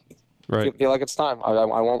 I feel like it's time. I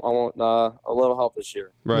want a little help this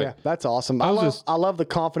year. Right. Yeah, that's awesome. I love the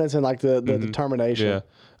confidence and like the determination. Yeah.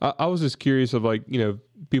 I was just curious of, like, you know,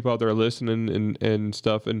 people out there listening and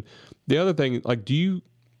stuff. And the other thing, like, I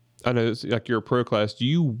know it's like you're a pro class. Do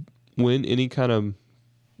you win any kind of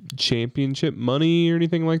championship money or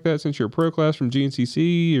anything like that since you're a pro class from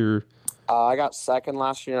GNCC or? I got second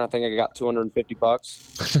last year, and I think I got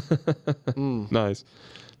 $250. Nice.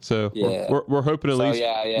 So yeah. we're hoping at least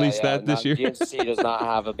that this year. GNCC does not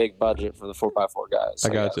have a big budget for the 4x4 guys. I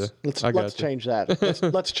gotcha. Let's change that.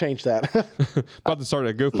 Let's change that. About to start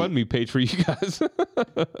a GoFundMe page for you guys.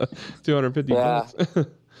 $250.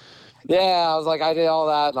 Yeah, I was like, I did all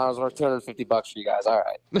that, and I was worth $250 for you guys. All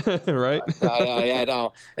right. Right? Yeah,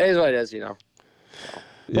 no. It is what it is, you know.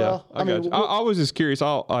 Yeah, I got you. I was just curious.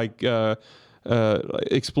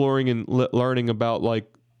 Exploring and learning about, like,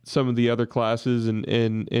 some of the other classes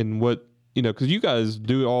and what, you know, because you guys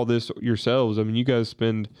do all this yourselves. I mean, you guys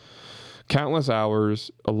spend countless hours,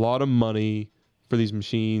 a lot of money for these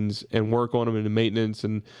machines, and work on them into maintenance,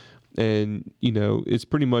 and you know, it's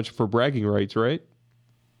pretty much for bragging rights, right?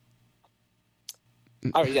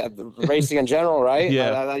 Oh yeah, racing in general, right?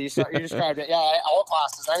 Yeah, you described it. Yeah, all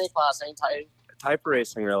classes, any class, any type of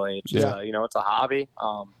racing, really. It's just, you know, it's a hobby.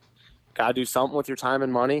 Gotta do something with your time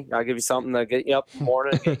and money. Gotta give you something to get you up in the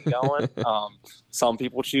morning and get you going. Some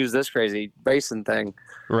people choose this crazy racing thing.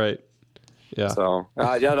 Right. Yeah. So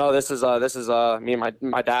this is me and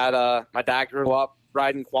my dad. My dad grew up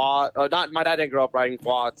riding quad. Not my dad didn't grow up riding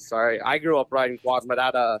quads. Sorry, I grew up riding quads. My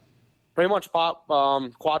dad pretty much bought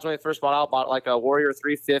quads when they first bought out. Bought like a Warrior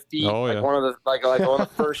 350. Oh yeah. Like one of the one of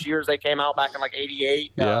the first years they came out back in like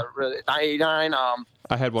 88, 89.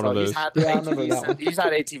 I had one of those. He's had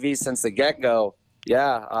ATVs since the get-go.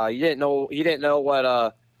 Yeah, he didn't know what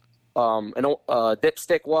a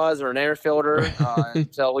dipstick was or an air filter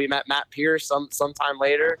until we met Matt Pierce sometime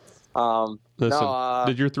later. Listen,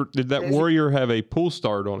 did that Warrior have a pull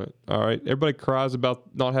start on it? All right, everybody cries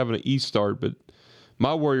about not having an E start, but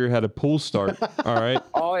my Warrior had a pull start. All right.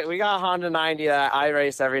 Oh, we got a Honda 90 that I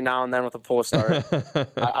race every now and then with a pull start.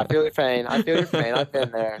 I feel your pain. I've been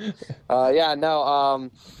there.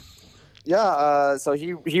 So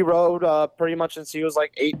he rode pretty much since he was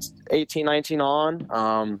like 18, 19 on.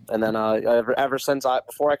 And then ever since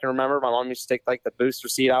before I can remember, my mom used to take like the booster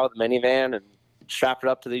seat out of the minivan and strap it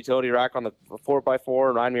up to the utility rack on the 4x4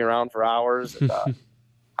 and ride me around for hours. And,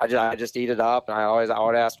 I just eat it up, and I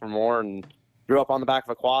would ask for more. And grew up on the back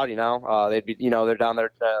of a quad, you know. They'd be, you know, they're down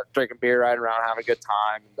there drinking beer, riding around, having a good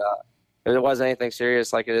time. And it wasn't anything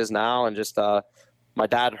serious like it is now. And just my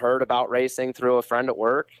dad heard about racing through a friend at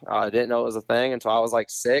work. I didn't know it was a thing until I was like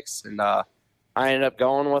 6, and I ended up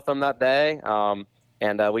going with him that day.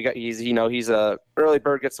 He's a early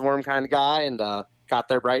bird gets the worm kind of guy, and got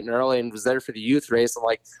there bright and early and was there for the youth race. I'm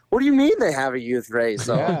like, what do you mean they have a youth race?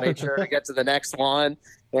 So I made sure to get to the next one,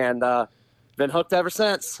 and been hooked ever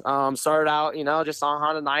since. Started out, you know, just on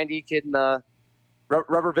Honda 90, kid in the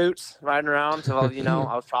rubber boots, riding around till, you know,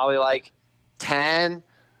 I was probably like 10.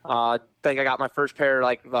 I think I got my first pair of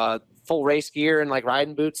like full race gear and like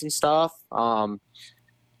riding boots and stuff. Then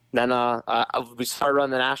we started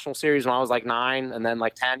running the national series when I was like 9, and then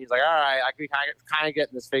like 10, he's like, all right, I can kind of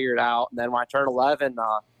getting this figured out. And then when I turned 11,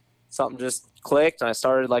 something just clicked, and I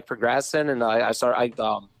started like progressing, and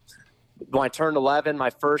when I turned 11,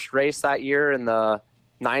 my first race that year in the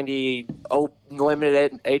 90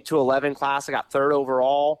 limited 8 to 11 class, I got 3rd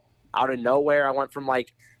overall out of nowhere. I went from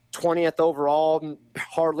like 20th overall,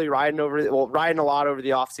 hardly riding a lot over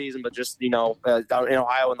the off season, but just, you know, out in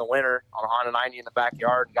Ohio in the winter on a Honda 90 in the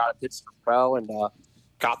backyard, and got a Pittsburgh Pro, and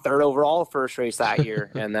got 3rd overall the first race that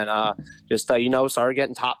year. And then started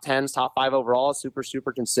getting top 10s, top 5 overall, super,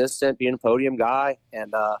 super consistent, being a podium guy.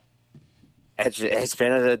 And it's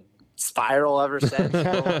been a spiral ever since. Dude.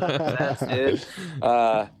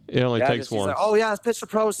 It only takes one. Like, oh yeah, it's Pittsburgh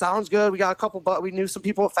Pro, sounds good. We got a couple, but we knew some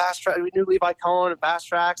people at Fast Track. We knew Levi Cohen at Fast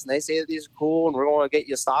Tracks, and they say that these are cool, and we're going to get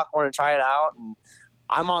you a stock one and try it out. And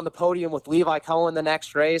I'm on the podium with Levi Cohen the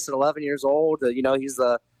next race at 11 years old. You know, he's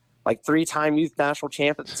the like 3-time youth national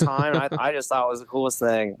champ at the time. And I just thought it was the coolest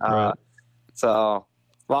thing. Right. So,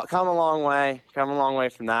 well, come a long way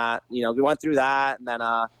from that. You know, we went through that, and then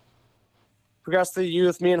progressed to the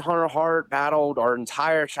youth. Me and Hunter Hart battled our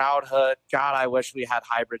entire childhood. God, I wish we had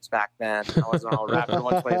hybrids back then. I was on a Rapid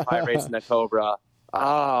 125 racing a Cobra.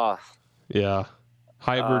 Oh. Yeah.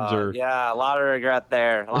 Hybrids are. Yeah, a lot of regret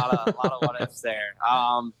there. A lot of what ifs there.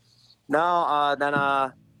 Then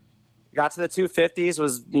got to the 250s.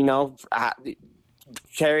 Was, you know,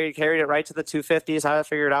 carried it right to the 250s. Had to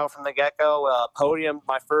figure it out from the get-go. Podium,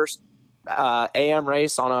 my first AM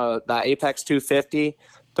race on that Apex 250,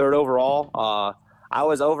 third overall. I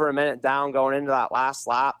was over a minute down going into that last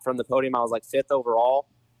lap from the podium. I was like 5th overall.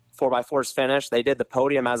 4x4s finish. They did the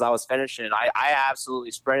podium as I was finishing. I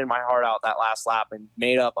absolutely sprinted my heart out that last lap and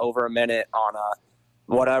made up over a minute on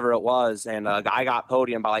whatever it was. And I got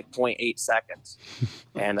podium by like 0.8 seconds.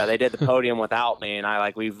 And they did the podium without me.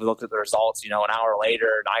 And we've looked at the results, an hour later,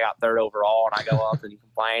 and I got 3rd overall. And I go up and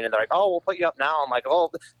complain, and they're like, "Oh, we'll put you up now." I'm like,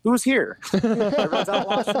 "Oh, who's here?" Everyone's out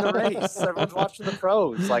watching the race. Everyone's watching the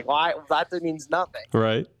pros. Like, why? That means nothing.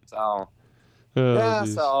 Right. So. Oh,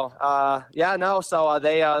 So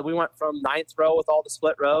we went from 9th row with all the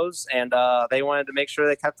split rows, and they wanted to make sure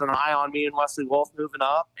they kept an eye on me and Wesley Wolf moving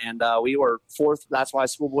up, and we were 4th. That's why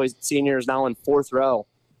Schoolboys Senior is now in 4th row.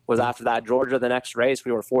 Was after that Georgia the next race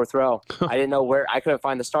we were 4th row. I didn't know where. I couldn't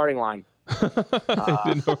find the starting line.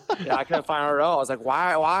 I couldn't find our row. I was like,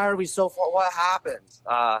 why are we so far? What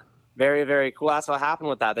happened? Very, very cool. That's what happened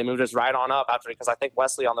with that. They moved us right on up because I think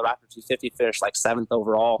Wesley on the Raptor 250 finished like 7th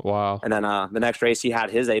overall. Wow. And then the next race he had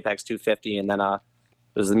his Apex 250, and then it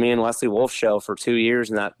was the me and Wesley Wolf show for 2 years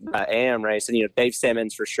in that AM race. And Dave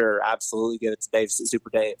Simmons for sure, absolutely give it to Dave, Super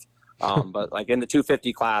Dave. But like in the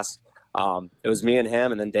 250 class, it was me and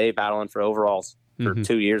him, and then Dave battling for overalls for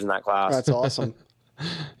 2 years in that class. That's awesome.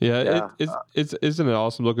 Isn't it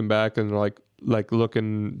awesome looking back and like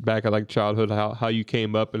looking back at like childhood, how you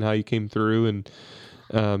came up and how you came through, and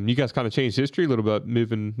you guys kind of changed history a little bit,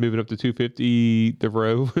 moving up to 250 the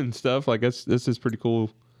row and stuff. Like this is pretty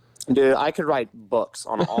cool. Dude, I could write books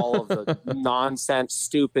on all of the nonsense,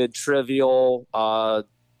 stupid, trivial,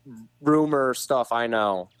 rumor stuff I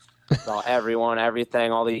know about everyone,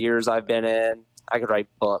 everything, all the years I've been in. I could write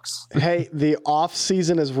books. Hey, the off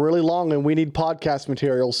season is really long, and we need podcast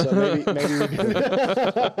material. So maybe we can.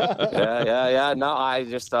 Yeah. No, I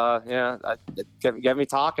just get me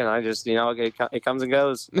talking. I just it comes and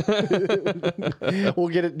goes. We'll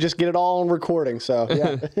get it all on recording. So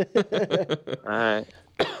yeah. All right.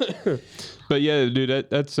 But yeah, dude,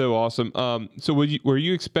 that's so awesome. So were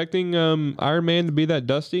you expecting Ironman to be that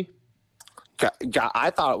dusty?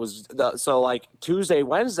 I thought it was like Tuesday,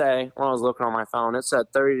 Wednesday when I was looking on my phone, it said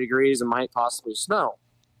 30 degrees and might possibly snow.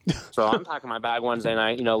 So I'm packing my bag Wednesday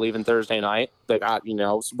night, leaving Thursday night. They got,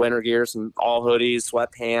 winter gear, some all hoodies,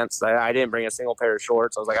 sweatpants. I didn't bring a single pair of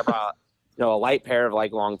shorts. I was like, I brought, a light pair of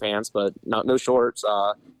like long pants, but no shorts.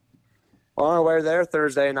 On our way there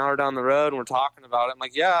Thursday, now we're down the road and we're talking about it. I'm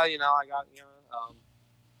like, yeah, I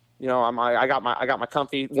got, I got my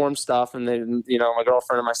comfy warm stuff, and then my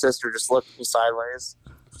girlfriend and my sister just looked at me sideways,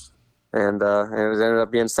 and it ended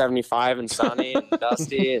up being 75 and sunny and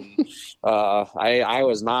dusty, and I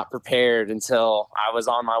was not prepared until I was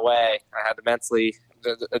on my way. I had to mentally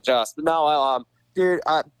adjust. But no, dude,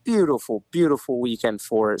 beautiful weekend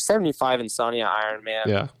for it. 75 and sunny at Ironman.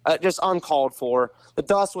 Yeah, just uncalled for. The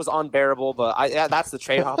dust was unbearable, but that's the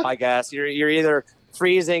trade-off, I guess. You're either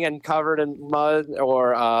freezing and covered in mud,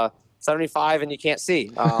 or 75 and you can't see.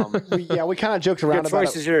 We kind of joked around about it. Your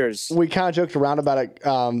choice is yours. We kind of joked around about it.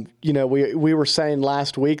 We were saying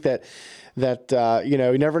last week that you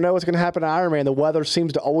never know what's going to happen at Ironman. The weather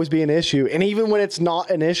seems to always be an issue, and even when it's not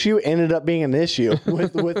an issue, it ended up being an issue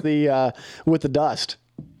with the dust.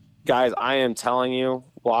 Guys, I am telling you,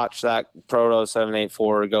 watch that Proto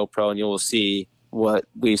 784 GoPro, and you will see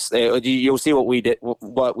you'll see what we did,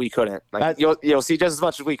 what we couldn't. Like, you'll see just as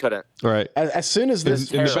much as we couldn't. Right. As soon as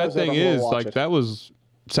this, and the bad thing is, like, that was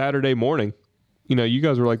Saturday morning. You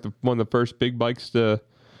guys were like one of the first big bikes to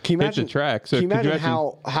hit the track. So can you imagine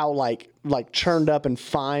how like churned up and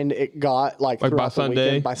fine it got like by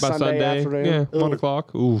Sunday? By Sunday afternoon. Yeah, 1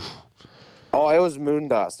 o'clock. Oof. Oh, it was moon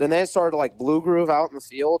dust. And then it started like blue groove out in the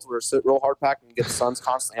fields where it's real hard packed and get the sun's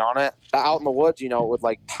constantly on it. Out in the woods, it would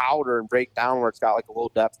like powder and break down where it's got like a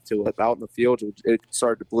little depth to it. Out in the fields, it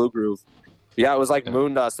started to blue groove. Yeah, it was like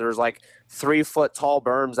moon dust. There was like 3 foot tall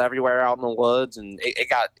berms everywhere out in the woods, and it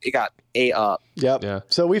got ate up. Yep. Yeah.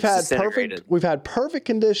 So we've had perfect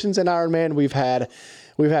conditions in Ironman. We've had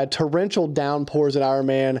torrential downpours at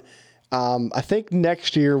Ironman. I think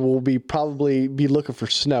next year we'll probably be looking for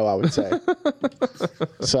snow, I would say.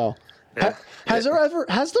 So, has there ever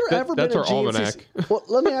been a GNCC? Well,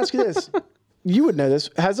 let me ask you this: you would know this.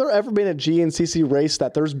 Has there ever been a GNCC race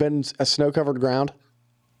that there's been a snow-covered ground?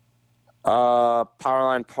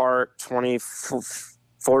 Powerline Park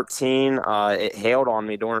 2014. It hailed on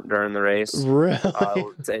me during the race. Really?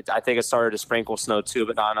 I think it started to sprinkle snow too,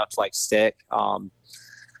 but not enough to like stick.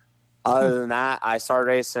 Other than that, I started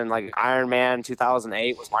racing like Ironman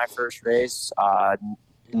 2008 was my first race.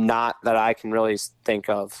 not that I can really think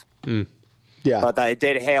of. Yeah. But it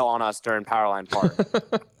did hail on us during Powerline Park.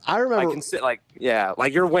 I remember. I can sit like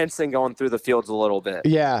you're wincing going through the fields a little bit.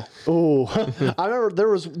 Yeah. Ooh. I remember there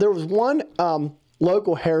was one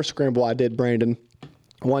local hair scramble I did, Brandon,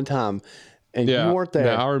 one time, and you weren't there.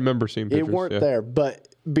 Yeah, I remember seeing pictures. You weren't there, but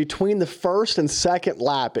between the first and second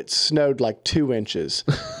lap, it snowed like 2 inches.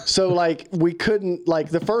 So like we couldn't, like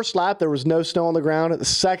the first lap there was no snow on the ground. At the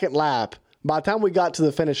second lap, by the time we got to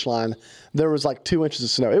the finish line, there was like 2 inches of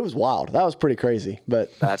snow. It was wild. That was pretty crazy.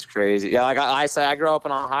 But that's crazy. Yeah, like I say, I grew up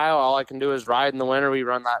in Ohio. All I can do is ride in the winter. We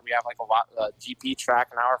have like a GP track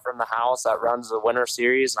an hour from the house that runs the winter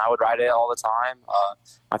series, and I would ride it all the time.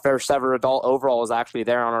 My first ever adult overall was actually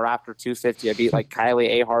there on a Raptor 250. I beat like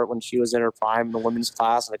Kylie Ahart when she was in her prime in the women's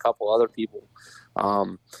class, and a couple other people. I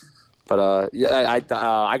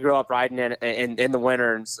grew up riding in the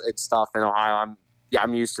winter and stuff in Ohio.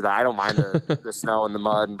 I'm used to that. I don't mind the snow and the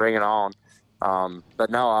mud and bring it on.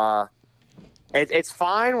 It's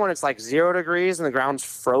fine when it's like 0 degrees and the ground's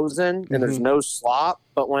frozen and there's no slop.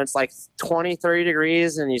 But when it's like 20, 30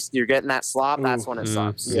 degrees and you're getting that slop, that's when it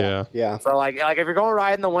sucks. Yeah. So like if you're going to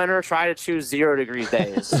ride in the winter, try to choose 0 degree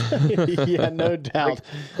days. Yeah, no doubt. Like,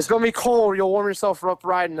 it's going to be cold. You'll warm yourself up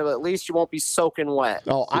riding, but at least you won't be soaking wet.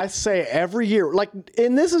 Oh, I say every year, like,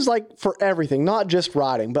 and this is like for everything, not just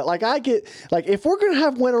riding, but like I get, like, if we're going to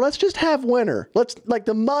have winter, let's just have winter. Like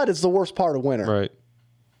the mud is the worst part of winter.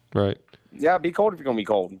 Right. Yeah, be cold if you're going to be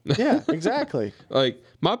cold. Yeah, exactly. Like,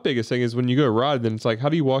 my biggest thing is when you go ride, then it's like, how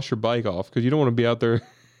do you wash your bike off? Because you don't want to be out there.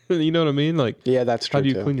 You know what I mean? Like, yeah, that's true. How do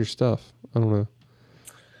you clean your stuff? I don't know.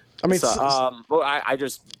 I mean, I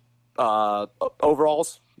just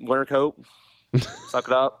overalls, winter coat, suck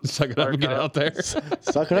it up. Suck it up and get out there.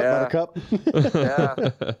 Suck it up, buttercup.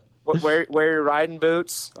 Yeah. Wear your riding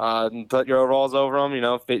boots. And put your overalls over them. You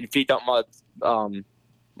know, your feet don't mud.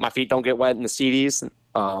 My feet don't get wet in the CDs.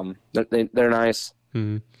 They're nice.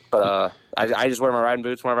 Mm-hmm. But I just wear my riding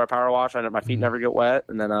boots whenever I power wash. My feet never get wet.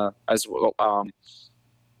 And then I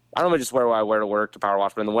normally just wear what I wear to work to power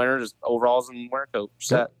wash. But in the winter, just overalls and winter coat.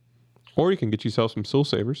 Set. Or you can get yourself some Soul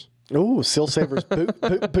Savers. Ooh, Seal Savers,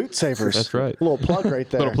 boot savers. That's right. Little plug right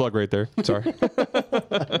there. Little plug right there. Sorry.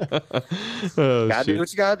 Gotta do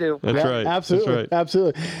what you gotta do. That's right. Absolutely. That's right.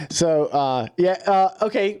 Absolutely. So,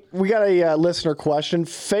 okay, we got a listener question.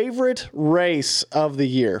 Favorite race of the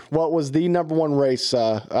year? What was the number one race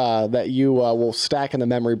that you will stack in the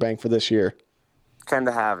memory bank for this year? 10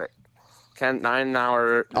 to Havoc. 10 to 9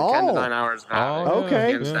 hours.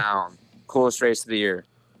 Okay. Hands down. Coolest race of the year.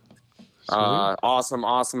 Awesome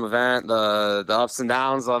event. The ups and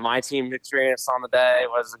downs of my team experience on the day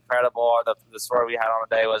was incredible. The story we had on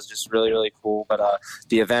the day was just really, really cool. But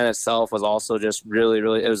the event itself was also just really,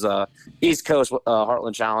 really. It was a East Coast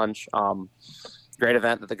Heartland Challenge. Great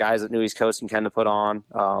event that the guys at New East Coast intend to put on.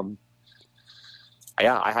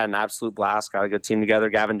 I had an absolute blast. Got a good team together.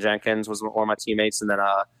 Gavin Jenkins was one of my teammates, and then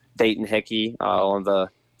Dayton Hickey, one of the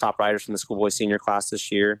top riders from the schoolboy senior class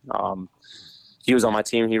this year. He was on my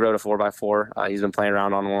team. He rode a 4x4. He's been playing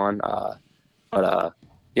around on one. So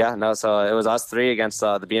it was us three against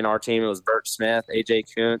the BNR team. It was Bert Smith, AJ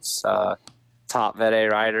Kuntz, top Vet A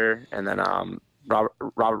rider, and then Robert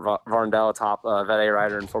Varndell, top Vet A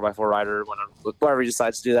rider and 4x4 rider, whatever he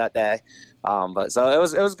decides to do that day. So it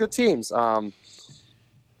was good teams. I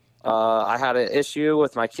had an issue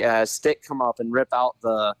with my stick come up and rip out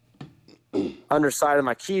the underside of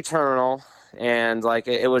my key terminal. And like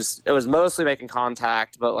it was mostly making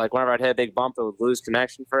contact, but like whenever I'd hit a big bump, it would lose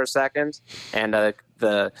connection for a second. And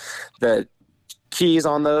the keys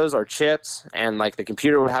on those are chips, and like the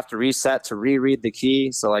computer would have to reset to reread the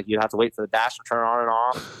key. So like you'd have to wait for the dash to turn on and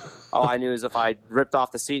off. All I knew is if I ripped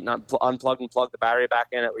off the seat and unplugged and plugged the battery back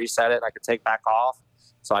in, it reset it, and I could take back off.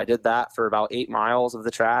 So I did that for about 8 miles of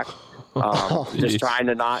the track, just trying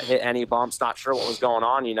to not hit any bumps, not sure what was going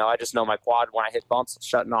on. You know, I just know my quad, when I hit bumps, it's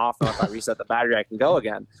shutting off. And if I reset the battery, I can go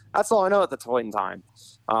again. That's all I know at the point in time.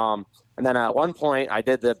 And then at one point, I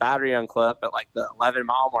did the battery unclip at like the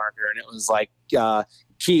 11-mile marker, and it was like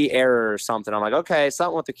key error or something. I'm like, okay,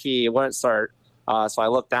 something with the key. It wouldn't start. So I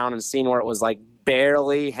looked down and seen where it was like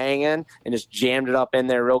barely hanging and just jammed it up in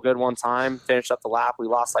there real good one time. Finished up the lap. We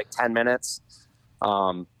lost like 10 minutes.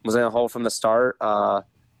 Was in a hole from the start.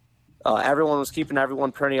 Everyone was keeping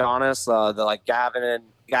everyone pretty honest. My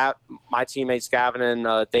teammates Gavin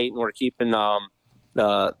and Dayton were keeping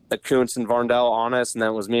the Kuntz and Varndell honest, and then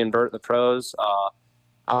it was me and Bert, the pros.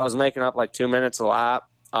 I was making up like 2 minutes a lap.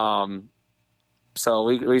 So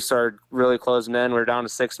we started really closing in. We were down to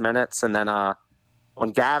 6 minutes, and then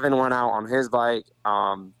when Gavin went out on his bike,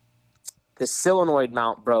 this solenoid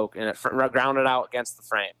mount broke and it grounded out against the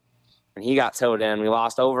frame, and he got towed in. We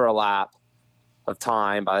lost over a lap of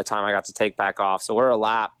time by the time I got to take back off. So we're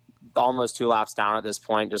almost 2 laps down at this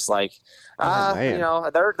point. Just like,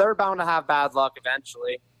 they're bound to have bad luck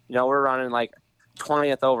eventually. We're running like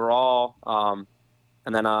 20th overall.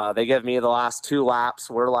 And then they give me the last 2 laps.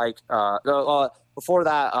 We're like, before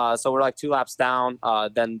that, so we're like 2 laps down.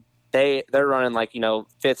 Then they're running like, 5th,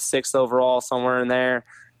 6th overall, somewhere in there.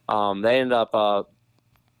 They ended up,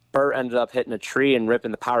 Bert ended up hitting a tree and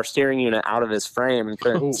ripping the power steering unit out of his frame and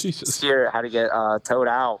couldn't steer it, had to get towed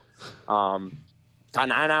out. 9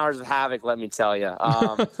 hours of havoc, let me tell you.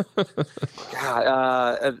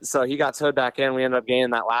 So he got towed back in. We ended up gaining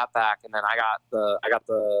that lap back, and then I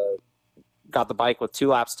got the bike with 2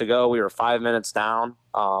 laps to go. We were 5 minutes down.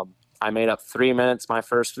 I made up 3 minutes my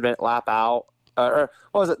first lap out. Or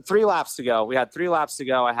what was it? 3 laps to go. We had 3 laps to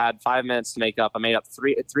go. I had 5 minutes to make up. I made up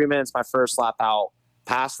 3 minutes my first lap out.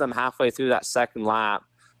 Passed them halfway through that second lap.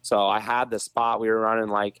 So I had the spot. We were running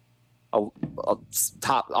like almost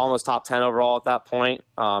top 10 overall at that point.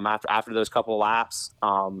 After those couple of laps,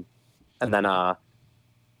 and then I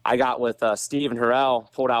got with Steven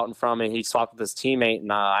Harrell, pulled out in front of me. He swapped with his teammate,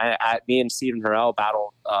 and me and Steven Harrell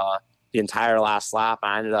battled the entire last lap.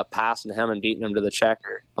 I ended up passing him and beating him to the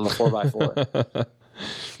checker on the 4x4.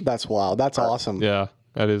 That's wild. That's awesome. Yeah.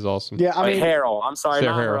 That is awesome. Yeah, I mean, Harrell. I'm sorry,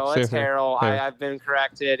 not Harrell. It's Harrell. I've been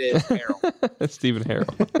corrected. It's Harrell. It's Stephen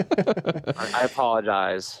Harrell. I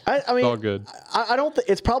apologize. I mean, it's all good. I don't think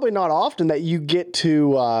it's probably not often that you get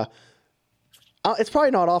to. It's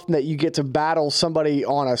probably not often that you get to battle somebody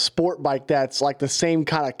on a sport bike that's like the same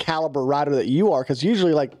kind of caliber rider that you are, because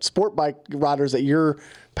usually like sport bike riders that you're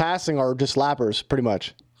passing are just lappers, pretty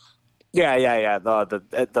much. Yeah.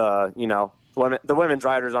 The women's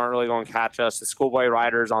riders aren't really going to catch us. The schoolboy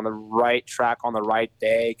riders on the right track on the right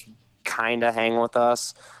day can kind of hang with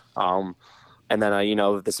us. And then,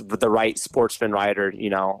 the right sportsman rider,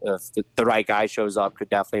 if the right guy shows up, could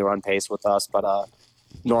definitely run pace with us. But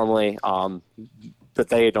normally, but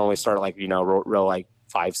they normally start like, real like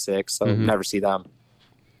 5, 6. So never see them.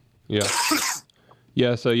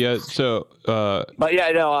 Yeah. So but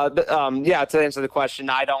yeah, to answer the question,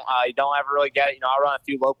 I don't ever really get it. I'll run a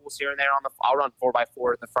few locals here and there I'll run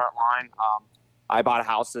 4x4 at the front line. I bought a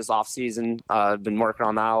house this off season. Been working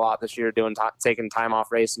on that a lot this year, taking time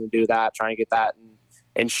off racing to do that, trying to get that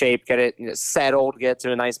in shape, get it settled, get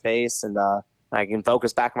to a nice base, and I can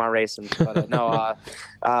focus back on my racing. But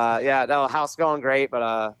house going great,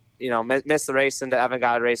 but missed the racing. I haven't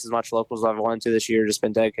got to race as much locals as I've wanted to this year. Just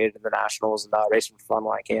been dedicated to the nationals and racing for fun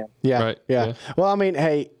when I can. Yeah, right. Yeah. Well, I mean,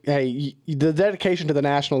 hey, the dedication to the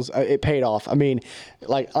nationals, it paid off. I mean,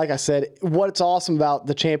 like I said, what's awesome about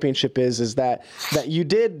the championship is that you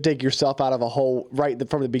did dig yourself out of a hole right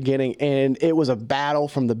from the beginning, and it was a battle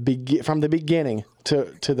from the beginning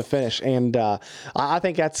to the finish, and I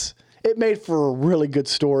think it made for a really good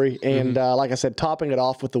story, and like I said, topping it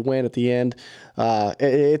off with the win at the end,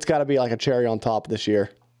 it's got to be like a cherry on top this year.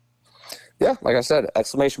 Yeah, like I said,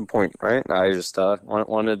 exclamation point, right? I just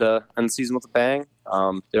wanted to end the season with a bang.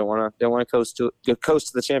 Didn't want to coast to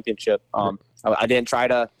the championship. I didn't try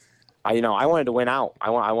to. I wanted to win out. I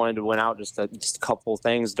wanted to win out. Just a couple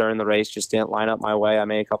things during the race just didn't line up my way. I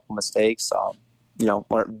made a couple mistakes.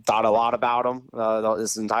 Thought a lot about them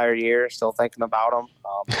this entire year. Still thinking about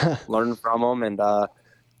them, learning from them, and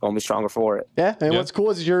going to be stronger for it. Yeah, and what's cool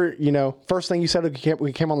is first thing you said when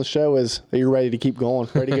we came on the show is that you're ready to keep going,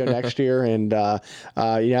 ready to go next year, and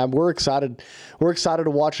we're excited. We're excited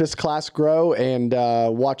to watch this class grow and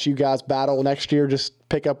watch you guys battle next year. Just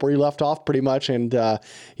pick up where you left off, pretty much, and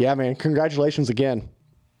man, congratulations again.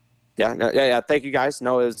 Yeah. Thank you guys.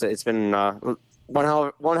 No, it's been one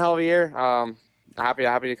hell of a year. Happy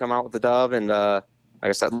to come out with the dub, and like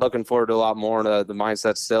I said, looking forward to a lot more. The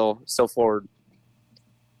mindset's still forward.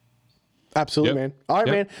 Absolutely, man. All right,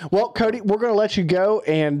 man. Well, Cody, we're going to let you go,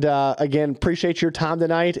 and again, appreciate your time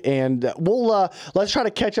tonight, and we'll let's try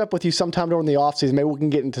to catch up with you sometime during the off season. Maybe we can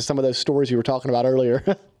get into some of those stories you were talking about earlier.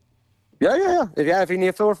 Yeah. If you need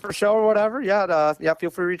a filler for a show or whatever, feel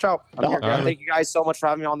free to reach out. Thank you guys so much for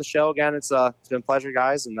having me on the show again. It's been a pleasure,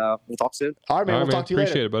 guys, and we'll talk soon. All right, man. We'll talk to you later.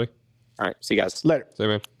 Appreciate it, buddy. All right. See you guys. Later. See you,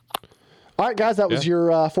 man. All right, guys. That was your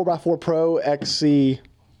 4x4 Pro XC.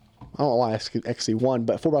 I don't know why XC1,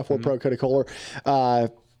 but 4x4 Pro Cody Collier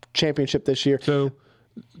championship this year. So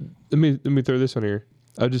let me throw this on here.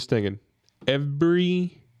 I was just thinking,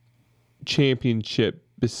 every championship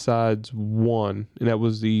besides one, and that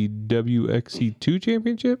was the WXC2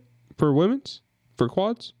 championship for women's, for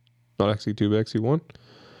quads, not XC2 but XC1.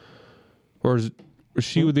 Or was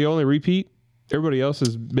she the only repeat? Everybody else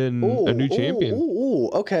has been a new champion.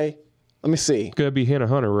 Okay. Let me see. It's gonna be Hannah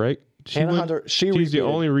Hunter, right? Hunter. She's the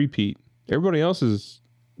only repeat. Everybody else is.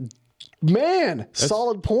 Man,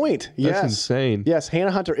 solid point. Yes. That's insane. Yes,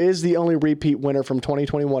 Hannah Hunter is the only repeat winner from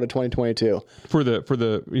 2021 to 2022 for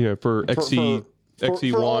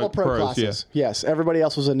XC1 for all the pro pros, classes. Yeah. Yes, everybody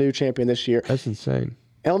else was a new champion this year. That's insane.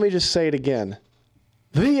 And let me just say it again: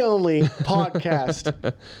 the only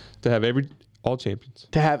podcast to have all champions,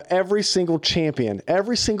 to have every single champion,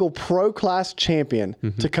 every single pro class champion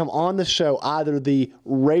to come on the show, either the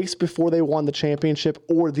race before they won the championship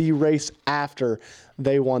or the race after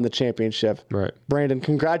they won the championship. Right. Brandon,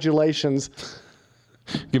 congratulations.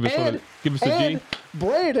 Give us a G.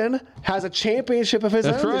 Brandon has a championship of his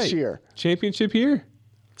own this year. Championship here.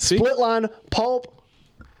 Split line pulp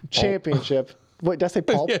championship. Wait, did I say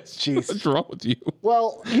pulp? Yes. Jeez. What's wrong with you?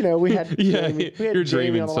 Well, we had Jamie. We had You're Jamie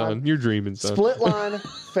dreaming, on the son. line. You're dreaming, son. Split line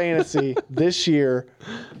fantasy this year.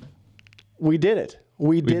 We did it.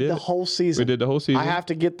 We did the whole season. We did the whole season. I have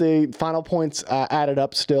to get the final points added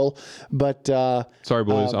up still, but sorry,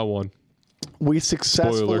 boys, I won. We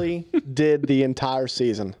successfully did the entire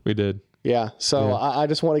season. We did. Yeah. So I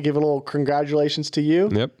just want to give a little congratulations to you.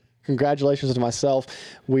 Yep. Congratulations to myself.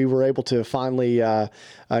 We were able to finally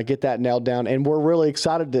get that nailed down, and we're really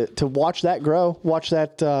excited to watch that grow. Watch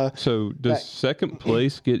that. So does second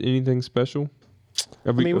place get anything special?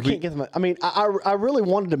 We can't get them. I really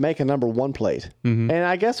wanted to make a number one plate, and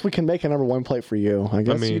I guess we can make a number one plate for you. I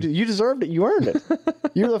guess you deserved it. You earned it.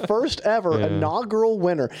 You're the first ever inaugural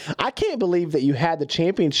winner. I can't believe that you had the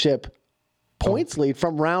championship points lead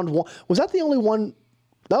from round one. Was that the only one?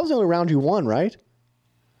 That was the only round you won, right?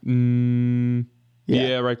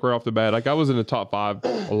 Yeah, right off the bat. Like I was in the top 5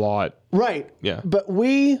 a lot. Right. Yeah. But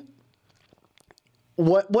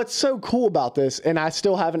what's so cool about this, and I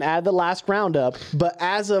still haven't added the last round up, but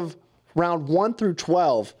as of round 1 through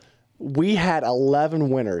 12, we had 11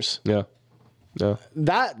 winners. Yeah. Yeah.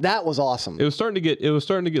 That was awesome. It was starting to get a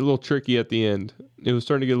little tricky at the end. It was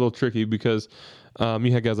starting to get a little tricky because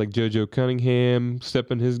you had guys like JoJo Cunningham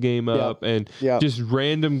stepping his game up and just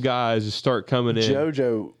random guys just start coming in.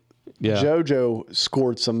 JoJo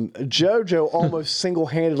scored some. JoJo almost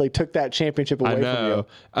single-handedly took that championship away from you.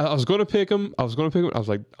 I was going to pick him. I was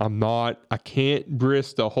like, I can't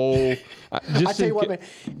risk the whole. I tell you what, man,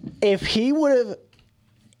 if he would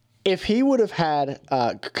have had,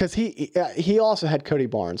 because he also had Cody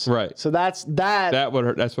Barnes, right? So that's what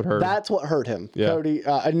hurt. That's what hurt him. Yeah. Cody,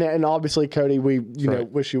 and obviously Cody, we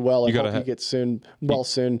wish you well and hope you get soon.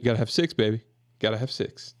 You gotta have 6, baby. Gotta have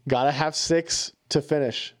 6. Gotta have 6 to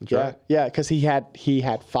finish. That's right. Yeah, because he had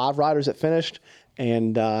 5 riders that finished,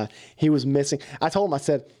 and he was missing. I told him, I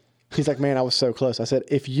said, he's like, man, I was so close. I said,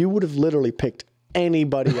 if you would have literally picked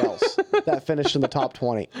anybody else that finished in the top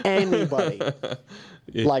 20, anybody,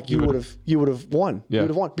 you would have won. Yeah. You would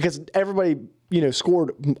have won because everybody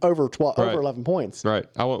scored over 11 points. Right.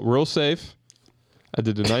 I went real safe. I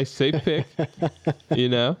did a nice safe pick,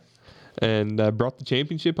 and brought the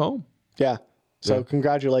championship home. Yeah. So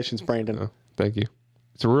congratulations, Brandon. Oh, thank you.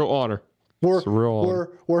 It's a real honor.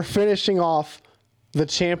 We're finishing off the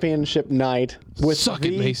championship night with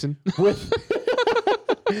Mason. with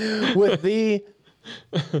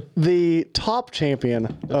the top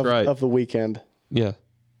champion of the weekend. Yeah.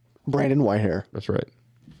 Brandon Whitehair. That's right.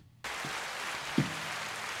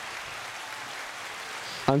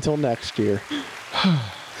 Until next year.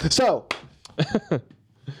 So,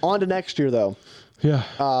 on to next year though. Yeah.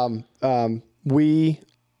 We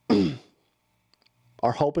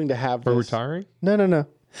are hoping to have this. We're retiring? No.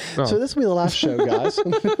 Oh. So this will be the last show, guys.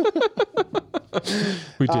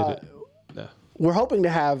 We did it. No. We're hoping to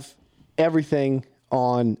have everything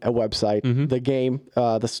on a website, the game,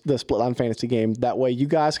 the Split Line Fantasy game. That way, you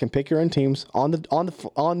guys can pick your own teams on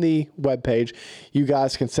the webpage. You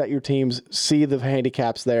guys can set your teams, see the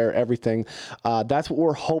handicaps there, everything. That's what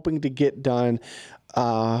we're hoping to get done.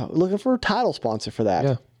 Looking for a title sponsor for that.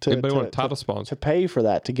 Yeah. Anybody want a title sponsor? To pay for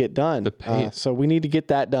that to get done. So we need to get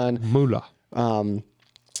that done. Moolah.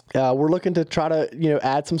 We're looking to try to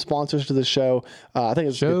add some sponsors to the show. I think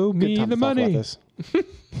it's Show me the money.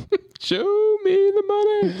 Show me the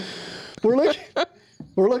money.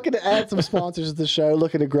 We're looking to add some sponsors to the show.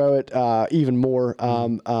 Looking to grow it even more.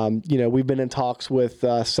 We've been in talks with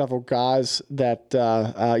several guys that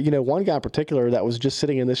one guy in particular that was just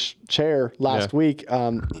sitting in this chair last week.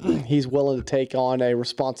 He's willing to take on a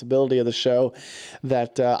responsibility of the show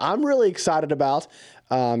that I'm really excited about.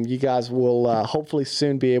 You guys will hopefully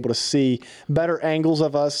soon be able to see better angles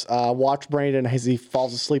of us. Watch Brandon as he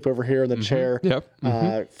falls asleep over here in the chair.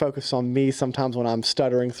 Yep. Focus on me sometimes when I'm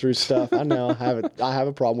stuttering through stuff. I know I have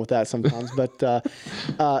a problem with that sometimes. But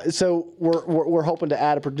so we're hoping to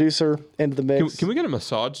add a producer into the mix. Can we get a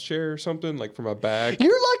massage chair or something like for my back?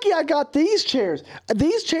 You're lucky I got these chairs.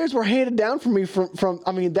 These chairs were handed down for me from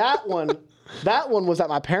I mean, that one was at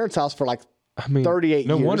my parents' house for like 38 years.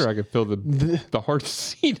 No wonder I could feel the hard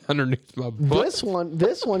seat underneath my butt.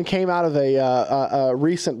 This one came out of a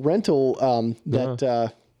recent rental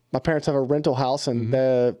that my parents have a rental house, and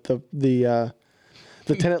the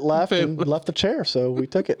tenant left and left the chair, so we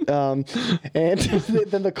took it. And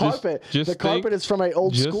then the carpet. The carpet is from an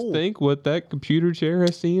old school. Just think what that computer chair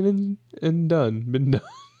has seen and been done.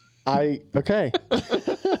 Okay.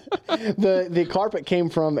 The carpet came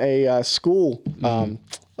from a school,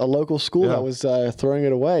 a local school that was throwing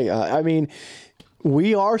it away. I mean,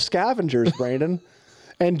 we are scavengers, Brandon,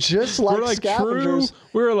 and just like scavengers,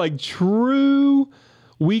 we're like true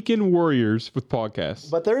weekend warriors with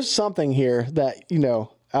podcasts. But there's something here that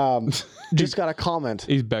just got a comment.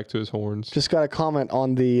 He's back to his horns. Just got a comment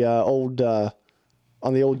on the old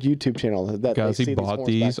YouTube channel. That guys, he bought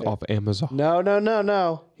these off Amazon.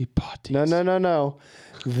 No. He bought these. No.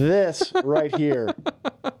 This right here.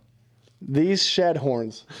 These shed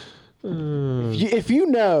horns. If you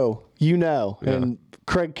know, you know. Yeah. And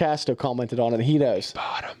Craig Casto commented on it. He knows.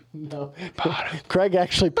 Bought him. No. Craig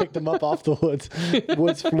actually picked them up off the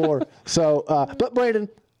woods floor. So, but Brandon,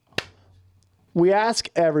 we ask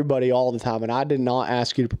everybody all the time, and I did not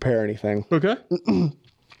ask you to prepare anything. Okay.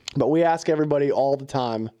 But we ask everybody all the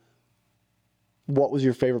time, what was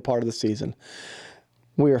your favorite part of the season?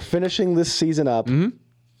 We are finishing this season up. Mm-hmm.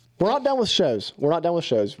 We're not done with shows. We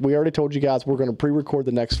already told you guys we're going to pre-record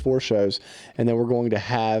the next 4 shows, and then we're going to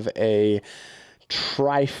have a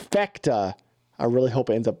trifecta. I really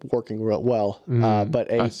hope it ends up working real well.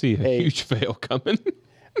 But I see a huge fail coming.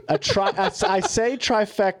 I say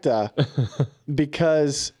trifecta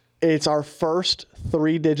because it's our first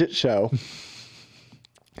 3-digit show.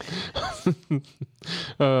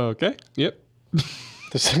 Okay. Yep.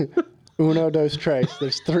 Uno, dos, tres.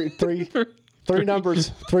 There's three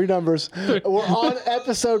numbers. We're on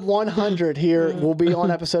episode 100 here. We'll be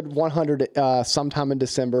on episode 100 sometime in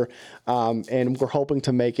December, and we're hoping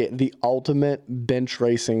to make it the ultimate bench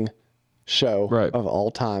racing show of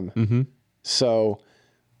all time. Mm-hmm. So,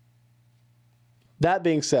 that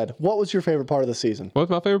being said, what was your favorite part of the season?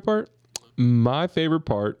 What's my favorite part? My favorite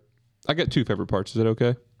part. I got 2 favorite parts. Is that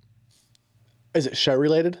okay? Is it show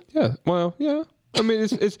related? Yeah. Well, yeah. I mean,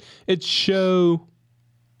 it's show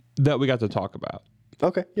that we got to talk about.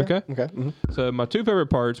 Okay. Yeah. Okay. Mm-hmm. So my 2 favorite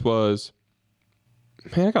parts was,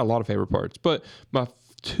 man, I got a lot of favorite parts, but my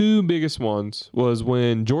 2 biggest ones was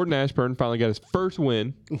when Jordan Ashburn finally got his first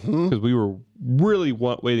win, because we were really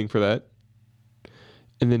waiting for that.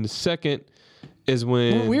 And then the second is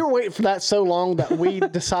when we were waiting for that so long that we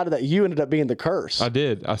decided that you ended up being the curse. I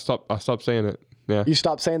did. I stopped saying it. Yeah. You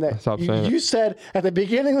stopped saying that. I stopped saying it. You said at the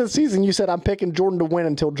beginning of the season, you said, I'm picking Jordan to win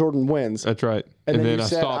until Jordan wins. That's right. And then you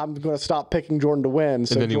said, I'm going to stop picking Jordan to win.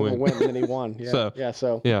 So Jordan will win. And then he won. Yeah.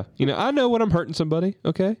 So. Yeah. I know when I'm hurting somebody.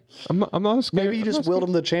 Okay. I'm not scared. Maybe you just willed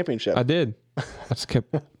him the championship. I did. I just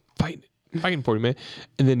kept fighting for you, man.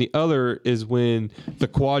 And then the other is when the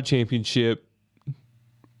quad championship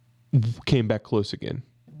came back close again.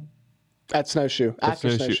 At Snowshoe. After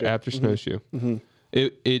Snowshoe. Mm-hmm.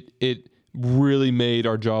 It really made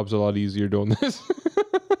our jobs a lot easier doing this.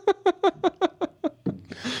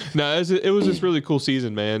 No, it was just really cool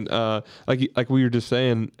season, man. Like we were just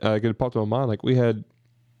saying, it popped in my mind. Like we had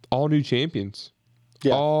all new champions.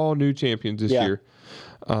 Yeah. All new champions this year.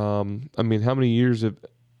 I mean, how many years of,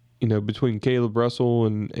 between Caleb Russell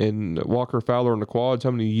and Walker Fowler on the quads,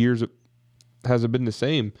 how many years has it been the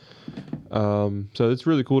same? So it's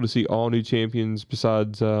really cool to see all new champions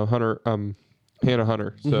besides Hannah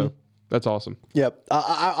Hunter. So that's awesome. Yep.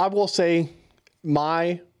 I will say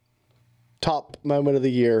my top moment of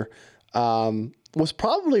the year was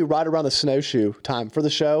probably right around the Snowshoe time for the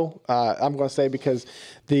show. I'm going to say because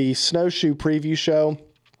the Snowshoe preview show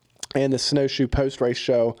and the Snowshoe post-race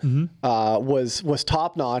show was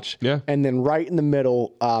top-notch. Yeah. And then right in the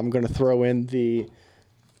middle, I'm going to throw in the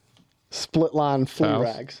split line flea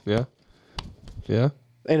rags. Yeah. Yeah.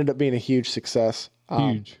 Ended up being a huge success.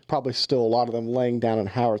 Huge. Probably still a lot of them laying down in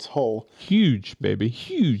Howard's Hole. Huge, baby.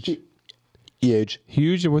 Huge.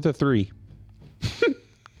 Huge and with a 3.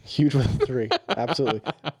 Huge with a 3. Absolutely.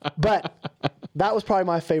 But that was probably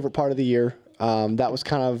my favorite part of the year. That was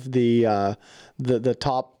kind of the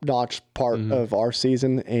top-notch part of our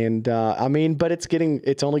season. And, but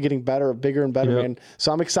it's only getting better, bigger and better, man.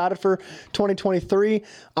 So I'm excited for 2023.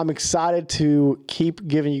 I'm excited to keep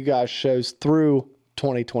giving you guys shows through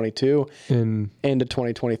 2022 and into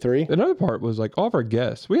 2023. Another part was like all of our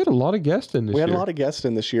guests. We had a lot of guests in this year. We had a lot of guests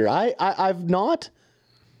in this year.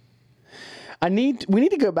 We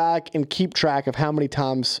need to go back and keep track of how many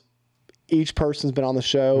times each person's been on the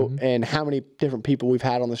show and how many different people we've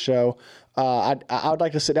had on the show. I would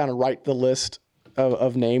like to sit down and write the list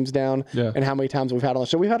of names down and how many times we've had on the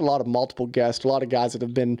show. We've had a lot of multiple guests, a lot of guys that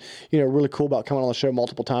have been, really cool about coming on the show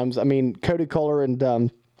multiple times. I mean, Cody, Collier,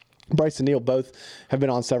 and Brycen, Neal both have been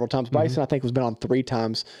on several times. Brycen, I think, has been on 3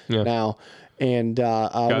 times now. And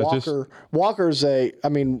Walker's been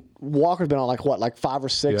on like 5 or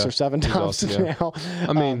 6 or 7 times now.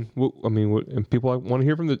 And people want to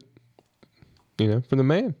hear from the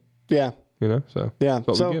man. Yeah.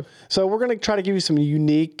 So we're going to try to give you some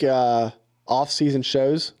unique off-season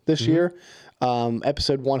shows this year.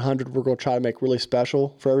 Episode 100, we're going to try to make really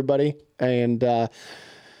special for everybody. And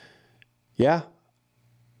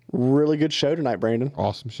really good show tonight, Brandon.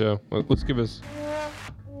 Awesome show. Let's give us.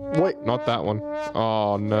 Wait. Not that one.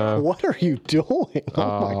 Oh, no. What are you doing?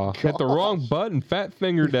 Oh, my God. Hit the wrong button. Fat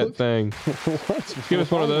fingered that thing. Give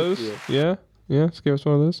us one of those. Yeah. Let's give us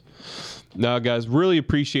one of those. Now, guys, really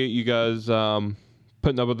appreciate you guys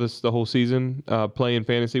putting up with us the whole season, playing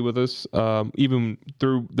fantasy with us, even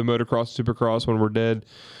through the motocross, supercross when we're dead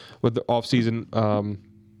with the off-season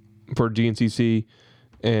for GNCC.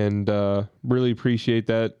 And really appreciate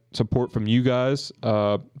that support from you guys.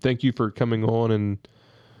 Thank you for coming on and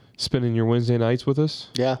spending your Wednesday nights with us.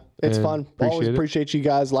 Yeah, it's fun. Always appreciate you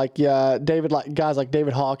guys guys like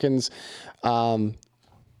David Hawkins,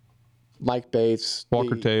 Mike Bates,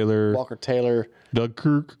 Walker Taylor, Doug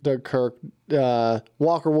Kirk.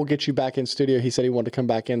 Walker will get you back in studio. He said he wanted to come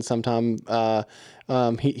back in sometime.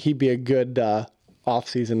 He'd be a good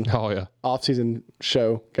off-season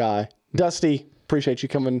show guy. Dusty, appreciate you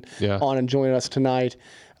coming on and joining us tonight.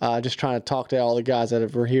 Just trying to talk to all the guys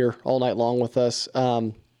that were here all night long with us.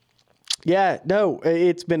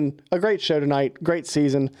 It's been a great show tonight. Great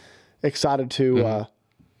season. Excited to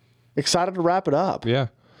wrap it up. Yeah.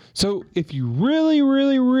 So if you really,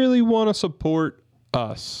 really, really want to support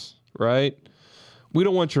us, right? We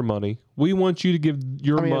don't want your money. We want you to give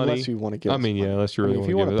your money. Unless you want to give us money. Unless you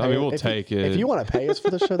really want to give us. We'll take it. If you want to pay us for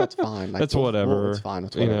the show, that's fine. That's whatever. It's fine.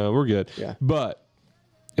 It's whatever. We're good. Yeah. But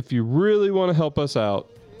if you really want to help us out,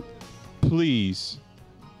 please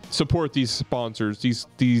support these sponsors,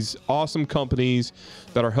 these awesome companies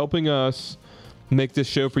that are helping us make this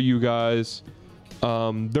show for you guys.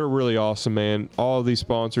 They're really awesome, man. All of these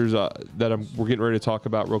sponsors that we're getting ready to talk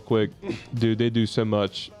about real quick, dude, they do so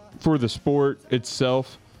much for the sport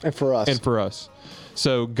itself. And for us.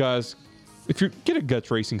 So, guys, if you get a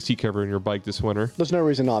Guts Racing seat cover in your bike this winter, there's no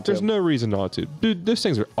reason not to. There's no reason not to. Dude, those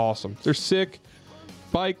things are awesome. They're sick.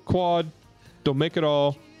 Bike, quad, they'll make it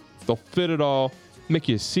all. They'll fit it all. Make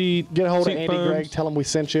you a seat. Get a hold of Andy foams. Gregg. Tell him we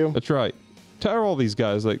sent you. That's right. Tell all these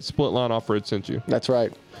guys, like Split Line Off-Road sent you. That's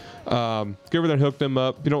right. Go over there and hook them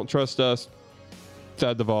up. If you don't trust us,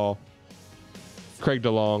 Thad Duvall, Craig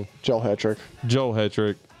DeLong, Joel Hetrick,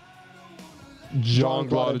 John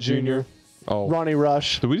Glada Jr. Oh, Ronnie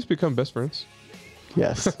Rush. Did we just become best friends?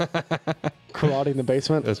 Yes. Karate in the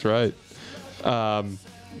basement. That's right.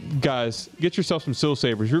 Guys, get yourself some Seal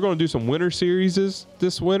Savers. You're going to do some winter series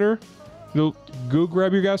this winter. Go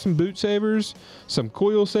grab your guys some boot savers, some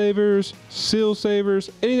coil savers, seal savers,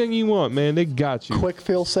 anything you want, man. They got you. Quick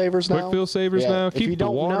fill savers now. Keep the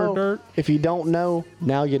water dirt. If you don't know,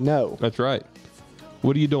 now you know. That's right.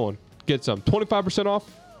 What are you doing? Get some 25% off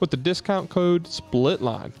with the discount code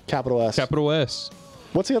SPLITLINE. Capital S.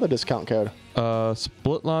 What's the other discount code?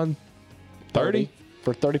 SPLITLINE 30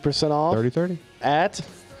 for 30% off. 30 at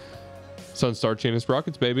Sunstar Chain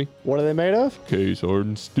Sprockets, baby. What are they made of? Case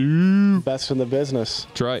hardened steel. Best in the business.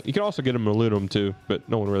 That's right. You can also get them aluminum too, but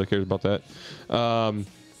no one really cares about that.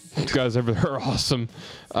 Guys over there are awesome.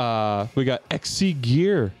 We got XC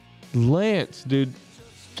Gear. Lance, dude.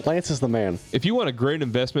 Lance is the man. If you want a great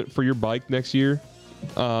investment for your bike next year,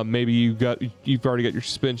 maybe you've already got your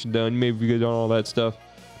suspension done. Maybe you've done all that stuff.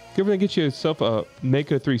 Go over there and get yourself a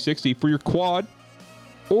Mako 360 for your quad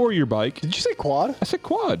or your bike. Did you say quad? I said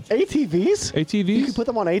quad. ATVs? You can put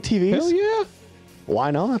them on ATVs? Hell yeah. Why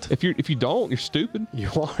not? If you don't, you're stupid. You're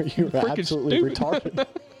absolutely stupid. retarded.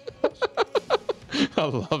 I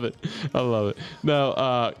love it.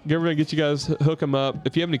 No, get ready to get you guys, hook them up.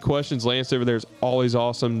 If you have any questions, Lance over there is always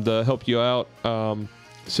awesome to help you out.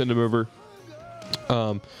 Send them over.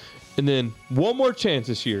 And then one more chance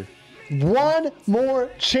this year. One more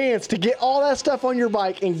chance to get all that stuff on your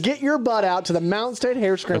bike and get your butt out to the Mountain State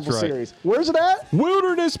Hare Scramble Series. Where's it at?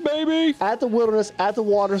 Wilderness, baby. At the Wilderness, at the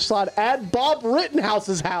Waterslide, at Bob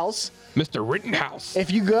Rittenhouse's house. Mr. Rittenhouse.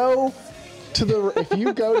 If you go to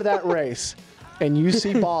that race and you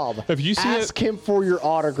see Bob, ask him for your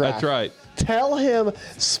autograph. That's right. Tell him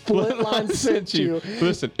Split Line sent you.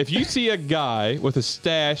 Listen, if you see a guy with a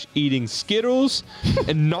stash eating Skittles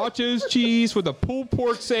and nachos cheese with a pulled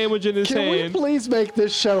pork sandwich in his hand. Can we please make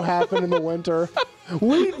this show happen in the winter?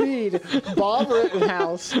 We need Bob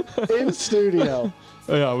Rittenhouse in studio.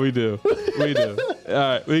 Yeah, we do. We do. All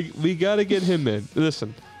right, we got to get him in.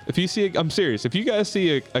 Listen, if you see, I'm serious. If you guys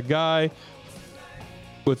see a guy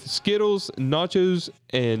with Skittles, nachos,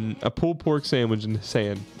 and a pulled pork sandwich in his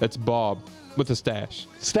hand, that's Bob with a stash.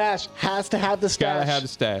 Stash has to have the stash. Gotta have the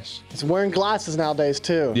stash. He's wearing glasses nowadays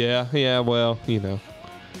too. Yeah. Well, he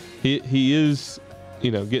is,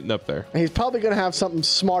 getting up there. And he's probably gonna have something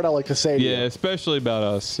smart aleck to say to you. Yeah, especially about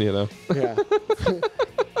us. Yeah.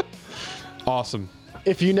 Awesome.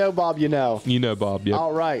 If you know Bob, you know. You know Bob. Yeah.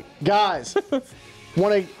 All right, guys.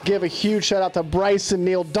 Want to give a huge shout out to Brycen,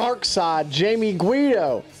 Neal, Darkside, Jamie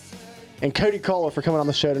Guido, and Cody Collier for coming on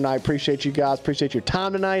the show tonight. Appreciate you guys. Appreciate your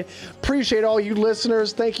time tonight. Appreciate all you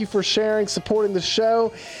listeners. Thank you for sharing, supporting the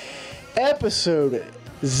show. Episode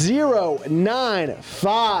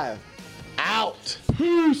 095 out.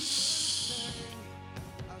 Peace.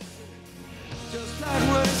 Just like